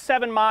waging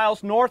 6-7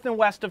 miles north and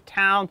west of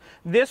town,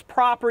 this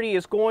property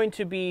is going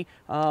to be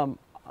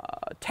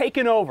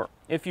taken over,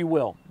 if you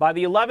will, by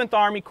the 11th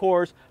Army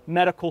Corps'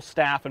 medical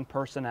staff and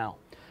personnel.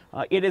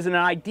 It is an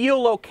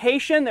ideal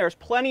location. There's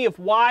plenty of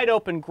wide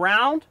open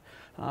ground.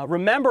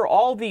 Remember,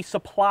 all the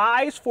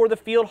supplies for the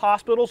field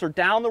hospitals are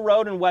down the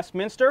road in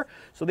Westminster,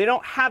 so they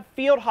don't have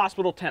field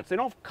hospital tents, they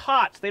don't have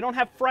cots, they don't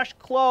have fresh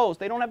clothes,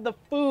 they don't have the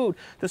food,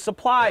 the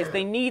supplies.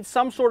 They need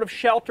some sort of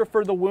shelter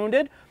for the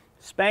wounded.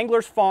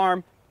 Spangler's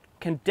Farm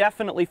can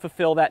definitely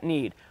fulfill that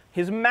need.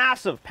 His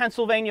massive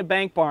Pennsylvania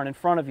bank barn in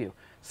front of you,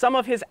 some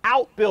of his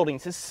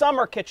outbuildings, his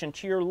summer kitchen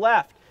to your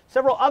left,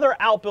 several other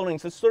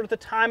outbuildings that stood at the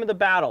time of the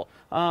battle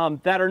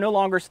that are no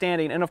longer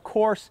standing, and of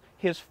course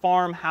his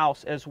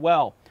farmhouse as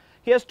well.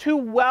 He has 2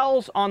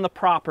 wells on the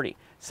property.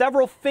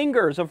 Several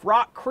fingers of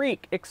Rock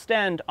Creek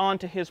extend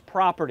onto his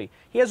property.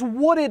 He has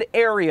wooded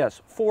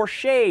areas for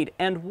shade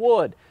and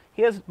wood.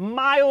 He has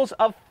miles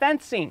of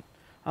fencing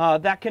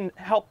that can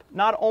help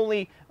not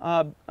only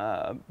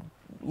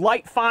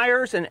light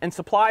fires and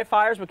supply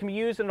fires, but can be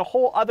used in a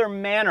whole other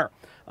manner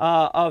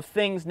of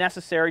things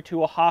necessary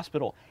to a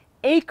hospital.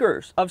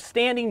 Acres of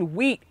standing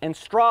wheat and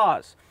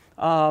straws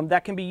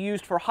that can be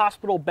used for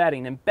hospital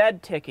bedding and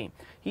bed ticking.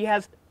 He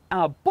has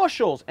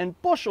bushels and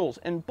bushels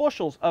and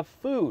bushels of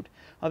food.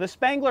 The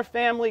Spangler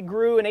family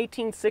grew in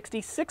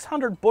 1860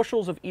 600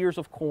 bushels of ears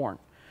of corn.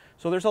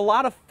 So there's a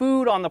lot of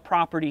food on the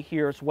property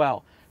here as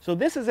well. So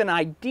this is an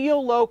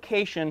ideal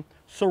location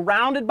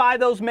surrounded by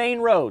those main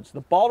roads,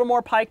 the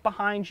Baltimore Pike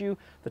behind you,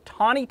 the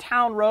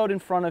Taneytown Road in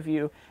front of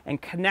you,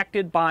 and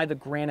connected by the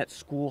Granite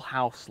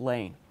Schoolhouse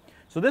Lane.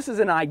 So this is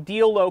an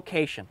ideal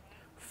location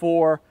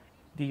for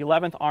the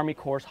 11th Army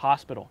Corps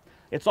Hospital.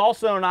 It's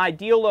also an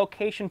ideal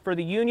location for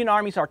the Union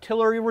Army's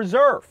Artillery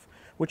Reserve,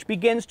 which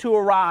begins to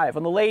arrive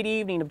on the late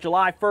evening of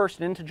July 1st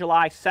and into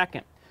July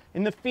 2nd.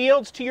 In the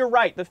fields to your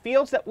right, the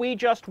fields that we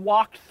just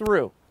walked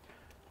through,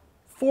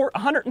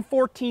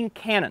 114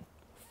 cannon,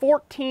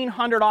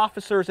 1,400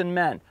 officers and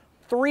men,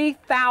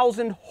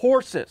 3,000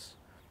 horses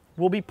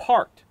will be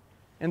parked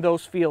in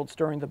those fields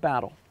during the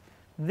battle.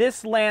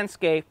 This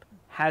landscape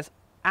has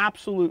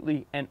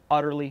absolutely and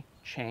utterly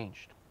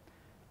changed.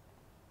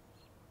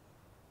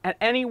 At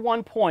any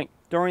one point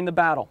during the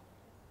battle,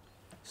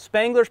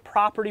 Spangler's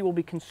property will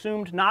be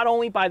consumed not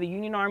only by the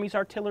Union Army's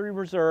Artillery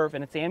Reserve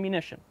and its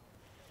ammunition,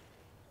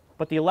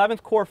 but the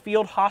 11th Corps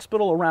Field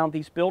Hospital around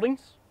these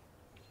buildings,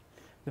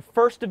 the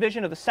 1st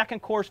Division of the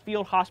 2nd Corps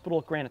Field Hospital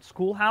at Granite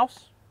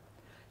Schoolhouse,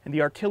 and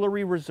the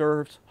Artillery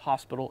Reserve's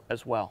hospital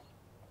as well.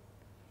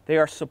 They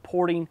are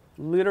supporting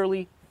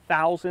literally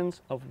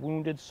thousands of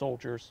wounded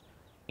soldiers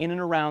in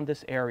and around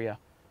this area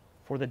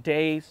for the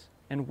days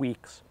and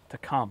weeks to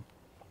come.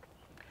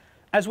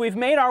 As we've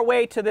made our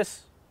way to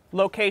this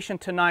location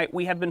tonight,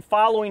 we have been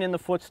following in the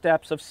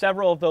footsteps of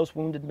several of those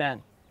wounded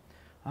men.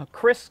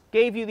 Chris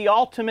gave you the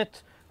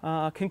ultimate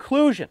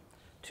conclusion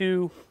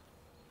to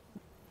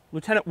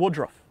Lieutenant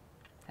Woodruff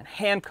and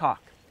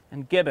Hancock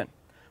and Gibbon.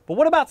 But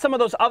what about some of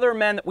those other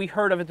men that we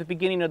heard of at the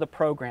beginning of the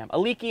program?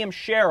 Eliakim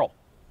Sherrill,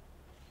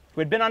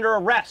 who had been under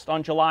arrest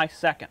on July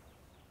 2nd.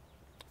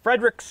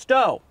 Frederick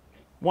Stowe,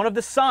 one of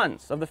the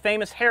sons of the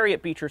famous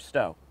Harriet Beecher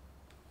Stowe.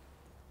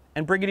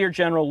 And Brigadier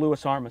General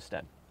Lewis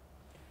Armistead.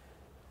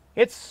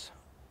 It's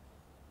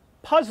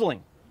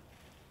puzzling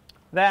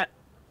that,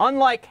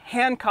 unlike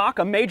Hancock,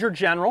 a major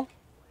general,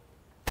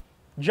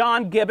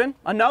 John Gibbon,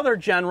 another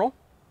general,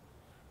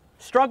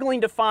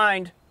 struggling to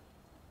find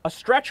a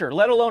stretcher,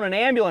 let alone an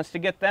ambulance to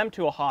get them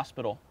to a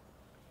hospital,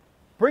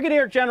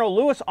 Brigadier General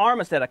Lewis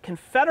Armistead, a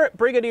Confederate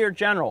brigadier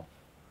general,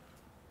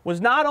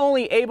 was not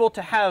only able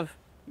to have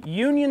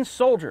Union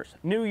soldiers,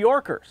 New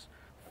Yorkers,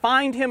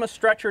 find him a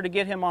stretcher to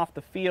get him off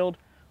the field,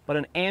 but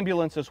an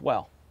ambulance as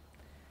well.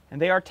 And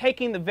they are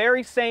taking the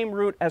very same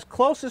route, as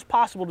close as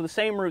possible to the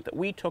same route that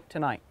we took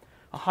tonight,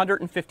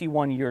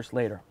 151 years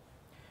later.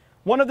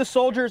 One of the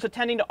soldiers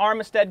attending to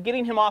Armistead,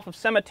 getting him off of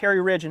Cemetery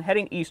Ridge and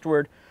heading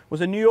eastward, was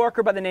a New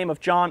Yorker by the name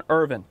of John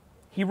Irvin.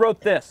 He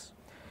wrote this: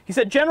 He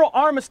said, General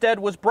Armistead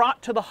was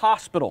brought to the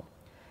hospital.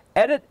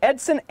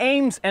 Edson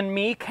Ames and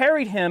me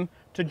carried him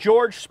to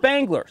George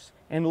Spangler's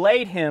and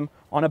laid him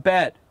on a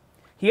bed.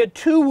 He had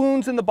 2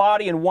 wounds in the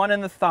body and 1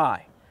 in the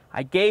thigh.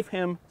 I gave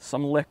him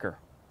some liquor.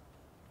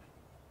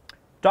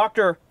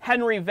 Dr.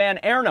 Henry Van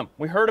Ernum,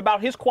 we heard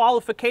about his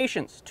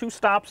qualifications 2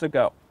 stops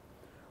ago,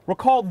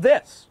 recalled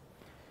this.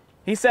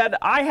 He said,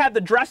 I had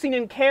the dressing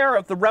and care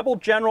of the rebel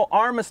General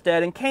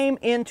Armistead and came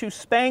into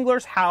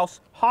Spangler's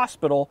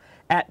hospital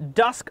at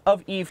dusk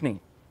of evening.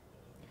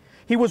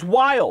 He was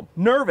wild,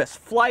 nervous,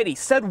 flighty,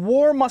 said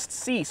war must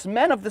cease.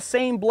 Men of the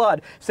same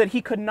blood said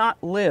he could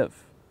not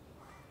live.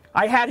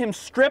 I had him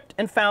stripped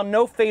and found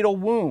no fatal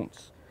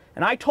wounds,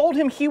 and I told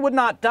him he would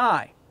not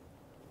die.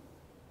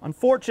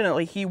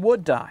 Unfortunately, he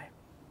would die.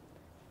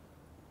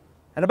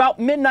 At about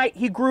midnight,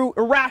 he grew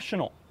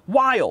irrational,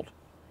 wild.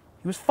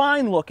 He was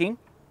fine looking.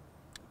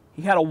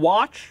 He had a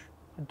watch,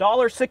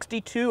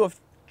 $1.62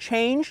 of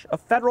change of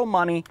federal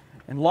money,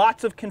 and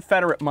lots of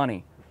Confederate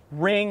money,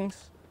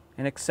 rings,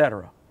 and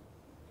etc.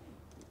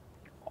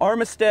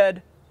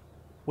 Armistead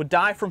would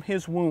die from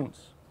his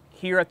wounds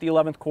here at the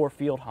 11th Corps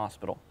Field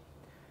Hospital.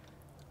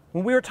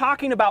 When we were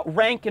talking about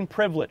rank and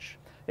privilege,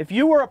 if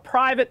you were a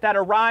private that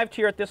arrived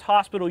here at this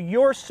hospital,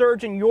 your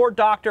surgeon, your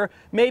doctor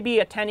may be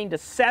attending to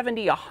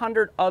 70,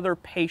 100 other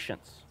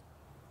patients.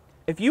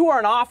 If you are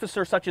an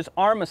officer such as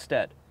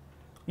Armistead,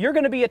 you're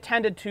going to be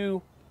attended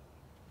to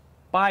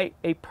by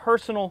a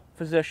personal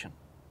physician.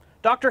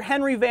 Dr.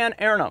 Henry Van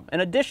Ernum, in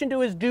addition to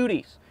his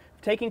duties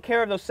of taking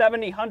care of those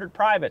 70, 100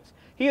 privates,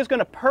 he is going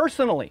to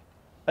personally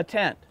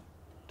attend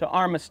to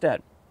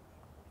Armistead.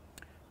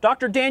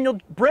 Dr. Daniel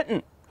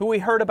Britton, who we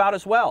heard about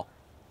as well,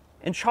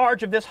 in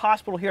charge of this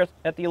hospital here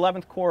at the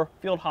 11th Corps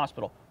Field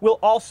Hospital, will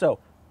also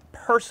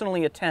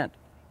personally attend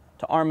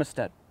to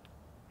Armistead.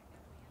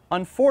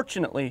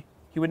 Unfortunately,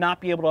 he would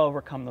not be able to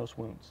overcome those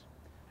wounds.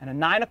 And at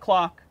 9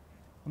 o'clock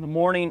on the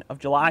morning of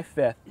July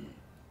 5th,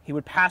 he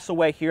would pass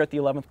away here at the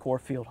 11th Corps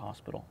Field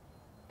Hospital.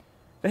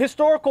 The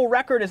historical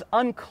record is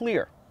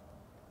unclear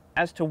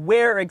as to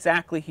where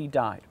exactly he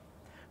died.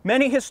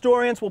 Many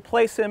historians will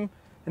place him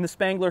in the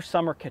Spangler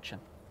summer kitchen.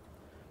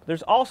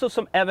 There's also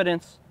some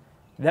evidence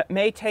that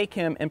may take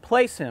him and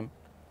place him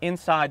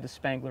inside the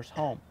Spangler's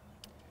home,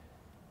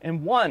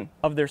 in one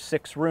of their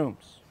 6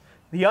 rooms.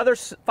 The other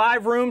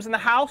 5 rooms in the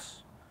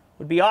house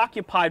would be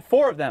occupied,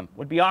 4 of them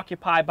would be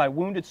occupied by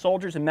wounded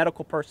soldiers and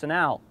medical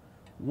personnel.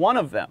 One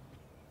of them,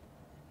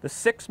 the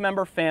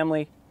 6-member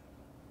family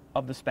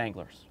of the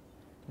Spanglers.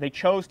 They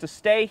chose to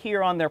stay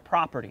here on their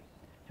property,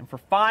 and for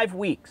 5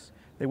 weeks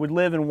they would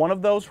live in one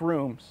of those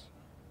rooms,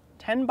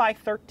 10 by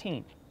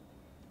 13,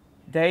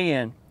 day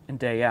in and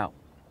day out.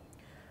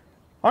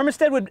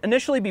 Armistead would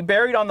initially be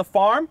buried on the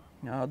farm.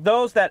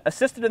 Those that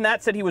assisted in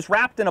that said he was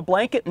wrapped in a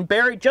blanket and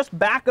buried just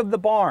back of the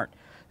barn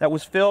that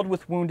was filled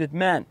with wounded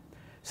men.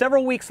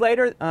 Several weeks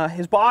later,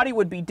 his body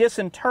would be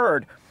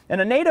disinterred,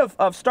 and a native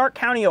of Stark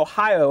County,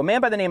 Ohio, a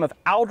man by the name of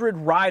Aldred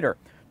Ryder,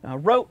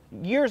 wrote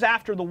years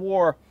after the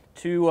war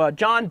to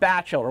John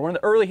Batchelor, one of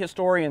the early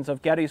historians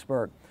of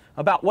Gettysburg,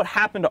 about what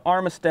happened to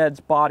Armistead's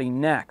body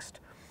next.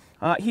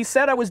 He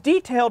said, I was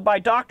detailed by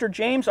Dr.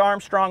 James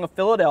Armstrong of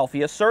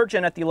Philadelphia,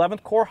 surgeon at the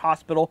 11th Corps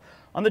Hospital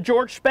on the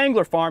George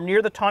Spangler Farm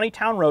near the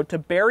Taneytown Road, to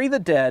bury the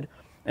dead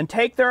and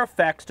take their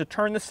effects to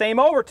turn the same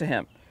over to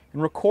him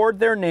and record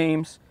their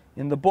names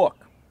in the book.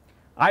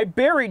 I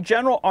buried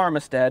General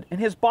Armistead, and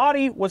his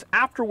body was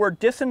afterward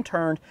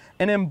disinterred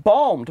and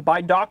embalmed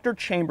by Dr.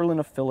 Chamberlain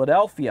of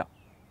Philadelphia.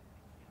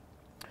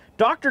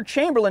 Dr.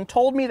 Chamberlain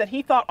told me that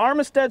he thought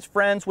Armistead's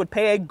friends would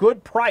pay a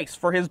good price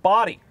for his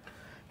body.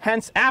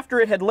 Hence,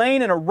 after it had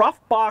lain in a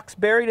rough box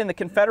buried in the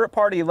Confederate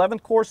part of the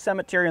 11th Corps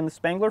Cemetery on the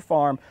Spangler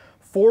Farm,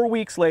 4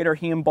 weeks later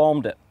he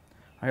embalmed it.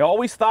 I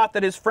always thought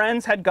that his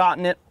friends had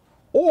gotten it,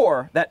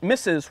 or that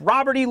Mrs.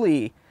 Robert E.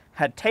 Lee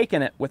had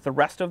taken it with the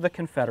rest of the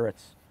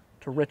Confederates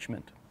to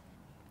Richmond.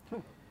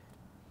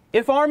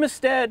 If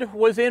Armistead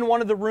was in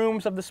one of the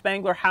rooms of the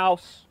Spangler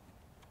house,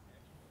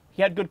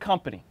 he had good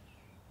company,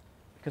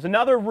 because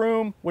another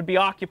room would be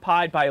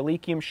occupied by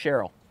Eliakim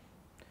Sherrill.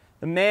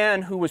 The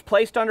man who was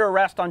placed under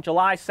arrest on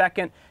July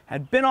 2nd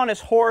had been on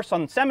his horse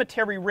on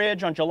Cemetery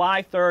Ridge on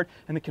July 3rd,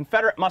 and the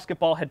Confederate musket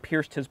ball had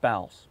pierced his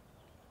bowels.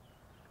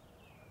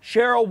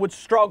 Sherrill would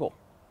struggle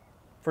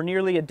for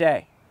nearly a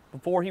day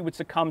before he would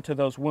succumb to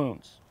those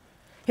wounds.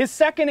 His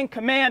second in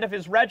command of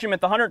his regiment,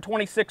 the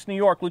 126th New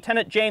York,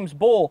 Lieutenant James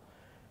Bull,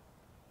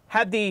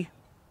 had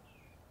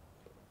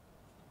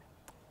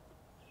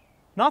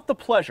not the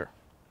pleasure,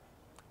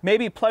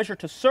 maybe pleasure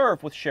to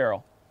serve with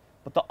Sherrill,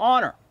 but the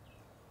honor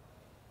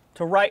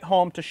to write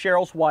home to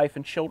Sherrill's wife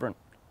and children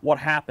what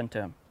happened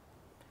to him.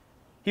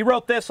 He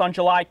wrote this on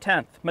July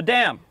 10th.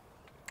 Madame,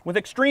 with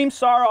extreme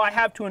sorrow I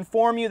have to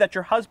inform you that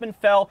your husband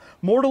fell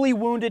mortally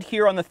wounded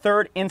here on the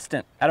 3rd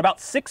instant at about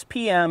 6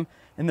 p.m.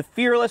 in the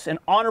fearless and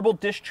honorable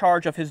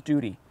discharge of his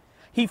duty.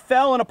 He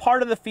fell in a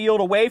part of the field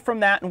away from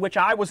that in which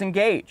I was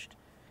engaged,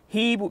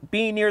 he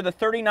being near the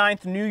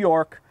 39th New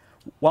York,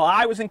 while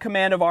I was in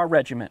command of our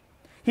regiment.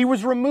 He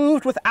was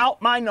removed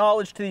without my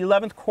knowledge to the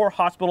 11th Corps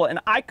Hospital, and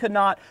I could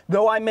not,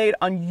 though I made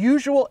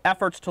unusual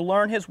efforts to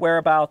learn his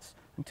whereabouts,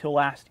 until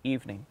last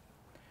evening.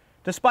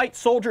 Despite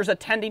soldiers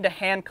attending to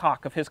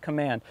Hancock of his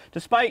command,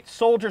 despite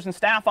soldiers and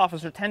staff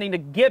officers attending to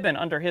Gibbon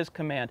under his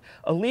command,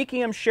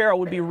 Alekiam Sherrill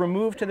would be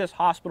removed to this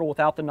hospital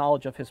without the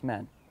knowledge of his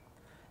men.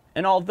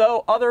 And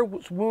although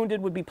others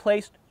wounded would be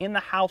placed in the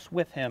house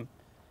with him,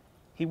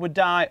 he would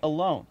die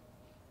alone,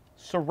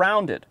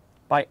 surrounded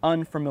by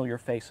unfamiliar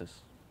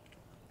faces.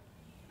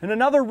 And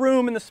another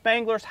room in the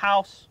Spanglers'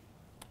 house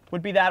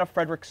would be that of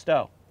Frederick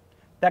Stowe.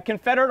 That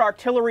Confederate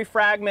artillery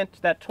fragment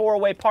that tore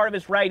away part of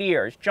his right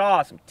ear, his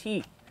jaw, some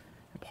teeth,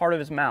 and part of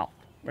his mouth,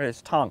 or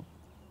his tongue.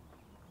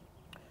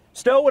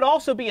 Stowe would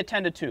also be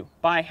attended to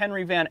by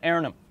Henry Van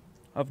Arnhem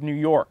of New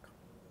York.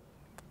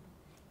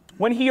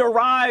 When he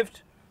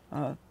arrived,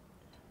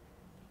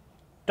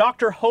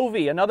 Dr.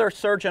 Hovey, another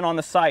surgeon on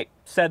the site,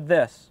 said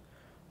this: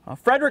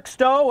 Frederick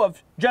Stowe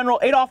of General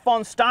Adolph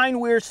von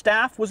Steinwehr's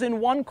staff was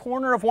in one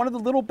corner of one of the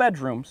little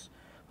bedrooms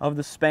of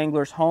the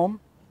Spanglers' home.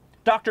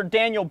 Dr.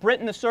 Daniel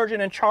Britton, the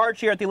surgeon in charge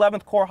here at the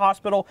 11th Corps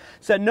Hospital,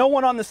 said no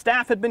one on the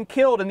staff had been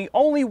killed and the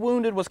only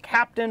wounded was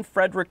Captain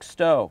Frederick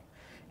Stowe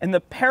in the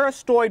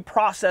peristoid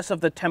process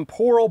of the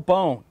temporal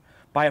bone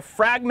by a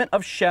fragment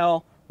of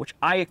shell which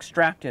I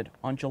extracted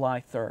on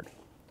July 3rd.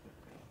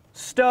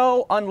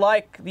 Stowe,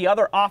 unlike the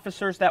other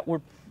officers that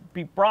would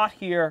be brought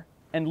here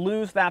and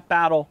lose that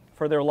battle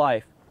for their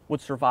life,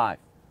 would survive.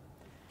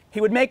 He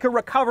would make a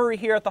recovery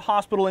here at the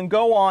hospital and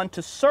go on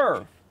to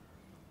serve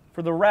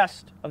for the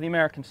rest of the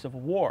American Civil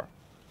War.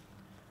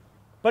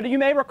 But you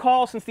may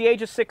recall, since the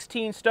age of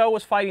 16, Stowe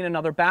was fighting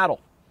another battle,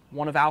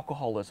 one of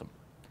alcoholism.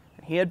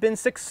 And he had been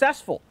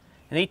successful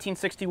in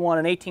 1861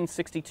 and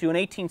 1862 and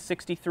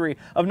 1863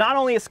 of not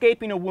only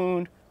escaping a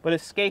wound, but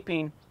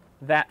escaping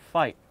that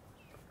fight.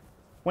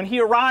 When he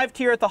arrived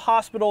here at the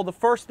hospital, the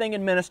first thing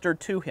administered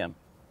to him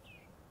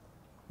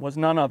was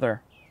none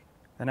other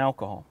than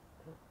alcohol.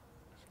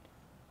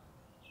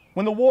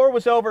 When the war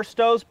was over,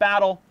 Stowe's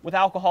battle with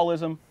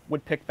alcoholism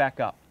would pick back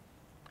up.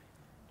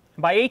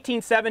 And by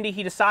 1870,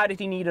 he decided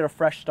he needed a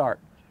fresh start,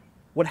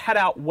 would head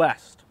out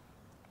west,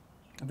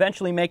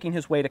 eventually making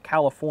his way to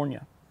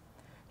California.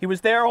 He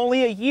was there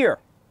only a year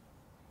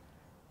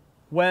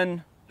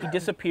when he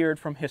disappeared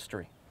from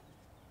history.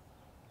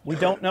 We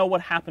don't know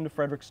what happened to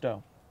Frederick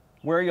Stowe,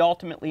 where he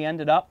ultimately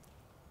ended up,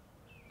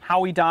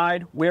 how he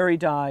died,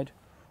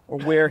 or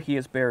where he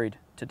is buried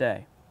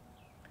today.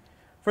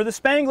 For the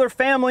Spangler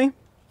family,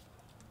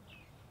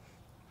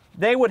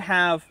 they would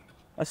have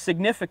a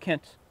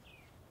significant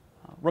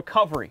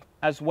recovery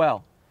as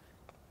well,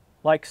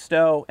 like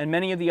Stowe and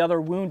many of the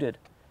other wounded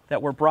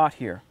that were brought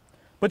here.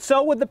 But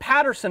so would the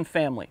Patterson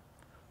family,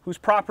 whose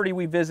property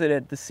we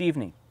visited this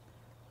evening.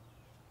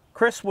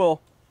 Chris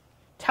will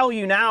tell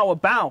you now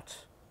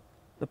about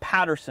the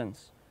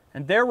Pattersons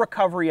and their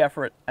recovery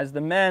effort as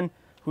the men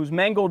whose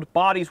mangled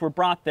bodies were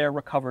brought there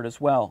recovered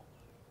as well.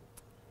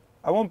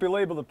 I won't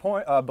belabor the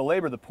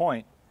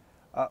point.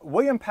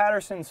 William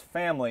Patterson's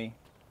family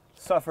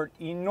suffered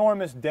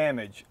enormous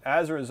damage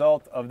as a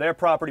result of their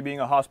property being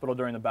a hospital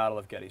during the Battle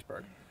of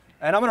Gettysburg.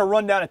 And I'm going to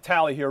run down a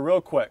tally here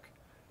real quick.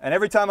 And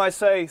every time I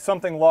say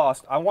something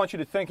lost, I want you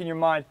to think in your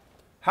mind,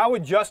 how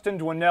would Justin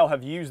Dwinell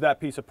have used that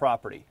piece of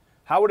property?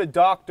 How would a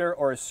doctor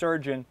or a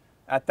surgeon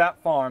at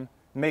that farm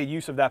made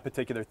use of that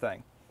particular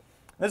thing?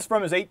 This is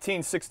from his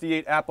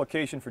 1868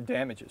 application for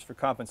damages, for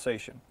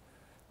compensation.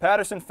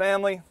 Patterson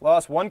family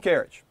lost one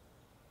carriage,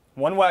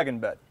 one wagon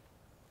bed,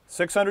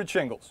 600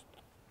 shingles,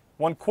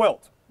 one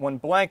quilt, one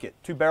blanket,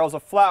 2 barrels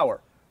of flour,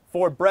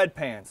 4 bread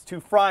pans, 2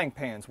 frying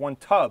pans, 1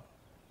 tub,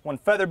 1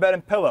 feather bed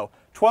and pillow,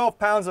 12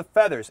 pounds of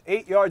feathers,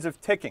 8 yards of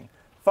ticking,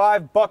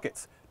 5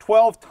 buckets,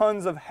 12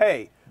 tons of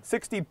hay,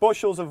 60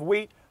 bushels of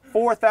wheat,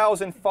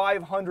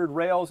 4,500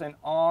 rails, and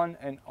on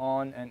and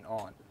on and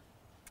on.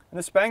 And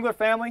the Spangler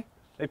family,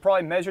 they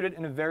probably measured it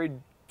in a very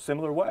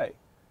similar way.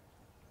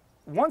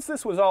 Once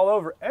this was all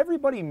over,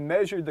 everybody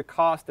measured the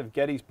cost of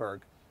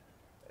Gettysburg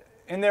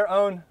in their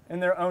own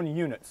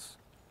units.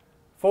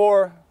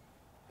 For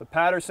the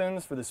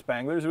Pattersons, for the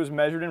Spanglers, it was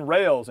measured in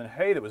rails and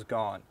hay that was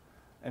gone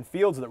and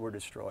fields that were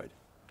destroyed.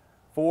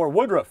 For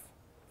Woodruff,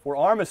 for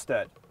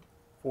Armistead,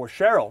 for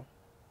Sherrill,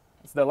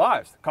 it's their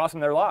lives. It cost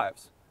them their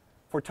lives.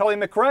 For Tully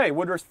McRae,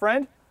 Woodruff's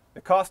friend,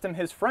 it cost him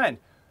his friend.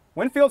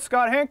 Winfield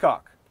Scott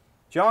Hancock,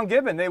 John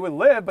Gibbon, they would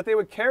live, but they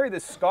would carry the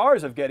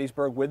scars of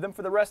Gettysburg with them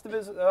for the rest of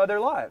their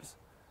lives.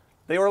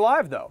 They were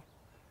alive, though.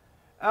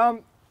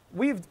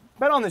 We've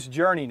been on this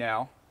journey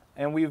now,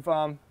 and we've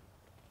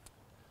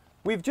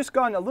just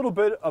gotten a little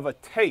bit of a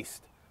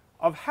taste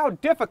of how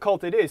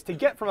difficult it is to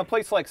get from a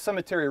place like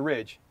Cemetery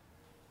Ridge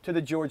to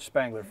the George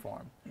Spangler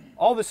Farm.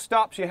 All the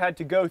stops you had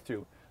to go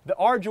through, the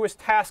arduous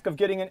task of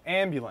getting an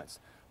ambulance,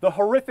 the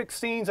horrific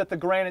scenes at the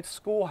Granite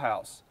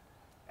Schoolhouse.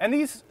 And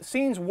these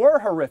scenes were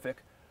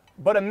horrific,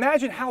 but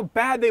imagine how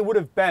bad they would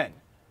have been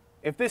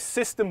if this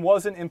system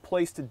wasn't in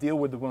place to deal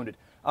with the wounded.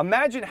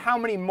 Imagine how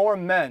many more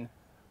men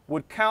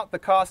would count the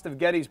cost of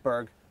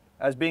Gettysburg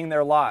as being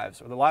their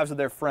lives or the lives of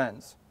their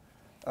friends.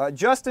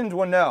 Justin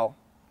Dwinell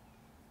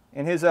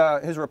in his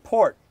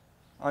report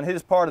on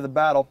his part of the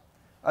battle,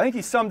 I think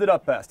he summed it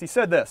up best. He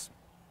said this: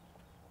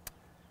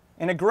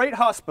 "In a great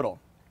hospital,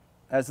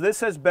 as this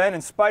has been,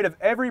 in spite of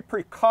every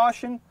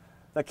precaution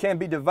that can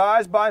be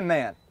devised by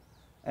man,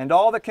 and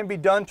all that can be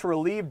done to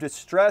relieve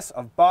distress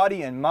of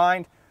body and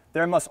mind,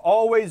 there must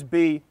always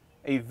be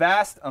a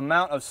vast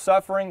amount of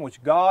suffering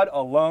which God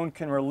alone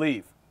can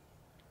relieve.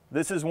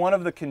 This is one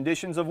of the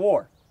conditions of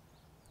war.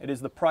 It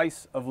is the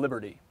price of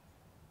liberty."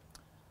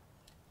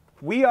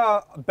 We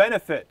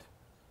benefit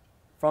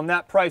from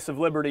that price of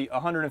liberty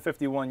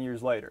 151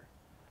 years later.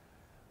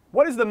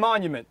 What is the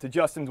monument to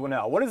Justin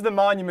Dwinell? What is the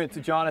monument to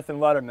Jonathan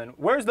Letterman?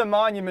 Where's the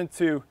monument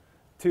to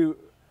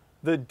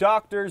the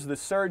doctors, the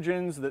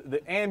surgeons,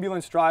 the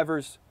ambulance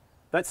drivers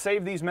that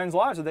saved these men's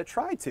lives, or that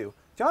tried to?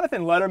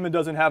 Jonathan Letterman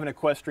doesn't have an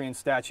equestrian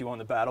statue on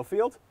the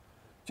battlefield.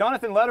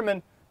 Jonathan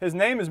Letterman, his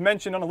name is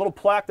mentioned on a little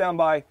plaque down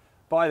by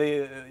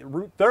the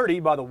Route 30,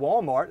 by the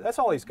Walmart. That's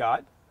all he's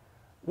got.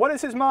 What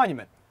is his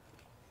monument?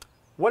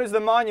 What is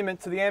the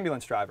monument to the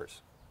ambulance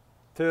drivers?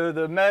 To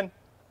the men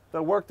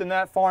that worked in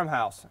that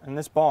farmhouse, in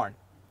this barn?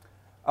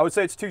 I would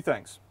say it's two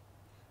things.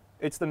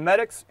 It's the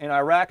medics in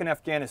Iraq and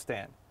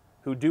Afghanistan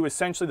who do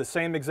essentially the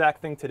same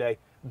exact thing today,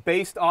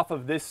 based off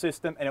of this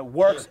system, and it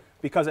works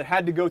because it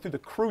had to go through the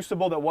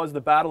crucible that was the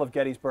Battle of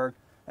Gettysburg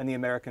and the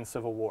American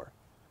Civil War.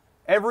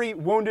 Every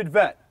wounded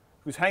vet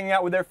who's hanging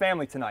out with their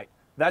family tonight,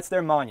 that's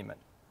their monument.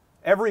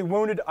 Every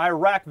wounded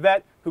Iraq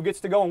vet who gets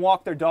to go and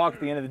walk their dog at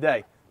the end of the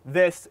day,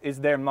 this is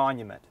their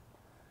monument.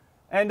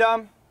 And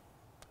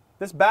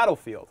this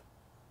battlefield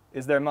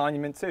is their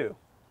monument too.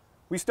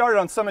 We started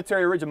on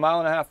Cemetery Ridge a mile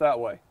and a half that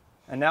way,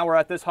 and now we're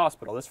at this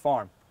hospital, this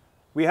farm.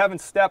 We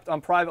haven't stepped on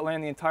private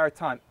land the entire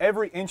time.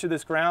 Every inch of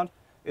this ground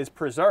is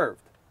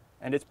preserved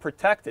and it's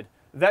protected.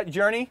 That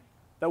journey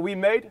that we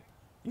made,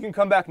 you can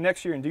come back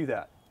next year and do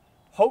that.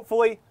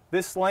 Hopefully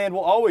this land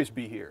will always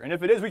be here, and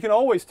if it is, we can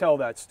always tell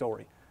that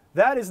story.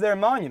 That is their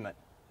monument.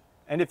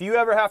 And if you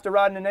ever have to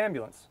ride in an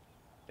ambulance,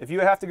 if you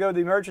have to go to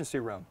the emergency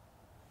room,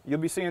 you'll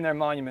be seeing their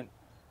monument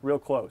real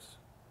close.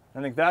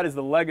 I think that is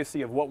the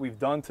legacy of what we've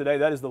done today.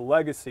 That is the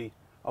legacy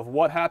of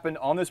what happened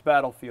on this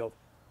battlefield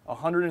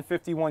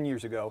 151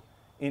 years ago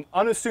in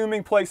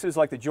unassuming places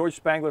like the George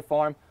Spangler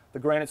Farm, the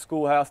Granite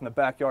Schoolhouse, and the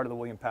backyard of the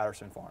William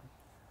Patterson Farm.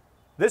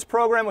 This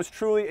program was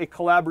truly a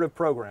collaborative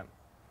program.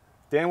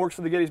 Dan works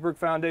for the Gettysburg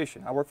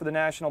Foundation. I work for the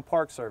National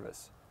Park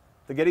Service.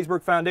 The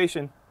Gettysburg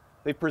Foundation,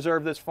 they've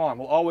preserved this farm.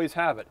 We'll always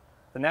have it.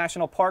 The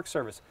National Park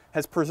Service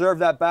has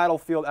preserved that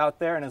battlefield out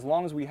there, and as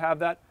long as we have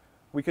that,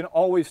 we can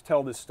always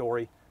tell this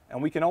story,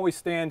 and we can always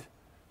stand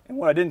in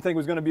what I didn't think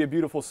was going to be a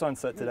beautiful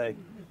sunset today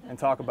and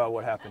talk about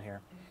what happened here.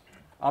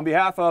 On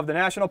behalf of the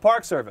National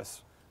Park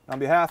Service, on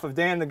behalf of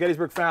Dan and the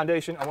Gettysburg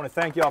Foundation, I want to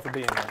thank you all for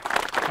being here.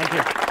 Thank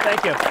you.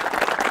 Thank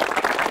you.